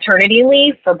have paternity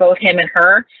leave for both him and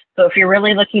her. So if you're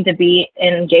really looking to be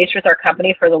engaged with our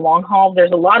company for the long haul,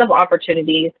 there's a lot of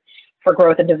opportunities for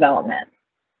growth and development.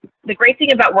 The great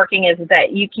thing about working is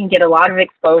that you can get a lot of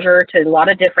exposure to a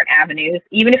lot of different avenues,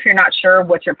 even if you're not sure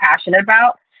what you're passionate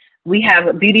about. We have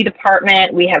a beauty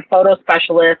department, we have photo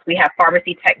specialists, we have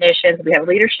pharmacy technicians, we have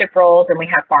leadership roles, and we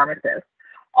have pharmacists.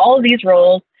 All of these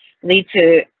roles lead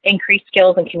to increased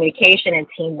skills in communication and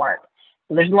teamwork.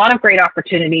 So there's a lot of great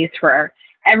opportunities for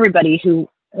everybody who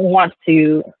wants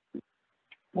to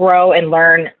grow and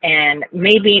learn and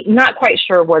maybe not quite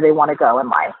sure where they want to go in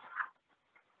life.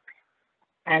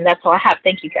 And that's all I have.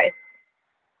 Thank you, guys.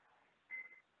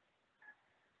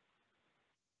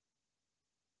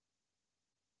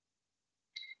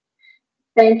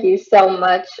 Thank you so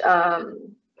much,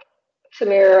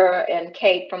 Samira and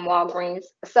Kate from Walgreens.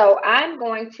 So I'm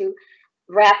going to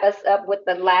wrap us up with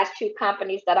the last two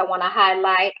companies that I want to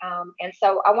highlight. And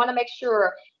so I want to make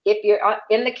sure if you're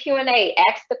in the Q&A,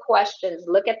 ask the questions,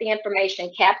 look at the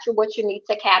information, capture what you need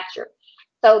to capture.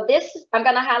 So I'm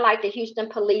going to highlight the Houston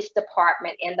Police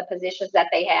Department and the positions that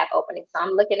they have opening. So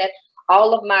I'm looking at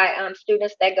all of my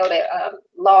students that go to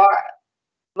law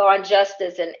and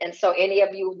justice. And so any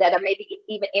of you that are maybe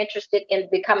even interested in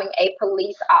becoming a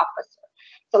police officer.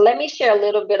 So let me share a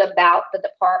little bit about the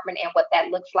department and what that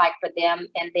looks like for them.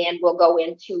 And then we'll go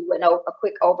into a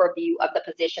quick overview of the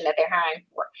position that they're hiring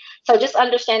for. So just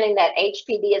understanding that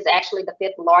HPD is actually the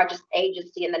 5th largest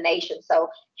agency in the nation. So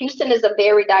Houston is a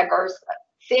very diverse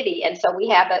city. And so we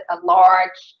have a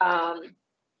large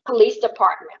police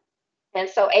department. And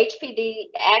so HPD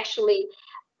actually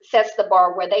sets the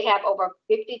bar where they have over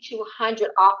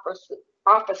 5,200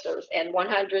 officers and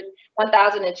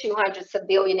 1,200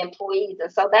 civilian employees.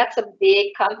 And so that's a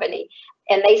big company.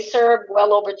 And they serve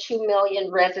well over 2 million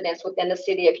residents within the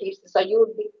city of Houston. So you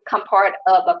would become part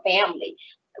of a family,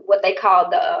 what they call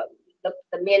the the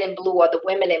men in blue or the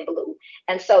women in blue.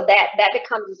 And so that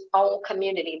becomes its own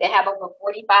community. They have over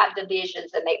 45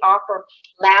 divisions and they offer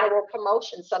lateral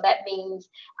promotion. So that means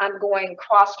I'm going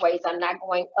crossways, I'm not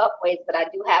going upways, but I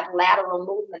do have lateral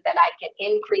movement that I can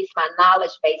increase my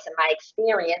knowledge base and my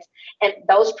experience. And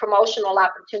those promotional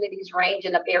opportunities range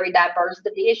in a very diverse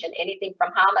division, anything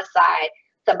from homicide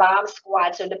to bomb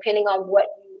squad. So depending on what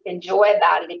you enjoy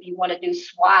about it, if you want to do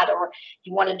SWAT or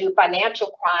you want to do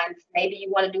financial crimes, maybe you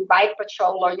want to do bike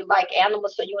patrol, or you like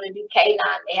animals, so you want to do K9.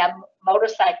 They have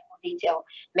motorcycle detail.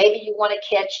 Maybe you want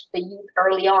to catch the youth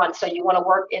early on, so you want to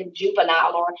work in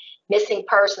juvenile or missing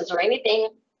persons or anything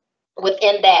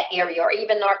within that area, or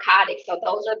even narcotics. So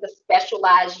those are the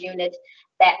specialized units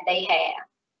that they have.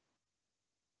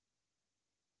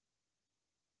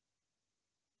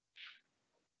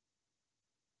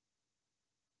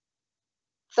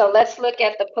 So let's look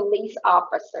at the police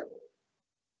officer.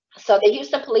 So the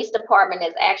Houston Police Department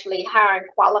is actually hiring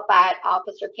qualified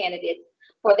officer candidates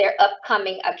for their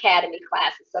upcoming academy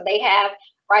classes. So they have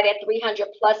right at 300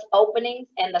 plus openings,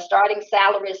 and the starting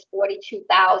salary is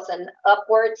 $42,000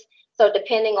 upwards. So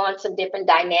depending on some different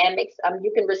dynamics,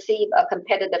 you can receive a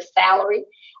competitive salary.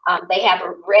 They have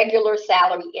a regular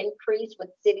salary increase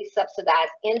with city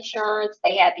subsidized insurance.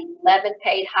 They have 11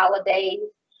 paid holidays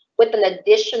with an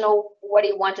additional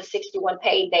 41 to 61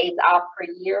 paid days off per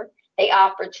year. They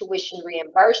offer tuition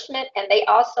reimbursement, and they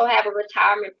also have a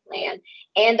retirement plan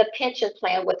and a pension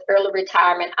plan with early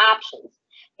retirement options.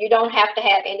 You don't have to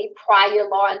have any prior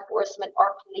law enforcement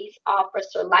or police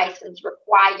officer license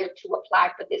required to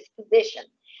apply for this position.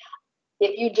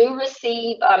 If you do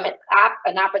receive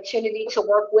an opportunity to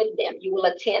work with them, you will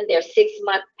attend their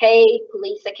 6-month paid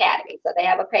police academy. So they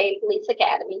have a paid police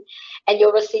academy, and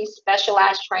you'll receive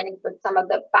specialized training for some of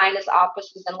the finest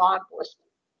officers in law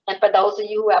enforcement. And for those of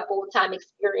you who have full-time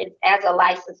experience as a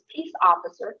licensed peace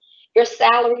officer, your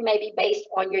salary may be based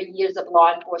on your years of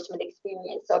law enforcement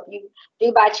experience. So if you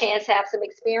do by chance have some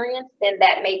experience, then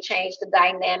that may change the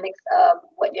dynamics of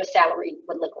what your salary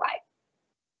would look like.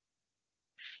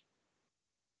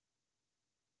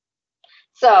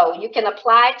 So you can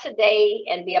apply today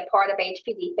and be a part of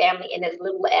HPD family in as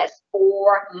little as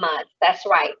 4 months. That's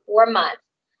right, 4 months.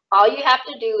 All you have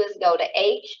to do is go to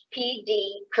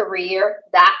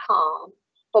hpdcareer.com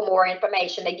for more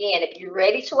information. Again, if you're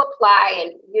ready to apply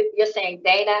and you're saying,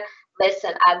 Dana,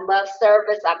 listen, I love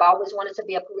service. I've always wanted to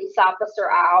be a police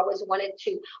officer. I always wanted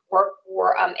to work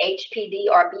for HPD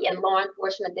or be in law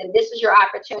enforcement, then this is your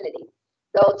opportunity.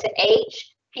 Go to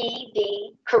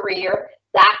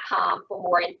hpdcareer.com for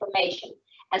more information.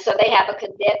 And so they have a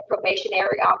cadet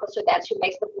probationary officer, that's who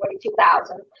makes the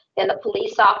 $42,000. Then the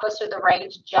police officer, the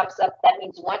range jumps up. That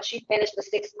means once you finish the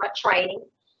 6-month training,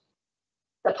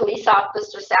 the police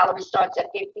officer salary starts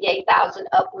at $58,000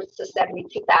 upwards to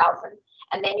 $72,000.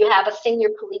 And then you have a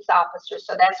senior police officer.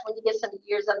 So that's when you get some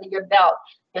years under your belt.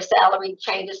 Your salary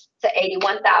changes to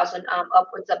 $81,000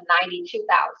 upwards of $92,000.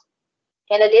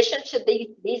 In addition to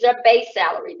these are base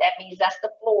salary. That means that's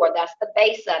the floor, that's the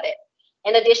base of it.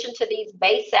 In addition to these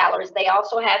base salaries, they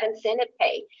also have incentive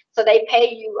pay. So they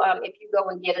pay you if you go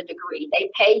and get a degree. They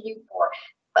pay you for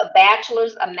a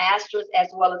bachelor's, a master's,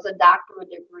 as well as a doctorate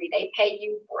degree. They pay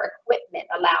you for equipment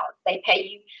allowance. They pay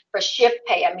you for shift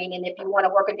pay. I mean, and if you want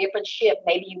to work a different shift,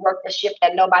 maybe you work the shift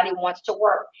that nobody wants to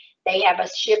work. They have a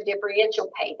shift differential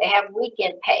pay. They have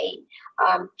weekend pay,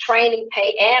 training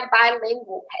pay, and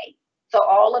bilingual pay. So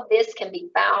all of this can be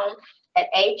found at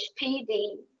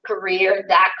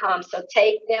hpdcareer.com. So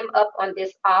take them up on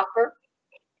this offer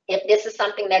if this is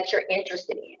something that you're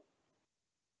interested in.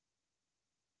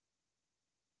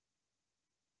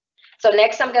 So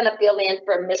next I'm going to fill in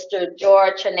for Mr.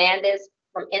 George Hernandez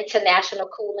from International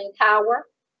Cooling Tower.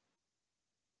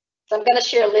 So I'm going to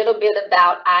share a little bit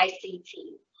about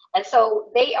ICT. And so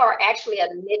they are actually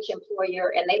a niche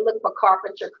employer, and they look for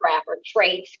carpenter craft or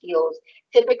trade skills,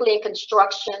 typically in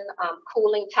construction,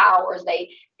 cooling towers.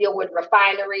 They deal with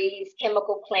refineries,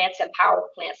 chemical plants, and power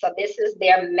plants. So this is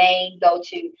their main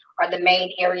go-to, or the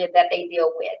main area that they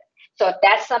deal with. So if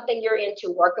that's something you're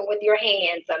into, working with your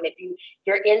hands, if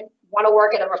you're want to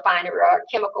work in a refinery or a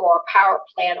chemical or power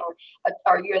plant,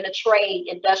 or you're in a trade,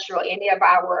 industrial, any of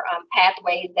our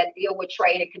pathways that deal with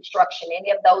trade and construction,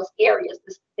 any of those areas,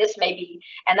 this may be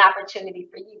an opportunity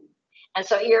for you. And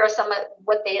so here are some of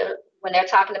what when they're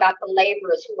talking about the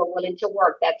laborers who are willing to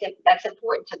work, that's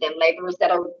important to them, laborers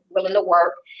that are willing to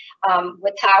work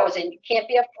with towers. And you can't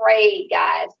be afraid,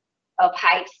 guys, of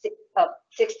heights of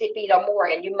 60 feet or more,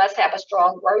 and you must have a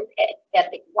strong work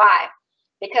ethic. Why?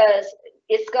 Because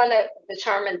it's going to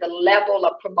determine the level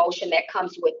of promotion that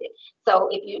comes with it. So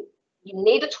if you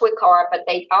need a TWIC card, but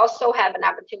they also have an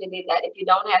opportunity that if you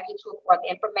don't have your TWIC card,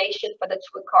 the information for the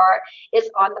TWIC card is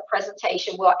on the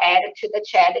presentation. We'll add it to the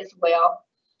chat as well.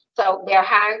 So they're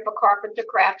hiring for carpenter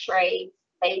craft trades.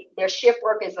 Their shift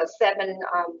work is a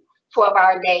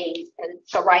 12-hour days. And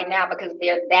so right now, because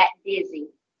they're that busy,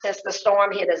 since the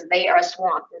storm hit us, they are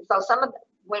swamped. And so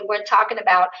when we're talking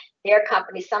about their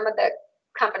company, some of the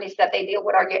companies that they deal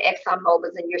with are your Exxon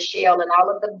Mobils and your Shell and all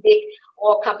of the big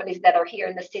oil companies that are here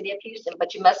in the city of Houston.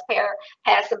 But you must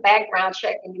pass a background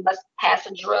check, and you must pass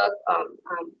a drug.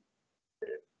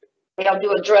 They'll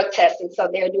do a drug testing, so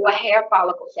they'll do a hair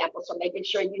follicle sample. So making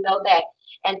sure you know that.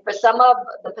 And for some of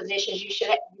the positions, you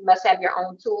must have your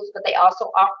own tools, but they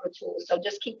also offer tools. So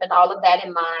just keeping all of that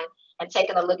in mind and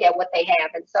taking a look at what they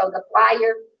have. And so the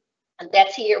flyer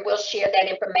that's here, we'll share that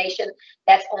information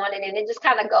that's on it. And it just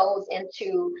kind of goes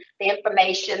into the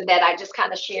information that I just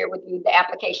kind of shared with you, the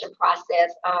application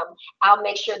process. I'll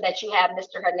make sure that you have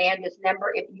Mr. Hernandez's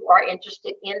number if you are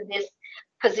interested in this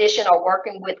position or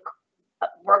working with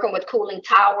cooling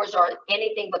towers or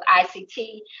anything with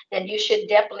ICT, then you should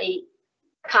definitely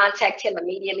contact him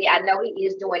immediately. I know he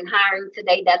is doing hiring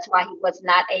today. That's why he was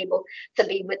not able to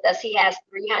be with us. He has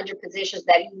 300 positions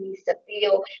that he needs to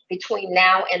fill between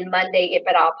now and Monday, if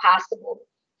at all possible.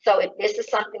 So if this is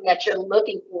something that you're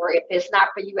looking for, if it's not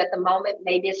for you at the moment,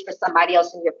 maybe it's for somebody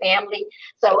else in your family.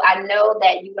 So I know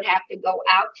that you would have to go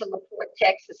out to LaPorte,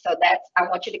 Texas. So I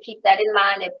want you to keep that in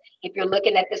mind. If you're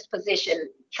looking at this position,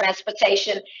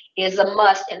 transportation is a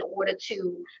must in order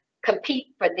to compete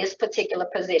for this particular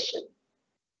position.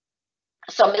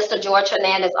 So Mr. George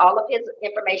Hernandez, all of his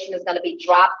information is going to be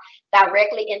dropped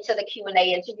directly into the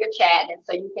Q&A, into your chat. And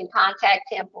so you can contact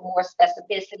him for more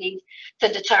specificities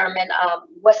to determine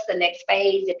what's the next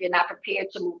phase. If you're not prepared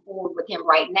to move forward with him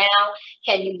right now,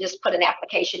 can you just put an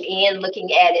application in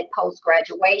looking at it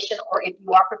post-graduation? Or if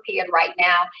you are prepared right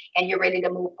now and you're ready to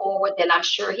move forward, then I'm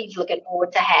sure he's looking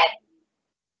forward to having you.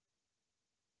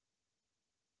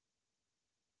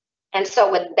 And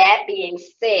so with that being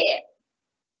said,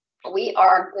 we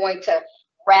are going to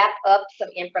wrap up some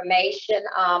information.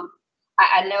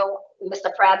 I know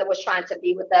Mr. Prather was trying to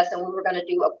be with us, and we were going to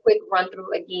do a quick run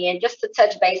through again, just to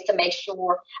touch base to make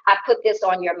sure I put this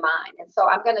on your mind. And so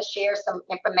I'm going to share some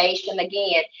information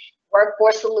again.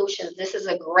 Workforce Solutions, this is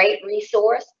a great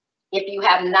resource. If you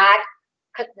have not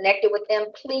connected with them,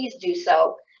 please do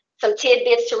so. Some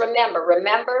tidbits to remember.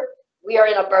 Remember, we are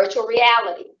in a virtual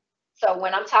reality. So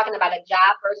when I'm talking about a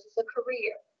job versus a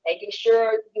career, making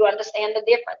sure you understand the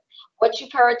difference. What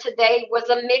you've heard today was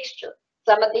a mixture.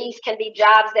 Some of these can be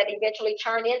jobs that eventually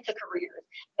turn into careers.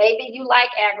 Maybe you like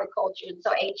agriculture, and so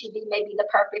HEB may be the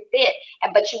perfect fit,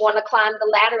 but you want to climb the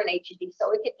ladder in HEB.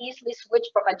 So it can easily switch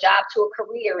from a job to a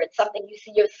career. It's something you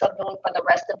see yourself doing for the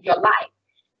rest of your life.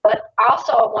 But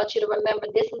also I want you to remember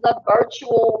this is a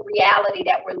virtual reality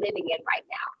that we're living in right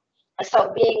now. And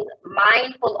so being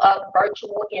mindful of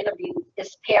virtual interviews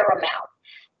is paramount.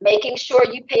 Making sure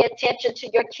you pay attention to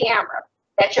your camera,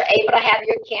 that you're able to have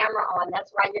your camera on.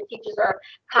 That's why your teachers are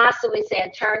constantly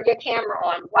saying, turn your camera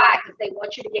on. Why? Because they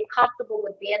want you to get comfortable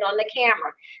with being on the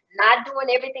camera, not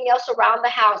doing everything else around the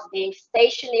house, being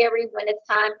stationary when it's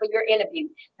time for your interview,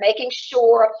 making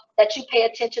sure that you pay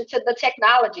attention to the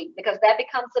technology, because that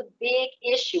becomes a big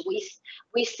issue.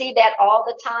 We see that all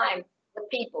the time with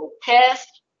people.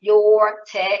 Test your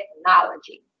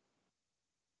technology.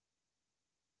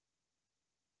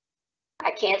 I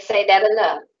can't say that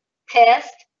enough.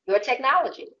 Test your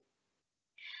technology,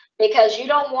 because you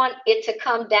don't want it to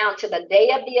come down to the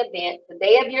day of the event, the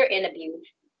day of your interview,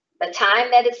 the time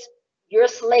that you're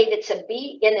slated to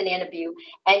be in an interview,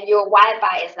 and your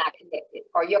Wi-Fi is not connected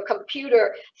or your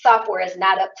computer software is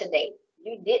not up to date.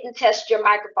 You didn't test your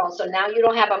microphone, so now you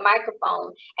don't have a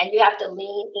microphone and you have to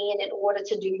lean in order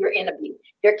to do your interview.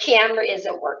 Your camera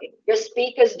isn't working. Your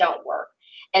speakers don't work.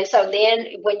 And so then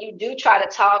when you do try to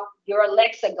talk, your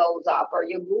Alexa goes off, or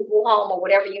your Google Home, or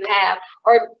whatever you have,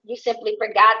 or you simply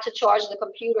forgot to charge the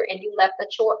computer and you left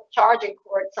the charging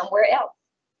cord somewhere else.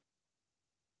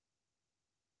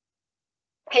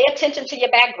 Pay attention to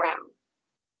your background.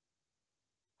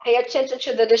 Pay attention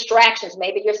to the distractions.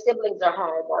 Maybe your siblings are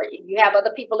home, or you have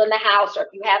other people in the house, or if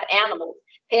you have animals.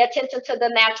 Pay attention to the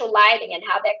natural lighting and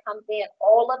how that comes in.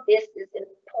 All of this is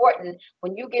important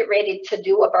when you get ready to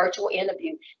do a virtual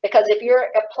interview, because if you're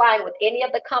applying with any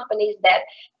of the companies that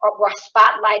were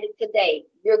spotlighted today,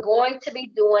 you're going to be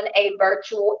doing a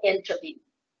virtual interview.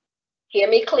 Hear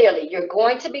me clearly. You're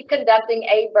going to be conducting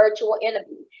a virtual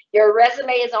interview. Your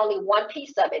resume is only one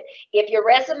piece of it. If your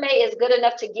resume is good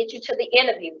enough to get you to the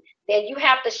interview, then you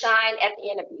have to shine at the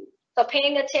interview. So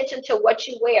paying attention to what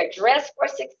you wear, dress for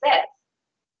success.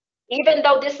 Even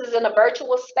though this is in a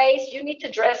virtual space, you need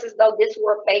to dress as though this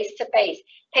were face to face.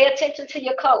 Pay attention to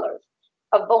your colors.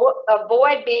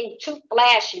 Avoid being too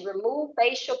flashy. Remove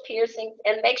facial piercings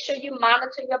and make sure you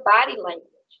monitor your body language.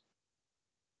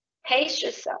 Pace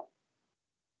yourself.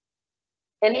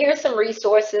 And here's some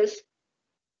resources.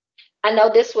 I know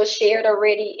this was shared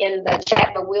already in the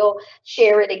chat, but we'll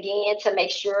share it again to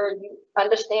make sure you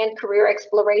understand career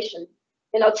exploration.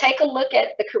 You know, take a look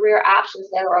at the career options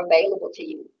that are available to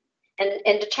you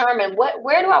and determine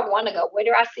where do I want to go? Where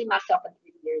do I see myself in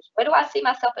 3 years? Where do I see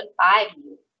myself in 5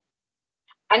 years?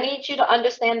 I need you to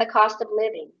understand the cost of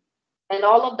living and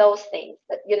all of those things.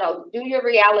 You know, do your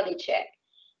reality check.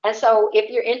 And so if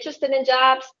you're interested in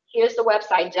jobs, here's the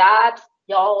website,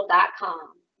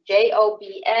 jobsyall.com,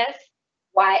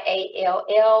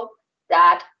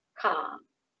 JOBSYALL.com.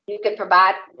 You can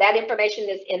provide, that information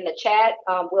is in the chat.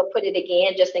 We'll put it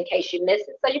again just in case you missed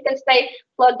it. So you can stay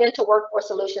plugged into Workforce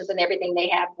Solutions and everything they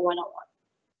have going on.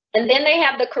 And then they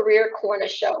have the Career Corner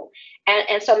Show.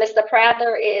 And so Mr.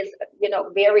 Prather is, you know,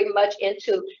 very much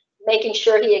into making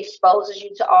sure he exposes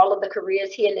you to all of the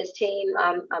careers. He and his team,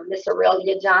 Miss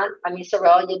Aurelia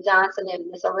Johnson and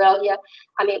Miss Aurelia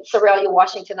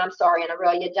Washington, and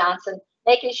Aurelia Johnson,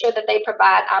 making sure that they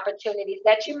provide opportunities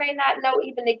that you may not know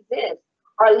even exist,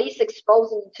 or at least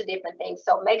exposing you to different things.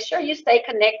 So make sure you stay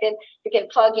connected. You can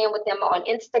plug in with them on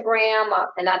Instagram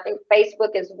and I think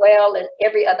Facebook as well, and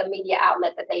every other media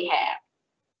outlet that they have.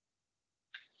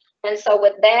 And so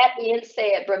with that being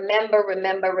said,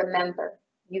 remember,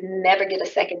 you never get a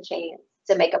second chance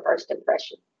to make a first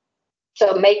impression.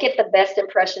 So make it the best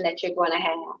impression that you're going to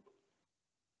have.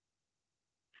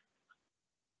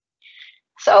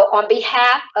 So on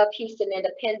behalf of Houston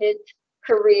Independent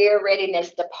Career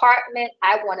Readiness Department,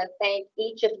 I want to thank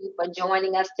each of you for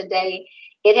joining us today.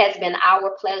 It has been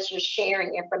our pleasure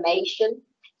sharing information.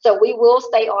 So we will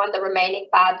stay on the remaining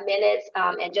 5 minutes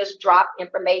and just drop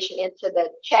information into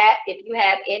the chat. If you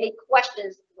have any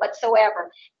questions whatsoever,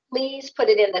 please put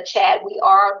it in the chat. We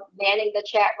are manning the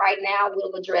chat right now.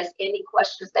 We'll address any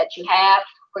questions that you have.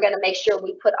 We're going to make sure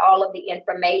we put all of the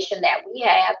information that we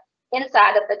have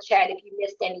inside of the chat if you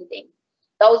missed anything.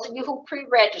 Those of you who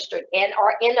pre-registered and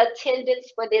are in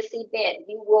attendance for this event,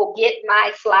 you will get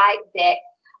my slide deck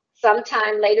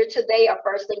sometime later today or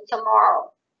first thing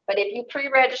tomorrow. But if you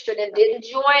pre-registered and didn't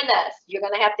join us, you're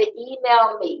going to have to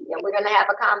email me and we're going to have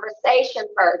a conversation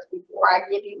first before I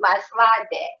give you my slide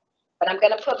deck. But I'm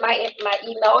going to put my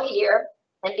email here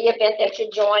in the event that you're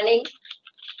joining.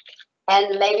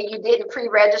 And maybe you didn't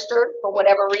pre-register for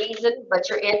whatever reason, but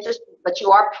you're interested, but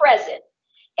you are present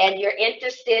and you're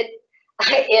interested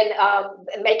in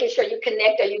making sure you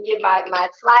connect or you get my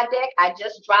slide deck. I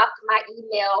just dropped my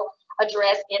email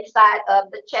address inside of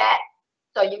the chat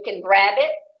so you can grab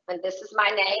it. And this is my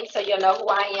name, so you'll know who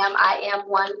I am. I am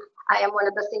one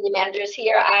of the senior managers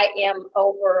here. I am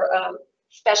over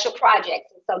special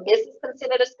projects. So this is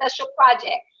considered a special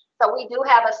project. So we do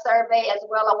have a survey as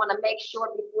well. I want to make sure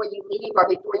before you leave or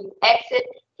before you exit,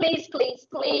 please, please,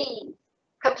 please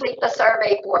complete the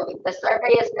survey for me. The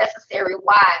survey is necessary.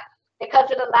 Why? Because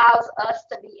it allows us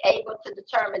to be able to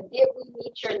determine, did we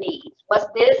meet your needs? Was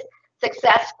this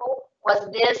successful? Was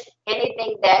this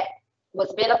anything that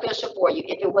was beneficial for you?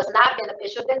 If it was not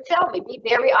beneficial, then tell me. Be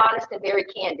very honest and very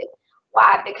candid.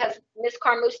 Why? Because Ms.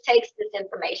 Carmouche takes this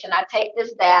information, I take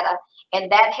this data, and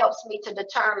that helps me to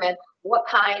determine what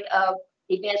kind of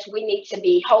events we need to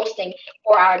be hosting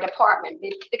for our department,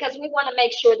 because we want to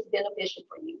make sure it's beneficial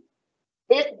for you.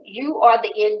 You are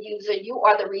the end user. You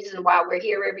are the reason why we're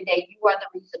here every day. You are the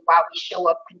reason why we show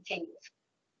up continuously.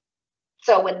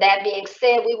 So with that being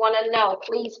said, we want to know,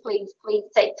 please, please, please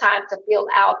take time to fill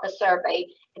out the survey.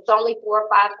 It's only 4 or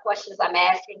 5 questions I'm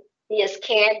asking. Be as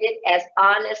candid, as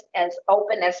honest, as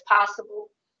open as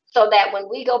possible, so that when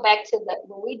we go back to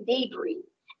when we debrief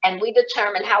and we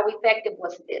determine how effective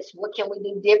was this, what can we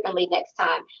do differently next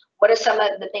time? What are some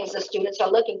of the things the students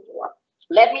are looking for?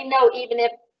 Let me know, even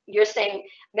if you're saying,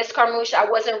 Ms. Carmouche, I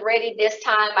wasn't ready this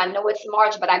time. I know it's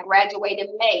March, but I graduate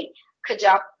in May. Could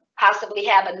y'all possibly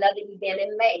have another event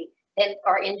in May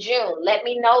or in June? Let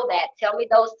me know that. Tell me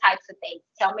those types of things.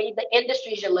 Tell me the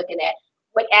industries you're looking at,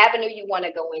 what avenue you want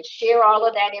to go in. Share all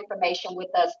of that information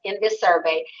with us in this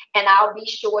survey, and I'll be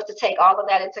sure to take all of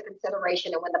that into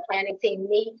consideration. And when the planning team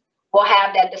meets, we'll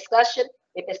have that discussion.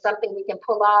 If it's something we can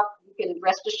pull off, you can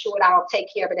rest assured I'll take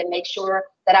care of it and make sure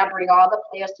that I bring all the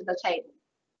players to the table.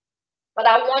 But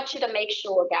I want you to make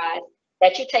sure, guys,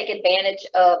 that you take advantage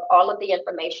of all of the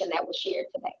information that was shared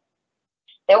today.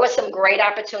 There were some great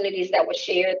opportunities that were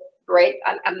shared, great,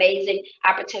 amazing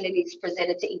opportunities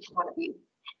presented to each one of you.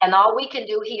 And all we can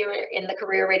do here in the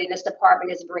Career Readiness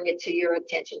Department is bring it to your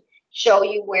attention, show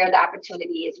you where the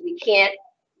opportunity is. We can't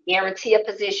guarantee a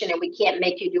position and we can't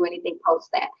make you do anything post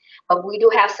that. But we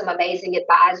do have some amazing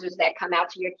advisors that come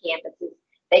out to your campuses.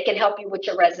 They can help you with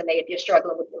your resume if you're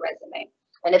struggling with your resume.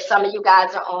 And if some of you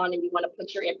guys are on and you want to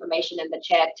put your information in the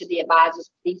chat to the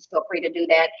advisors, please feel free to do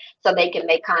that so they can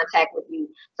make contact with you.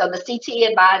 So the CTE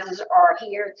advisors are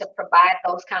here to provide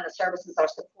those kind of services or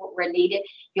support where needed.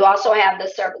 You also have the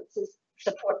services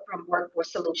support from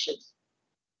Workforce Solutions,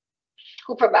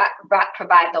 who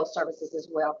provide those services as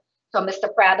well. So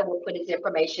Mr. Prather will put his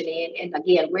information in. And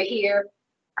again, we're here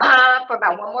for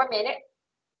about 1 more minute.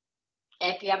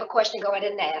 And if you have a question, go ahead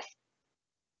and ask.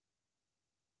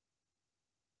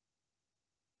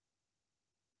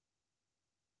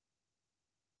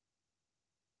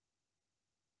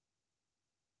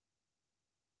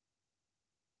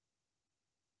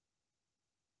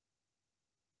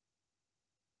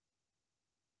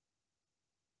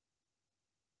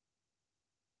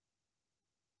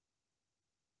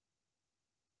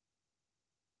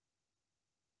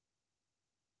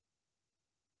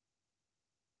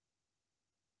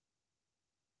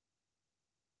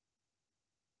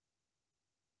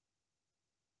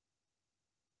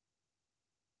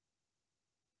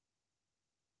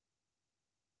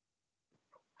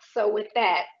 So with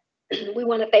that, we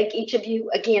want to thank each of you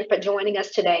again for joining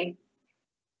us today.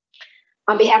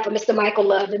 On behalf of Mr. Michael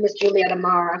Love and Ms. Juliet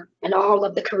Amara and all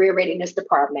of the Career Readiness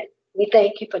Department, we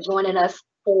thank you for joining us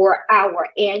for our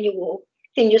annual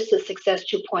Seniors to Success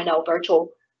 2.0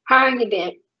 virtual hiring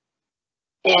event.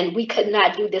 And we could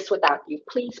not do this without you.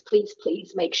 Please, please,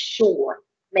 please make sure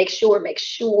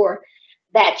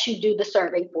that you do the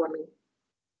survey for me.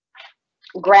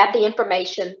 Grab the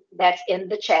information that's in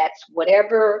the chats,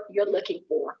 whatever you're looking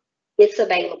for, it's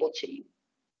available to you.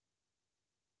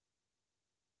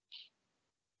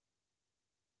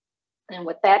 And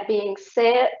with that being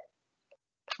said,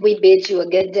 we bid you a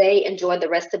good day. Enjoy the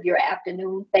rest of your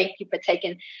afternoon. Thank you for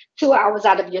taking 2 hours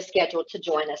out of your schedule to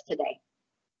join us today.